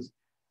buildings,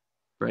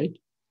 right?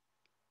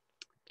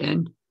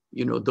 And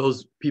you know,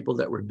 those people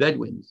that were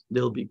Bedouins,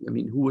 they'll be, I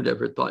mean, who would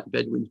ever thought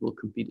Bedouins will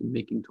compete in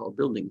making tall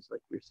buildings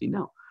like we're seeing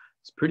now?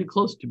 It's pretty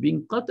close to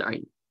being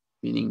qat'i,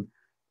 meaning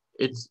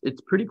it's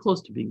pretty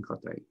close to being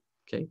qat'i,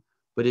 okay?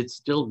 But it's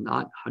still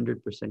not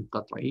 100%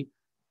 qat'i,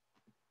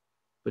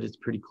 but it's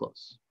pretty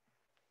close.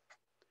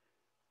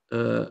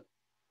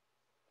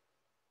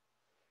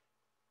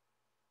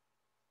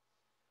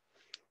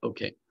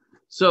 Okay,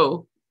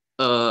 so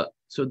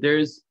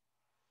there's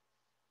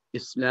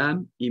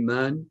Islam,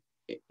 Iman,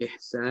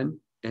 Ihsan,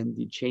 and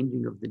the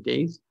changing of the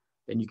days,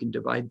 and you can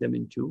divide them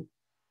into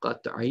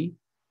qat'i,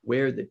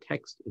 where the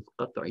text is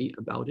qat'i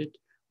about it,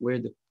 where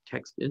the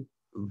text is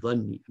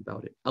dhanni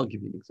about it. I'll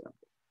give you an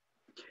example.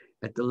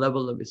 At the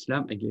level of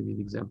Islam, I gave you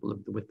the example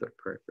of the witr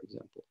prayer, for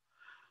example,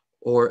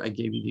 or I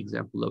gave you the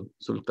example of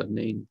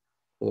Dhul-Qarnayn,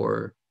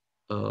 or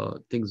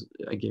things,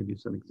 I gave you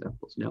some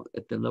examples. Now,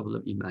 at the level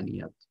of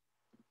imaniyat,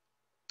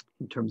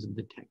 in terms of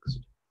the text,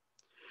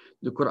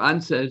 the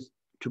Quran says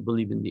to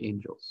believe in the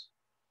angels.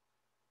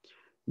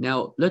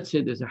 Now, let's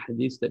say there's a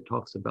hadith that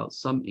talks about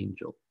some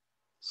angel,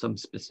 some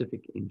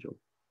specific angel.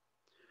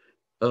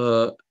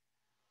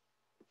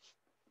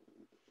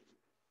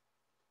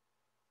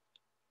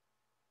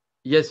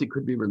 Yes, it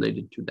could be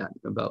related to that,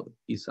 about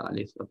Isa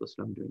alayhi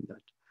salatu doing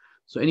that.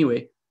 So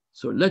anyway,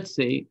 so let's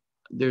say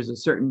there's a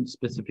certain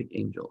specific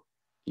angel,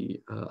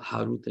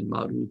 Harut and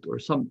Marut, or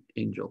some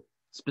angel,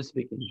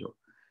 specific angel.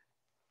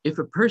 If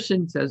a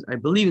person says, I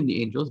believe in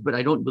the angels, but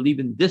I don't believe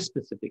in this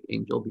specific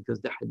angel because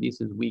the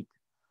hadith is weak,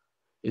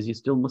 is he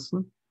still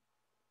Muslim?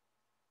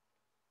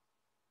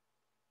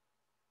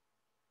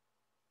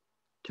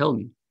 Tell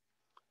me.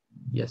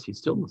 Yes, he's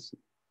still Muslim.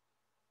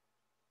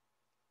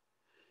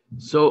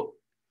 So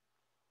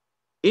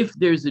if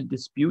there's a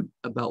dispute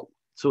about,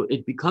 so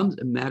it becomes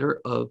a matter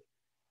of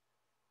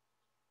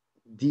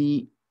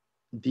the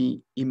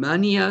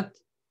imaniyat,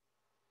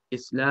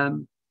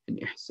 Islam, and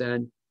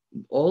ihsan.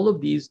 All of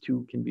these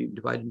two can be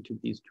divided into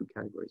these two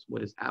categories.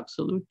 What is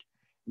absolute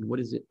and what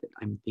is it that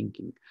I'm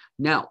thinking?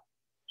 Now,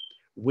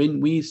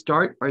 when we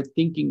start our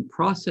thinking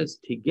process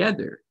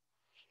together,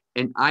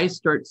 and I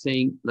start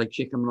saying, like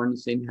Sheikh Imran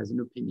Hussein has an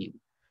opinion,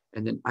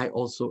 and then I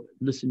also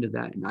listen to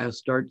that, and I'll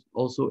start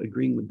also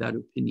agreeing with that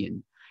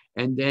opinion.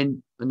 And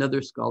then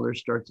another scholar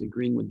starts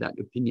agreeing with that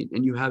opinion.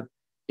 And you have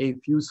a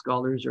few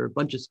scholars or a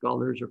bunch of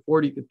scholars or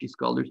 40, 50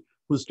 scholars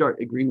who start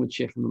agreeing with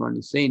Sheikh Imran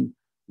Hussein.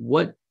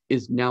 What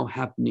is now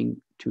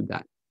happening to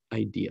that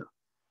idea?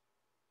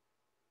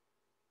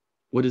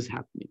 What is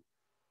happening?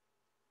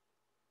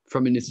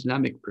 From an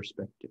Islamic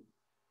perspective,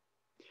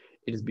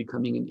 it is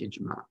becoming an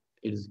ijma.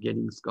 It is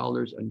getting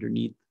scholars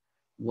underneath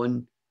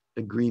one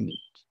agreement,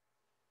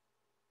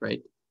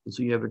 right? And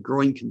so you have a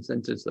growing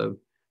consensus of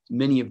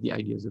many of the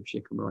ideas of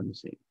Sheikh Imran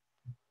Hussein.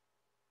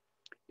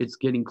 It's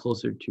getting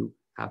closer to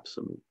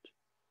absolute,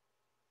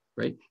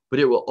 right? But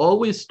it will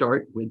always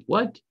start with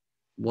what?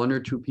 One or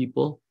two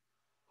people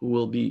who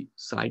will be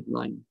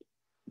sidelined.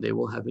 They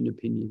will have an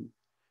opinion.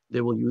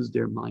 They will use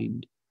their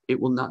mind. It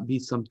will not be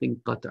something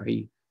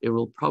qat'i. It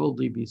will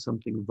probably be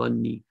something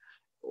dhanni,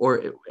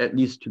 or at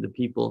least to the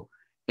people.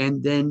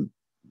 And then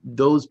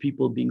those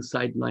people being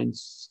sidelined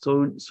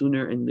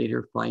sooner and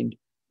later find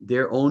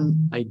their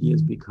own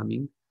ideas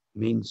becoming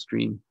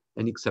mainstream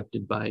and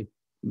accepted by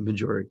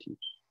majority.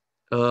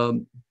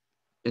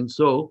 And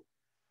so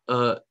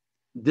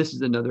this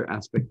is another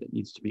aspect that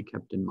needs to be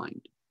kept in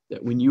mind,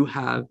 that when you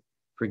have,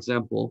 for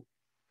example,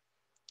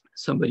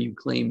 somebody who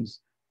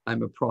claims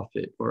I'm a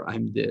prophet, or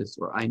I'm this,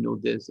 or I know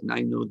this and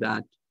I know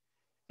that,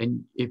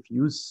 and if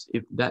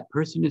that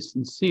person is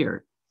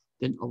sincere,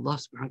 then Allah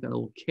subhanahu wa ta'ala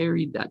will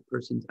carry that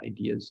person's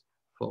ideas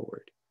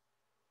forward.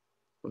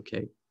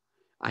 Okay.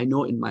 I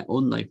know in my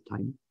own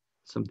lifetime,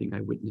 something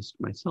I witnessed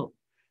myself,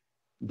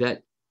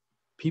 that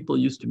people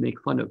used to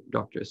make fun of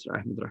Dr. Isra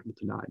Ahmed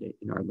rahmatullah alayh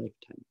in our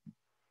lifetime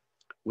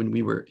when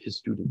we were his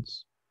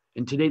students.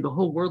 And today the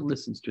whole world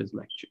listens to his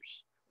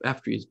lectures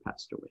after he's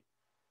passed away.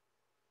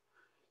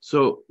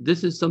 So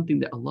this is something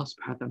that Allah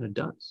subhanahu wa ta'ala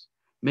does.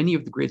 Many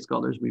of the great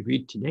scholars we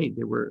read today,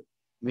 they were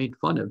made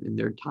fun of in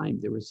their time.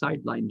 They were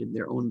sidelined in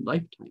their own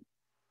lifetime.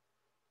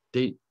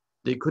 They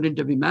couldn't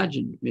have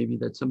imagined maybe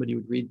that somebody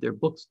would read their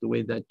books the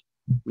way that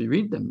we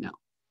read them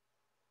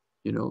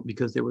now,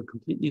 because they were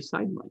completely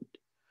sidelined.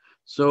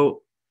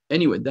 So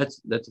anyway,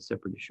 that's a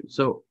separate issue.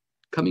 So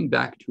coming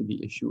back to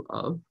the issue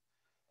of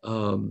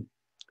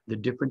the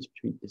difference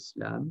between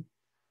Islam,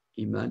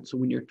 Iman. So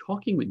when you're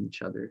talking with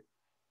each other,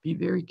 be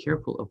very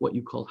careful of what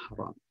you call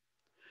haram.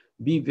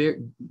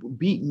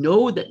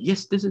 Know that,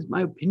 yes, this is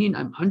my opinion.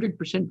 I'm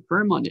 100%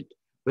 firm on it,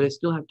 but I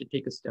still have to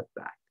take a step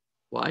back.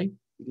 Why?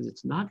 Because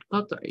it's not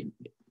qat'i.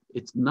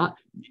 It's not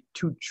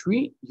to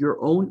treat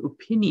your own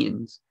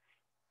opinions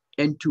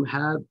and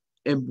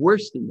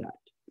worse than that.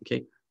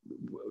 Okay.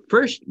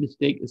 First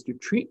mistake is to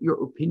treat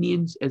your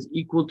opinions as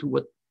equal to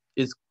what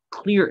is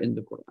clear in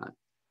the Quran.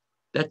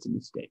 That's a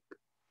mistake.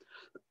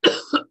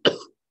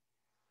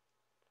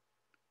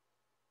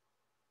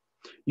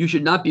 You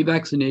should not be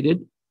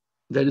vaccinated.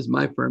 That is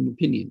my firm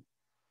opinion.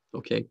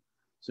 Okay.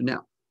 So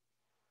now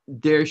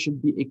there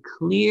should be a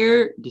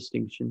clear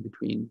distinction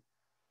between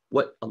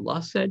what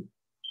Allah said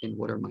and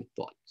what are my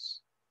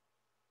thoughts.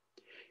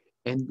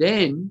 And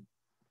then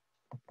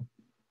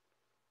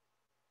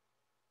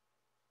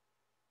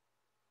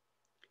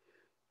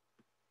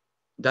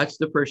that's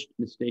the first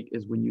mistake,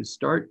 is when you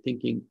start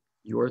thinking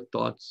your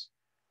thoughts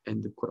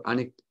and the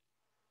Quranic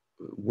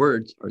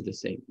words are the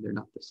same. They're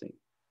not the same.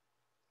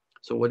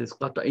 So what is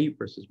qata'i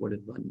versus what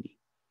is dhanni?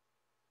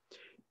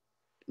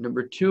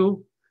 Number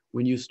two,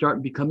 when you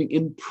start becoming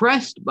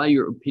impressed by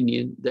your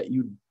opinion, that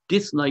you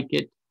dislike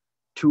it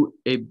to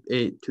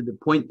the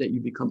point that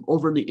you become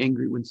overly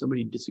angry when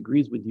somebody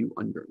disagrees with you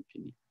on your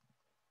opinion.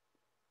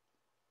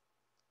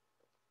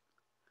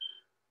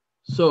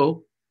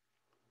 So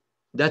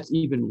that's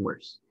even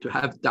worse, to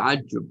have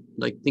ta'ajjub,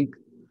 like think,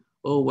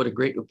 oh, what a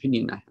great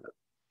opinion I have,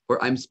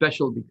 or I'm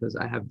special because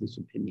I have this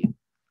opinion,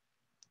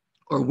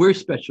 or we're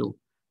special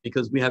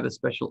because we have a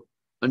special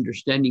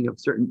understanding of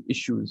certain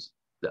issues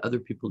that other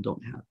people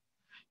don't have.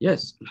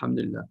 Yes,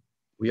 alhamdulillah,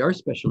 we are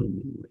special in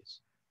many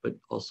ways, but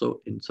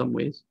also in some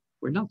ways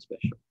we're not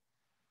special.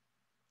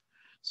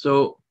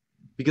 So,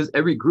 because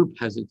every group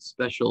has its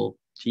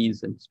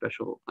specialties and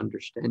special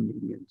understanding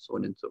and so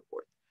on and so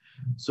forth.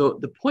 So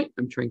the point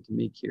I'm trying to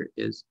make here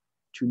is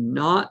to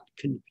not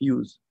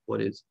confuse what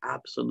is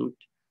absolute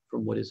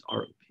from what is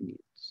our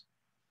opinions.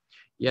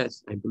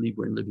 Yes, I believe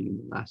we're living in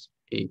the last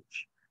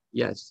age.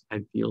 Yes,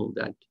 I feel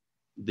that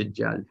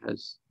Dajjal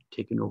has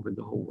taken over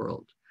the whole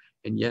world.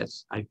 And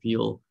yes, I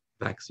feel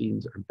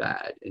vaccines are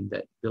bad and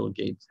that Bill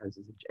Gates has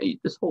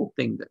this whole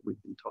thing that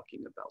we've been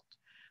talking about.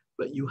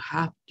 But you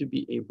have to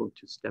be able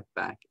to step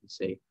back and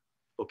say,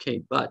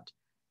 okay, but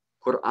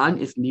Quran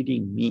is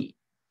leading me.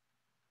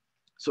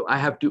 So I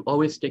have to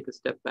always take a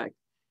step back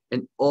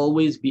and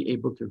always be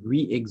able to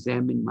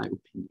re-examine my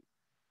opinion.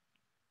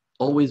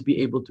 Always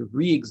be able to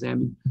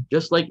re-examine,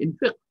 just like in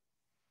fiqh.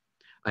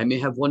 I may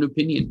have one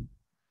opinion.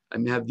 I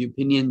may have the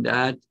opinion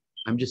that,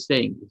 I'm just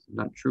saying, it's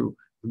not true.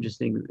 I'm just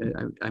saying,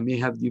 I may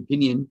have the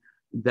opinion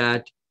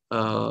that,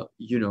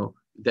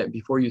 that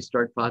before you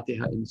start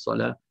Fatiha in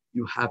Salah,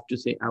 you have to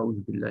say,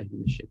 A'udhu Billahi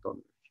Minash Shaitanir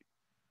Rajeem.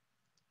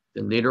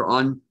 Then later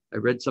on, I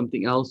read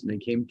something else and I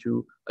came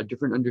to a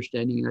different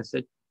understanding and I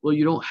said, well,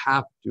 you don't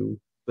have to,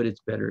 but it's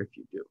better if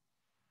you do.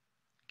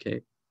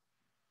 Okay.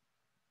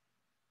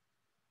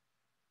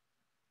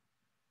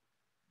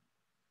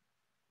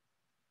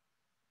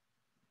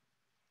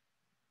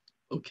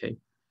 Okay.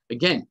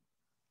 Again,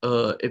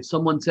 if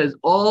someone says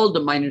all the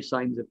minor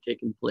signs have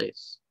taken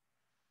place,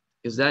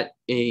 is that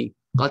a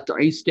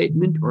qat'i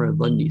statement or a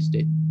dhanni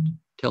statement?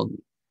 Tell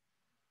me.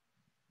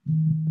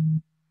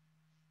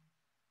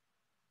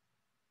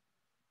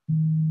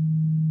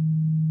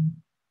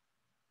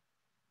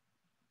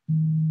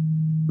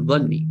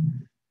 Dhanni.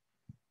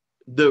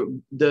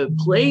 The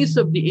place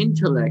of the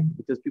intellect,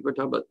 because people are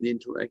talking about the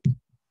intellect,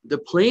 the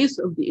place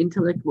of the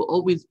intellect will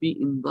always be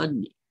in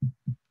dhanni.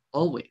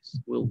 Always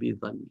will be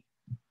dhanni.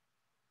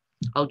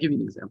 I'll give you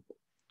an example,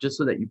 just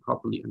so that you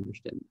properly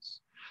understand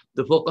this.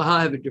 The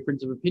fuqaha have a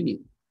difference of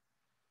opinion.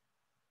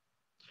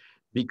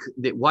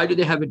 Why do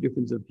they have a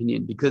difference of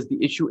opinion? Because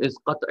the issue is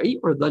qat'i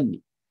or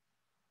dhanni.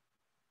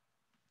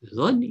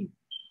 Dhanni.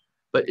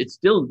 But it's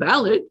still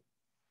valid,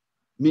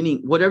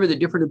 meaning whatever the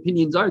different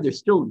opinions are, they're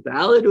still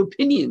valid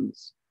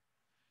opinions.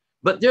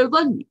 But they're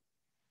dhanni.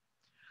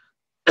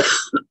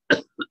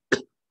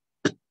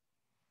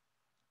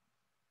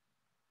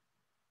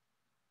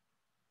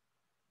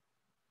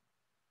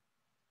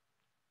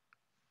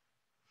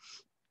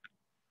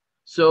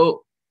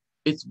 So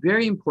it's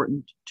very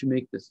important to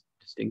make this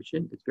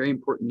distinction. It's very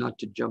important not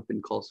to jump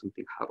and call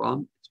something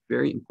haram. It's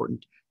very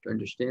important to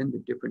understand the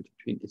difference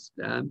between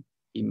Islam,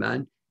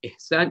 Iman.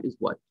 Ihsan is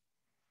what?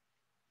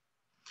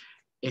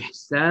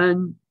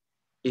 Ihsan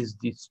is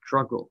the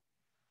struggle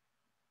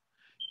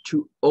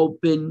to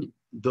open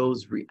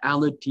those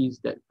realities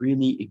that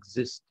really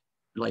exist,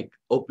 like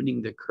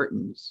opening the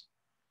curtains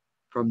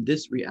from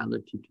this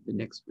reality to the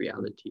next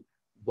reality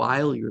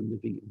while you're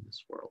living in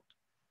this world.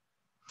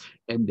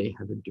 And they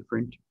have a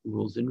different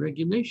rules and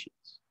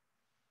regulations.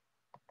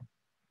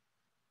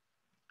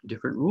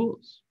 Different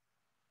rules.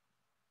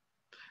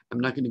 I'm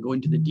not going to go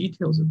into the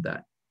details of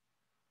that.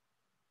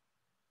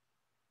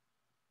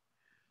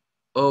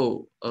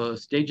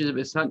 Stages of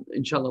Islam,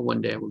 inshallah, one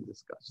day I will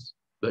discuss.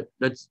 But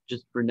let's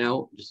just, for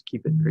now, just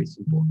keep it very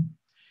simple.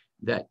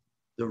 That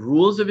the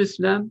rules of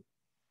Islam,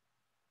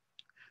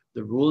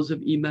 the rules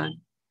of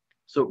Iman.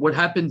 So what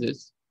happens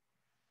is,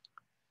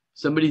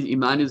 somebody's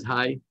Iman is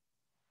high,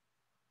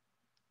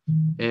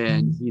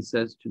 and he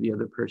says to the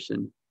other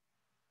person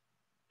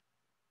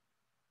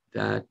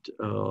that,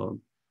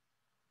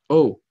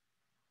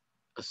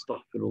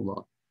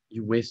 astaghfirullah,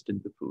 you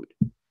wasted the food.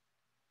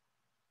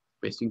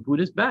 Wasting food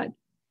is bad.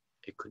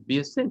 It could be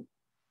a sin.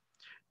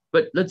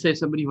 But let's say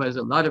somebody who has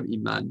a lot of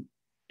Iman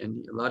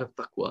and a lot of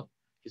taqwa,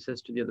 he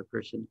says to the other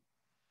person,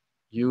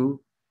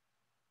 you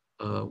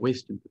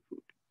wasted the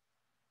food.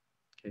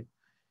 Okay.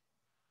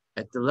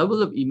 At the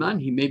level of Iman,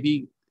 he may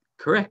be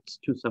correct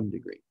to some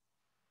degree.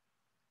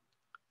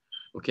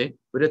 Okay.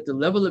 But at the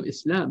level of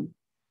Islam,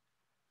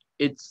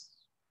 it's,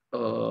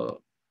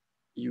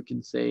 you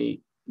can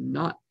say,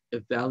 not a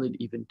valid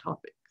even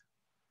topic.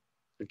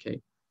 Okay.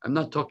 I'm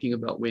not talking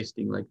about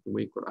wasting like the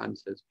way Quran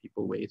says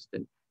people waste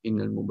and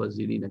innal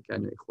mubazzirina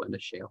kana ikhwana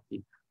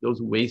shayateen. Those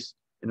who waste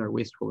and are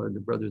wasteful are the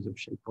brothers of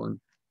shaitan.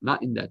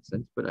 Not in that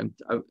sense, but I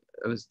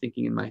was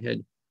thinking in my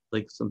head,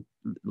 like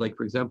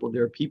for example,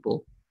 there are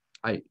people,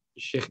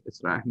 Shiekh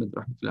Ahmed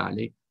rahmatullah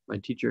alayh, my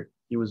teacher,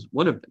 he was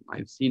one of them.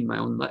 I've seen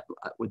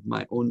with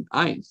my own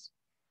eyes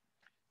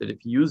that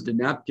if he used a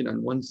napkin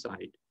on one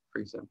side, for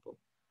example,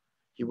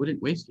 he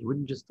wouldn't waste it. He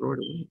wouldn't just throw it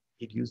away.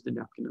 He'd use the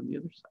napkin on the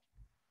other side.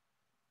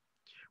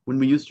 When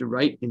we used to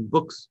write in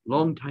books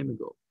long time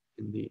ago,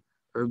 in the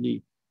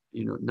early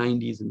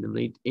 90s and the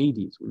late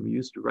 80s, when we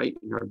used to write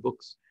in our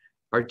books,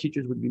 our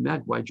teachers would be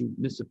mad. Why'd you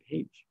miss a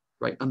page?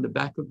 Write on the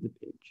back of the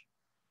page.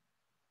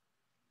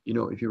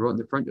 If you wrote on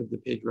the front of the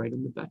page, write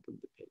on the back of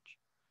the page.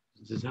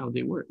 This is how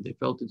they were. They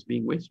felt it's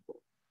being wasteful.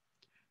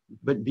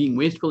 But being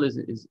wasteful is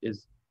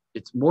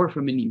it's more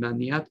from an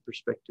imaniyat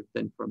perspective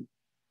than from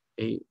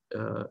a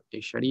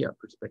sharia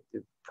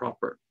perspective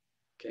proper.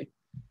 Okay?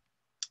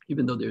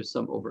 Even though there's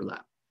some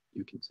overlap,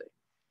 you can say.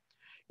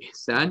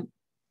 Ihsan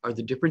are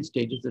the different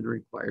stages that are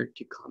required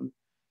to come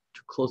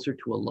closer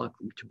to Allah,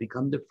 to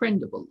become the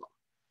friend of Allah.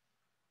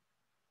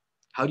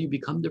 How do you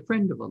become the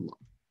friend of Allah?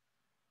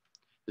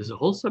 There's a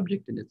whole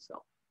subject in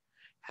itself.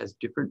 It has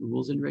different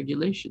rules and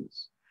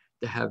regulations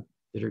that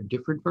are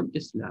different from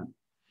Islam,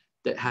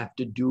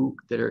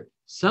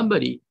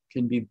 somebody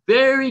can be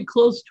very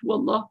close to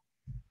Allah,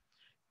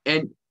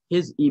 and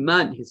his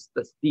iman, his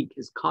tasdeeq,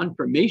 his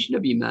confirmation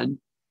of iman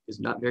is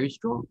not very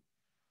strong,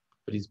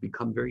 but he's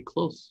become very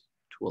close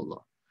to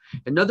Allah.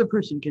 Another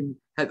person can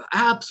have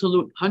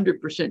absolute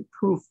 100%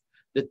 proof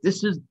that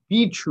this is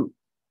the truth.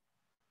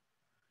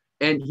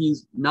 And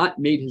he's not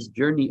made his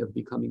journey of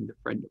becoming the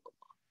friend of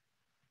Allah.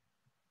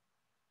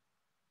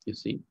 You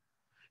see?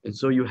 And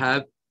so you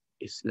have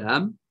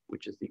Islam,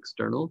 which is the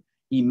external,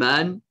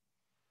 Iman,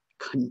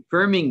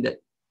 confirming that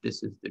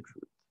this is the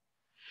truth.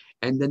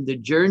 And then the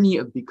journey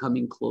of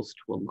becoming close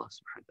to Allah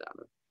subhanahu wa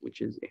ta'ala,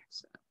 which is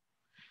ihsan.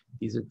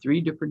 These are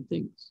three different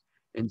things.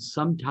 And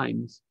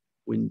sometimes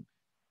when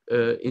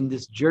in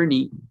this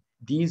journey,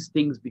 these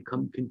things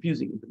become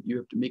confusing. You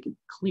have to make it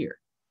clear.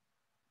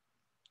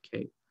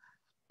 Okay.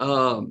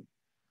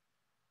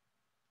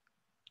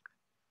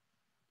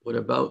 What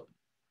about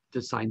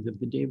the signs of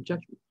the Day of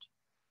Judgment?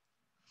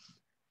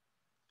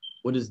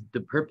 What is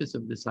the purpose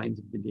of the signs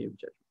of the Day of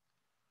Judgment?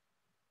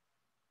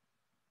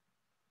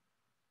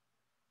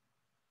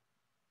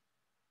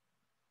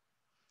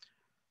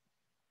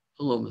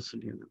 Allahumma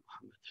salli ala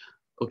Muhammad.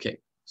 Okay,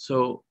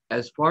 so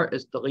as far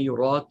as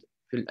taghayyurat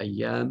fil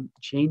ayyam,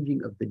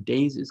 changing of the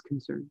days is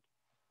concerned,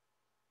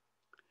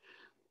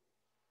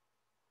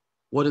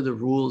 what are the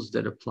rules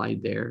that apply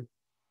there?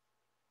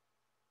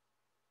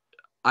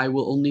 I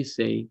will only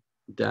say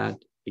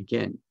that,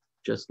 again,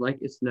 just like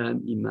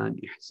Islam, Iman,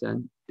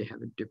 Ihsan, they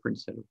have a different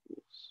set of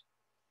rules.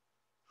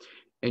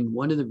 And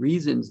one of the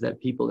reasons that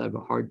people have a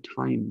hard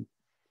time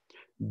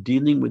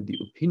dealing with the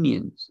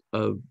opinions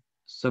of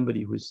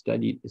somebody who has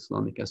studied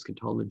Islamic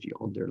eschatology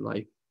all their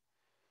life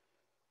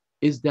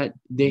is that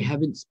they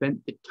haven't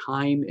spent the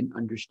time in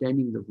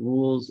understanding the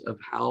rules of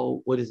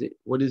what is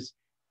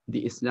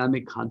the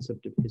Islamic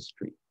concept of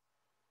history?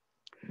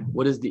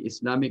 What is the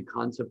Islamic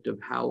concept of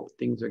how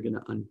things are going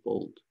to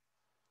unfold?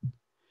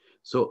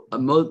 So a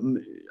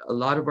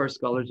lot of our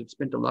scholars have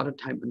spent a lot of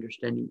time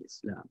understanding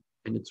Islam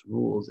and its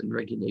rules and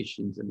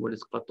regulations and what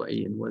is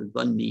qat'i and what is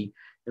dhanni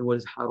and what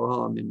is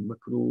haram and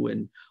makruh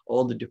and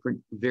all the different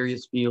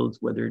various fields,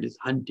 whether it is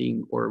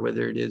hunting or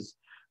whether it is,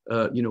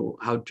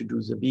 how to do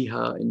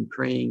zabiha and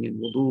praying and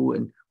wudu.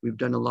 And we've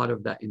done a lot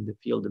of that in the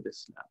field of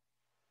Islam.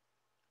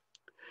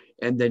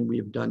 And then we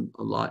have done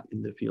a lot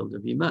in the field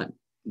of Iman.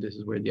 This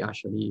is where the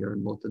Ashariya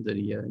and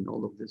Mu'taziliya and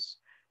all of this,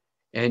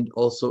 and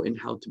also in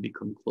how to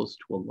become close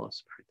to Allah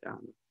subhanahu wa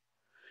ta'ala.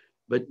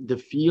 But the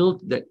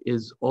field that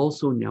is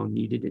also now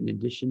needed in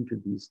addition to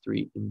these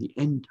three in the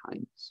end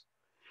times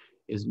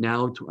is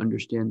now to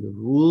understand the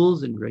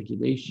rules and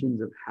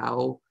regulations of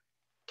how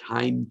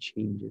time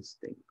changes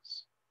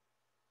things.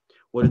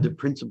 What are the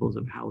principles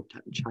of how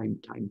time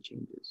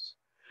changes?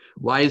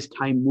 Why is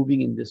time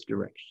moving in this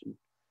direction?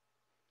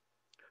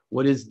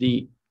 What is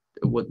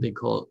what they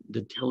call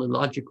the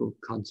teleological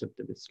concept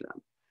of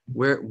Islam?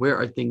 Where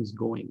are things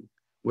going?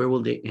 Where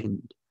will they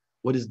end?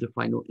 What is the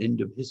final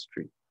end of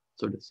history,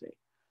 so to say,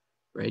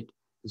 right?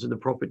 And so the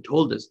Prophet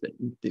told us that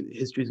the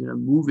history is going to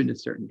move in a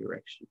certain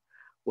direction.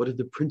 What are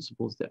the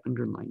principles that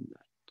underline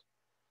that,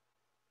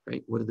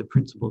 right? What are the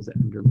principles that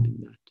underline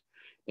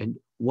that? And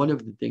one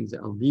of the things that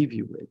I'll leave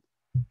you with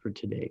for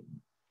today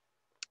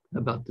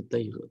about the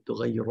taghayyurat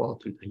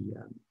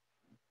al-ayyam,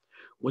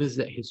 what is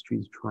that history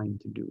is trying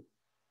to do?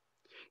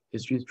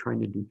 History is trying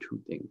to do two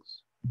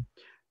things.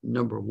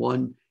 Number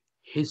one,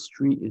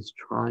 history is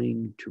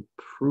trying to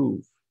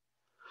prove,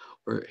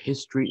 or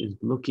history is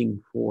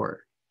looking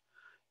for,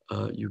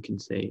 you can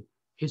say,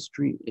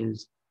 history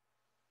is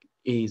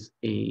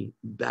a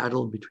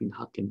battle between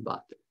haqq and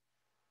batil,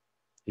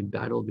 a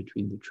battle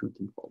between the truth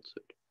and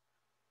falsehood.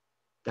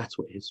 That's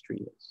what history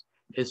is.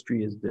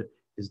 History is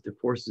the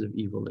forces of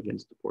evil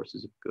against the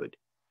forces of good.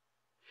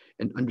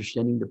 And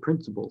understanding the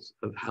principles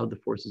of how the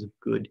forces of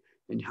good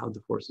and how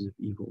the forces of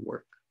evil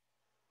work.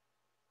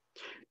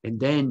 And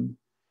then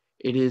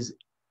it is,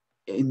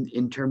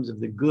 in terms of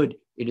the good,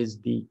 it is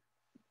the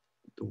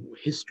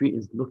history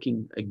is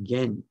looking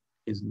again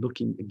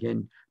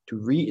to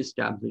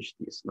reestablish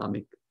the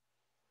Islamic,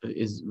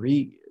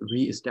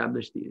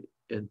 reestablish the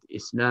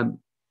Islam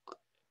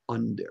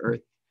on the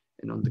earth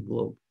and on the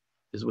globe.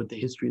 This is what the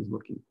history is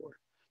looking for.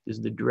 This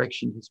is the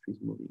direction history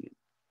is moving in.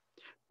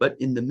 But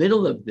in the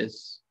middle of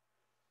this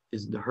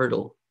is the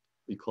hurdle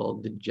we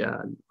call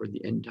Dajjal, or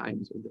the end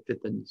times, or the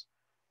fitans,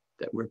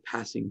 that we're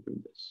passing through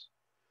this,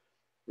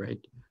 right?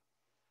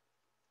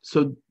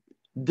 So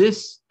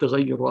this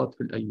taghayyurat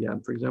fil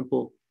ayyam, for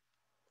example,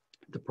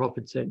 the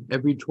Prophet said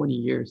every 20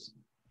 years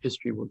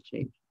history will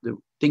change. The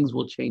things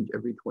will change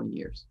every 20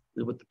 years.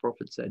 This is what the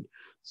Prophet said,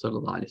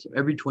 sallallahu alaihi wasallam.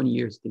 Every 20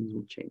 years things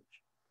will change.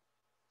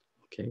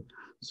 Okay,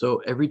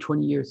 so every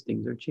 20 years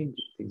things are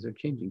changing. Things are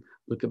changing.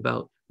 Look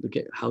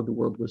at how the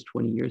world was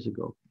 20 years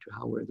ago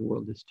to where the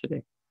world is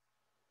today.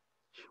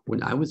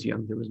 When I was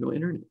young, there was no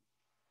internet.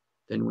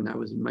 Then when I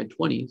was in my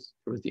 20s,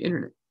 there was the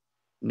internet.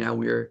 Now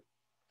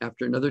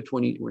after another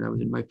 20, when I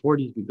was in my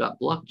 40s, we got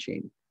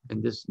blockchain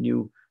and this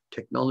new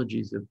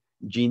technologies of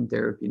gene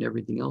therapy and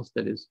everything else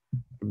that is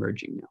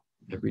emerging now.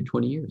 Every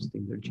 20 years,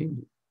 things are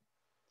changing.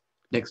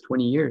 Next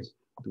 20 years,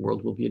 the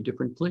world will be a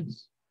different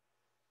place,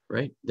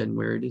 right, than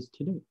where it is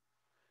today.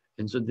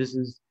 And so this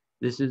is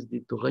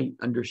the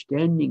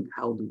understanding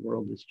how the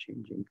world is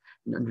changing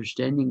and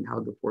understanding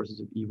how the forces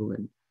of evil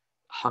and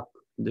haqq,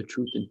 the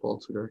truth and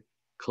falsehood are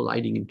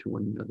colliding into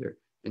one another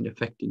and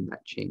affecting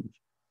that change.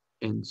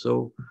 And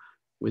so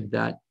with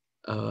that,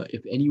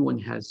 if anyone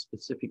has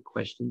specific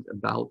questions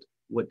about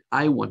what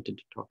I wanted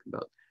to talk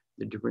about,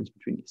 the difference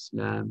between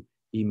Islam,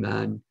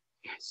 Iman,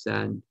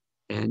 Ihsan,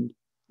 and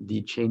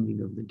the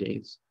changing of the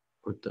days,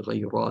 or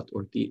taghayyurat,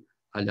 or the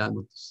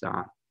alamat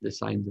as-sa'ah, the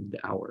signs of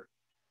the hour.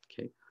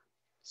 Okay.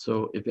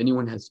 So if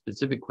anyone has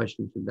specific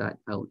questions with that,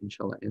 I'll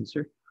inshallah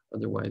answer.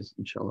 Otherwise,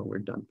 inshallah, we're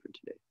done for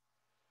today.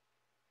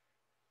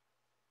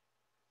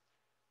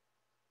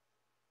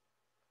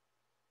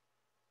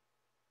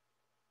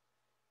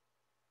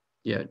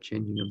 Yeah,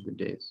 changing of the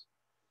days.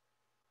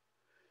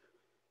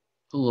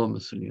 Allahumma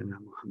salli ala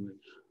Muhammad.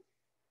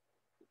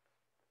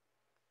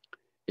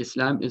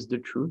 Islam is the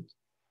truth,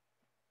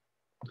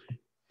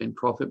 and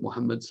Prophet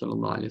Muhammad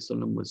sallallahu alaihi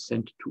wasallam was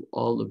sent to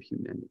all of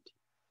humanity.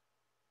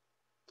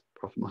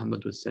 Prophet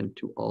Muhammad was sent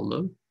to all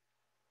of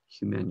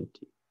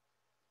humanity.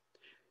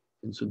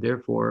 And so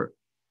therefore,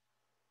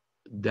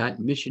 that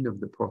mission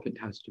of the Prophet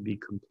has to be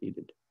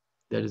completed.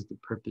 That is the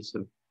purpose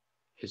of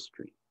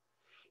history.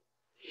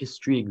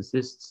 History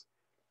exists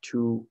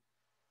to,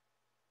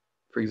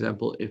 for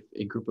example, if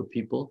a group of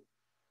people,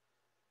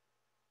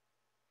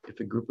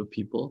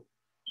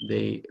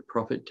 the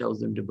Prophet tells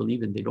them to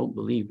believe and they don't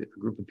believe, if a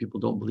group of people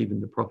don't believe in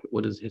the Prophet,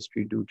 what does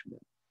history do to them?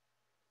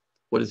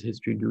 What does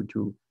history do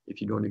to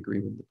if you don't agree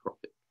with the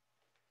Prophet?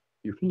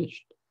 You're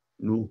finished.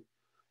 Nuh,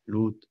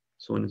 Lut,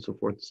 so on and so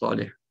forth,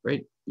 Salih,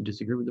 right? You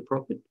disagree with the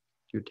Prophet,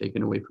 you're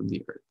taken away from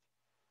the earth.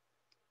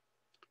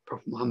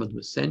 Prophet Muhammad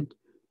was sent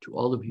to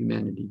all of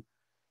humanity.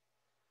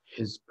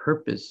 His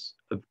purpose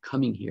of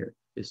coming here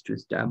is to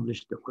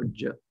establish the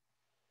hujjah,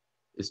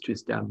 is to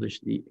establish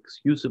the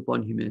excuse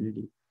upon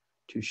humanity,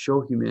 to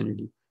show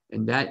humanity.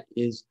 And that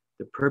is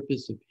the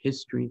purpose of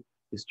history,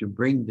 is to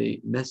bring the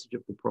message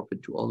of the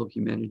Prophet to all of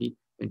humanity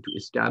and to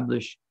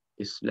establish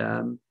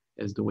Islam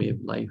as the way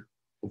of life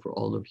over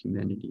all of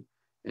humanity.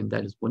 And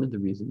that is one of the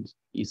reasons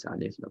Isa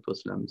alayhi salatu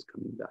wasalam is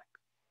coming back.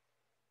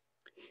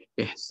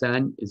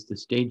 Ihsan is the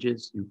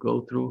stages you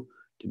go through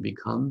to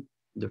become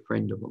the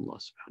friend of Allah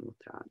subhanahu wa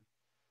ta'ala.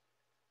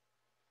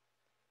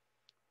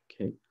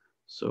 Okay,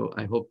 so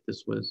I hope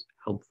this was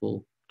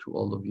helpful to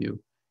all of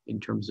you in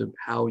terms of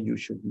how you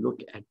should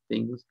look at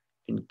things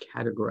and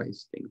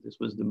categorize things. This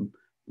was the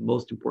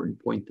most important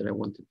point that I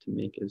wanted to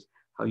make, is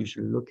how you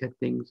should look at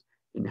things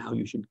and how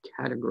you should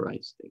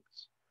categorize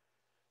things.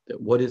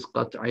 That what is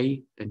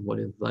qat'i and what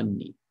is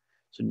dhanni.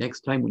 So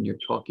next time when you're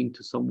talking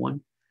to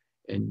someone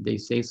and they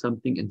say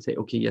something and say,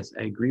 okay, yes,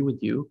 I agree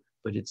with you,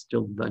 but it's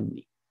still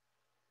dhanni.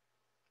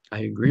 I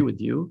agree with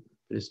you,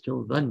 but it's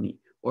still dhanni.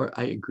 Or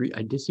I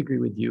disagree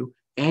with you,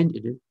 and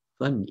it is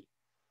dhanni.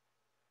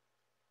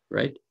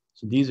 Right?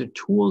 So these are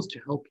tools to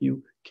help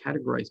you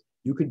categorize.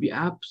 You can be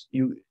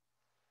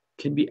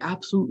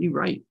absolutely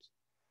right,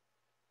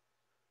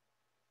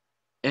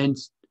 and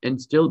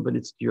still, but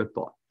it's your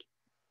thought.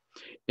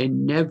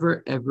 And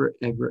never, ever,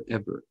 ever,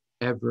 ever,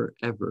 ever,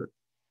 ever,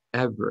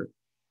 ever,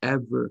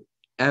 ever,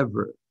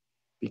 ever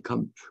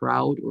become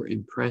proud or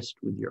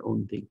impressed with your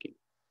own thinking.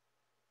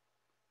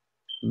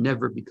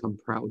 Never become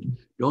proud.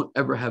 Don't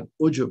ever have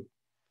ujub.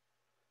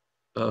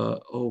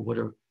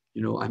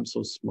 I'm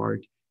so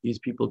smart. These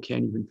people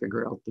can't even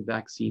figure out the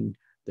vaccine,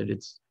 that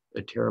it's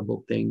a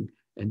terrible thing.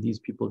 And these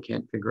people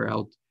can't figure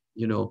out,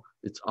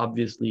 it's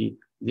obviously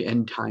the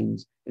end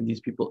times. And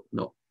these people,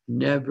 no,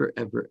 never,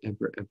 ever,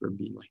 ever, ever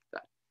be like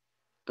that.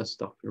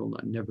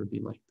 Astaghfirullah, never be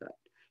like that.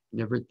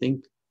 Never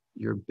think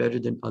you're better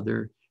than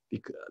others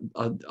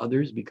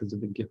because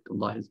of the gift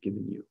Allah has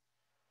given you.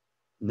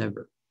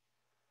 Never.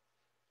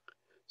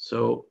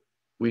 So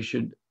we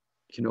should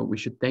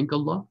thank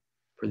Allah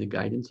for the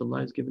guidance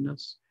Allah has given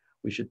us.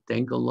 We should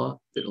thank Allah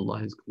that Allah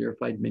has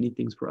clarified many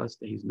things for us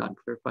that He's not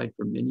clarified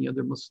for many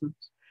other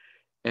Muslims.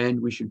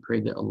 And we should pray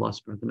that Allah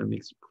subhanahu wa ta'ala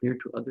makes it clear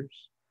to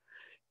others.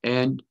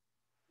 And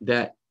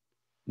that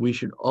we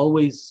should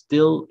always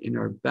still in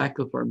our back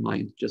of our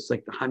minds, just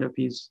like the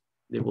Hanafis,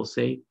 they will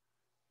say,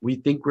 we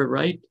think we're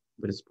right,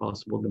 but it's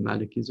possible the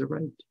Malikis are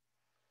right.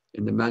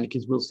 And the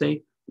Malikis will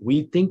say,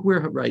 we think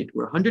we're right,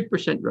 we're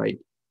 100% right,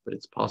 but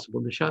it's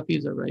possible the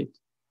Shafis are right.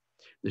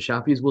 The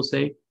Shafis will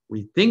say,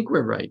 we think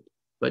we're right,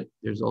 but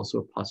there's also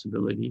a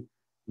possibility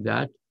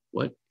that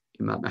what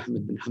Imam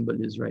Ahmad bin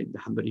Hanbal is right, the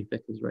Hanbali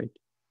fiqh is right.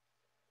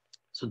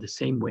 So the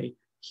same way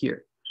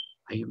here,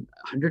 I am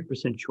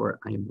 100% sure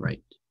I am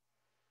right,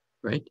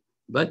 right?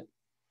 But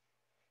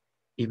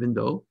even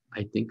though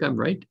I think I'm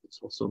right, it's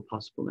also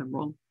possible I'm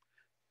wrong.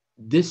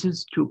 This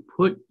is to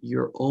put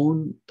your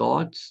own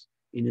thoughts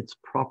in its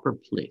proper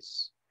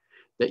place.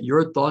 That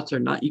your thoughts are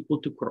not equal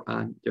to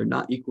Quran, they're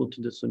not equal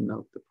to the Sunnah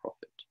of the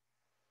Prophet.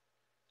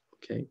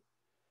 Okay?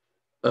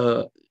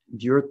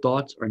 Your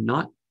thoughts are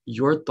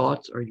your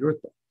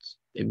thoughts.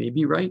 They may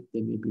be right,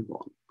 they may be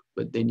wrong,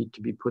 but they need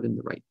to be put in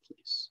the right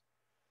place.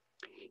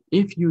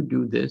 If you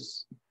do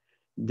this,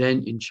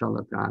 then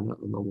inshallah ta'ala,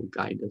 Allah will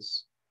guide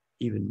us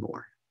even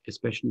more,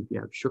 especially if you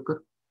have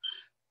shukr.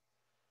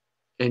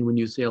 And when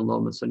you say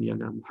Allahumma salli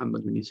ala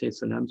Muhammad, when you say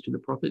salams to the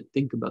Prophet,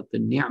 think about the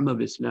ni'mah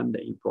of Islam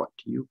that he brought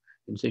to you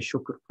and say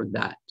shukr for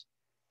that.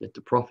 That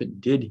the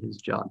Prophet did his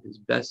job, his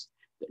best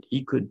that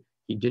he could,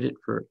 he did it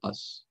for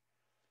us.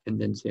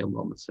 And then say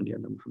Allahumma salli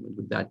ala Muhammad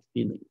with that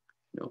feeling,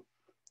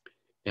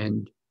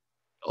 And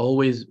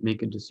always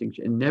make a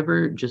distinction and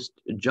never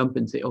just jump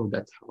and say, oh,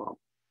 that's haram.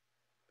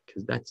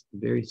 Because that's a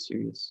very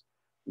serious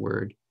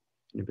word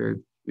and a very,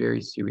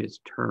 very serious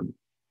term.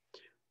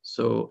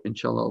 So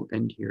inshallah, I'll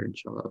end here.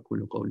 Inshallah,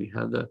 أقول قولي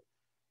هذا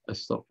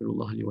أستغفر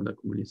الله لي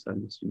ولكم ولسائر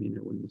المسلمين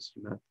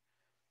والمسلمات.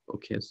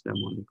 Okay,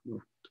 assalamu alaikum wa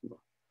rahmatullah.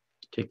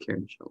 Take care,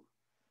 inshallah.